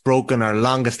just broken our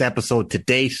longest episode to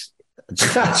date.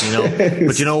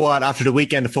 But you know what? After the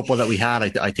weekend of football that we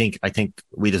had, I think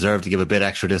we deserve to give a bit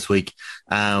extra this week.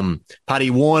 Paddy,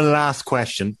 one last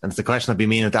question, and it's the question I've been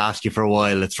meaning to ask you for a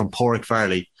while. It's from Porrick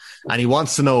Farley, and he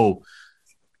wants to know,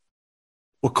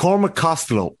 would Cormac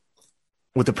Costello,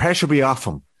 would the pressure be off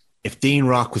him if Dean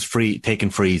Rock was taking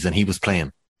frees and he was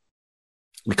playing?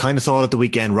 We kind of saw it at the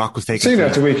weekend. Rock was taking. Seen it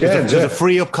at the weekend. Does it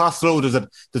free up Costello? Does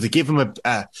it give him a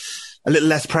little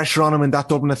less pressure on him in that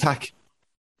Dublin attack?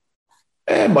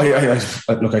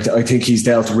 I think he's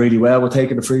dealt really well with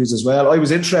taking the frees as well. I was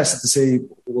interested to see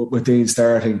with Dean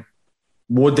starting,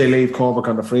 would they leave Cormac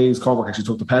on the frees? Cormac actually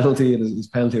took the penalty, and his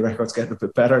penalty record's getting a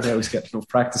bit better now. He's getting enough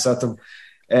practice at them.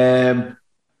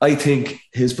 I think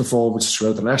his performance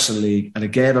throughout the National League, and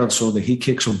again on Sunday, he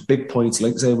kicked some big points.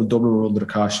 Like I say, when Dublin were under the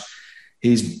cosh,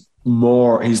 he's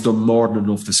done more than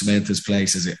enough to cement his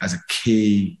place as a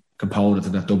key component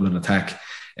in that Dublin attack.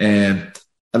 And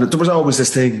there was always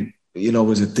this thing,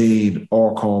 was it Dean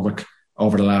or Cormac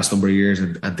over the last number of years,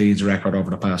 and Dean's record over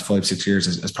the past 5-6 years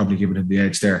has probably given him the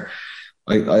edge there.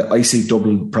 I see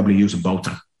Dublin probably using both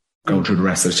of them going through the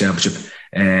rest of the championship.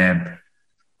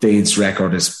 Dean's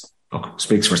record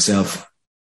speaks for itself.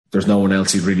 There's no one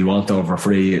else you'd really want over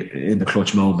free in the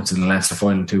clutch moments in the Leinster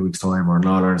final in 2 weeks' time, or an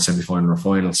All-Ireland semi-final or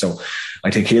final. So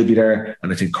I think he'll be there,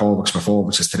 and I think Cormac's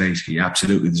performances today, he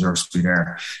absolutely deserves to be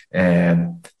there.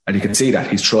 And you can see that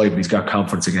he's tried, and he's got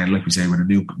confidence again. Like we say, with a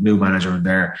new manager in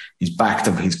there, he's backed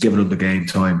him, he's given him the game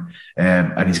time,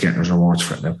 and he's getting his rewards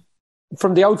for it now.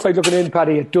 From the outside looking in,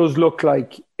 Paddy, it does look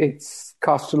like it's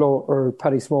Costello or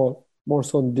Paddy Small more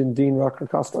so than Dean Rock or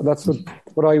Costello. That's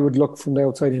what I would look from the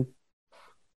outside in.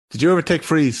 Did you ever take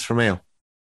frees for Mayo?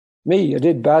 Me, I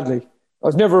did badly. I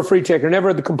was never a free taker, never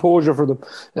had the composure for them,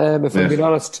 if I'm being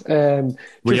honest. Were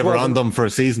you ever on them for a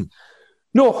season?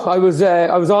 No, I was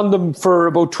on them for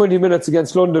about 20 minutes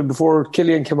against London before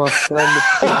Killian came off. An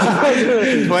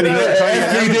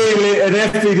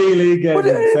FBD league game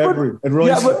in February.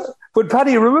 But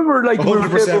Paddy, remember, like we were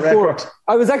before, record.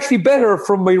 I was actually better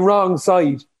from my wrong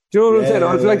side. Do you know what I'm saying?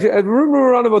 I was I remember we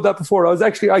were on about that before.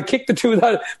 I kicked the two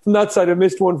from that side. I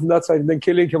missed one from that side, and then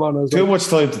Killian came on. I was much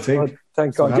time to think. Oh,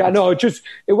 thank God. Yeah, no, it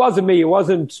wasn't me. It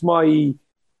wasn't my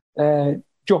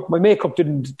my makeup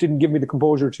didn't give me the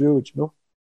composure to do it.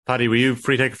 Paddy, were you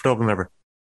free taker for Dublin ever?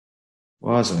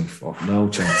 Was I? Fuck, no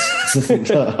chance.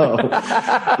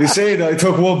 No. You see, I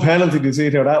took one penalty. You see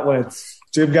how that went.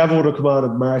 Jim Gavin would have come on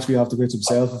and marched me off the pitch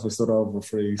himself if I stood over for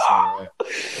free. So,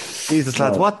 Jesus,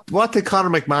 lads, what did Conor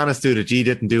McManus do that G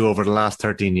didn't do over the last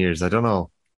 13 years? I don't know.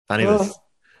 Anyways,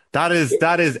 that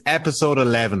is episode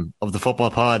 11 of the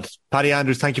Football Pod. Paddy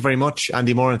Andrews, thank you very much.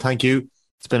 Andy Moran, thank you.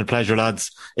 It's been a pleasure,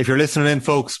 lads. If you're listening in,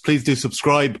 folks, please do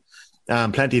subscribe.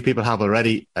 Plenty of people have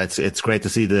already. It's great to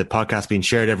see the podcast being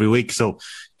shared every week. So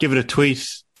give it a tweet,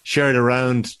 share it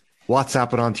around,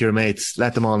 WhatsApp it on to your mates,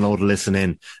 let them all know to listen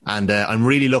in. And I'm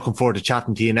really looking forward to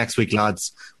chatting to you next week,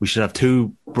 lads. We should have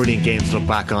 2 brilliant games to look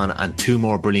back on and 2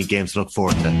 more brilliant games to look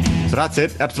forward to. So that's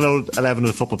it, episode 11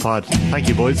 of the Football Pod. Thank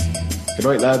you, boys. Good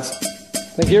night, lads.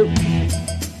 Thank you.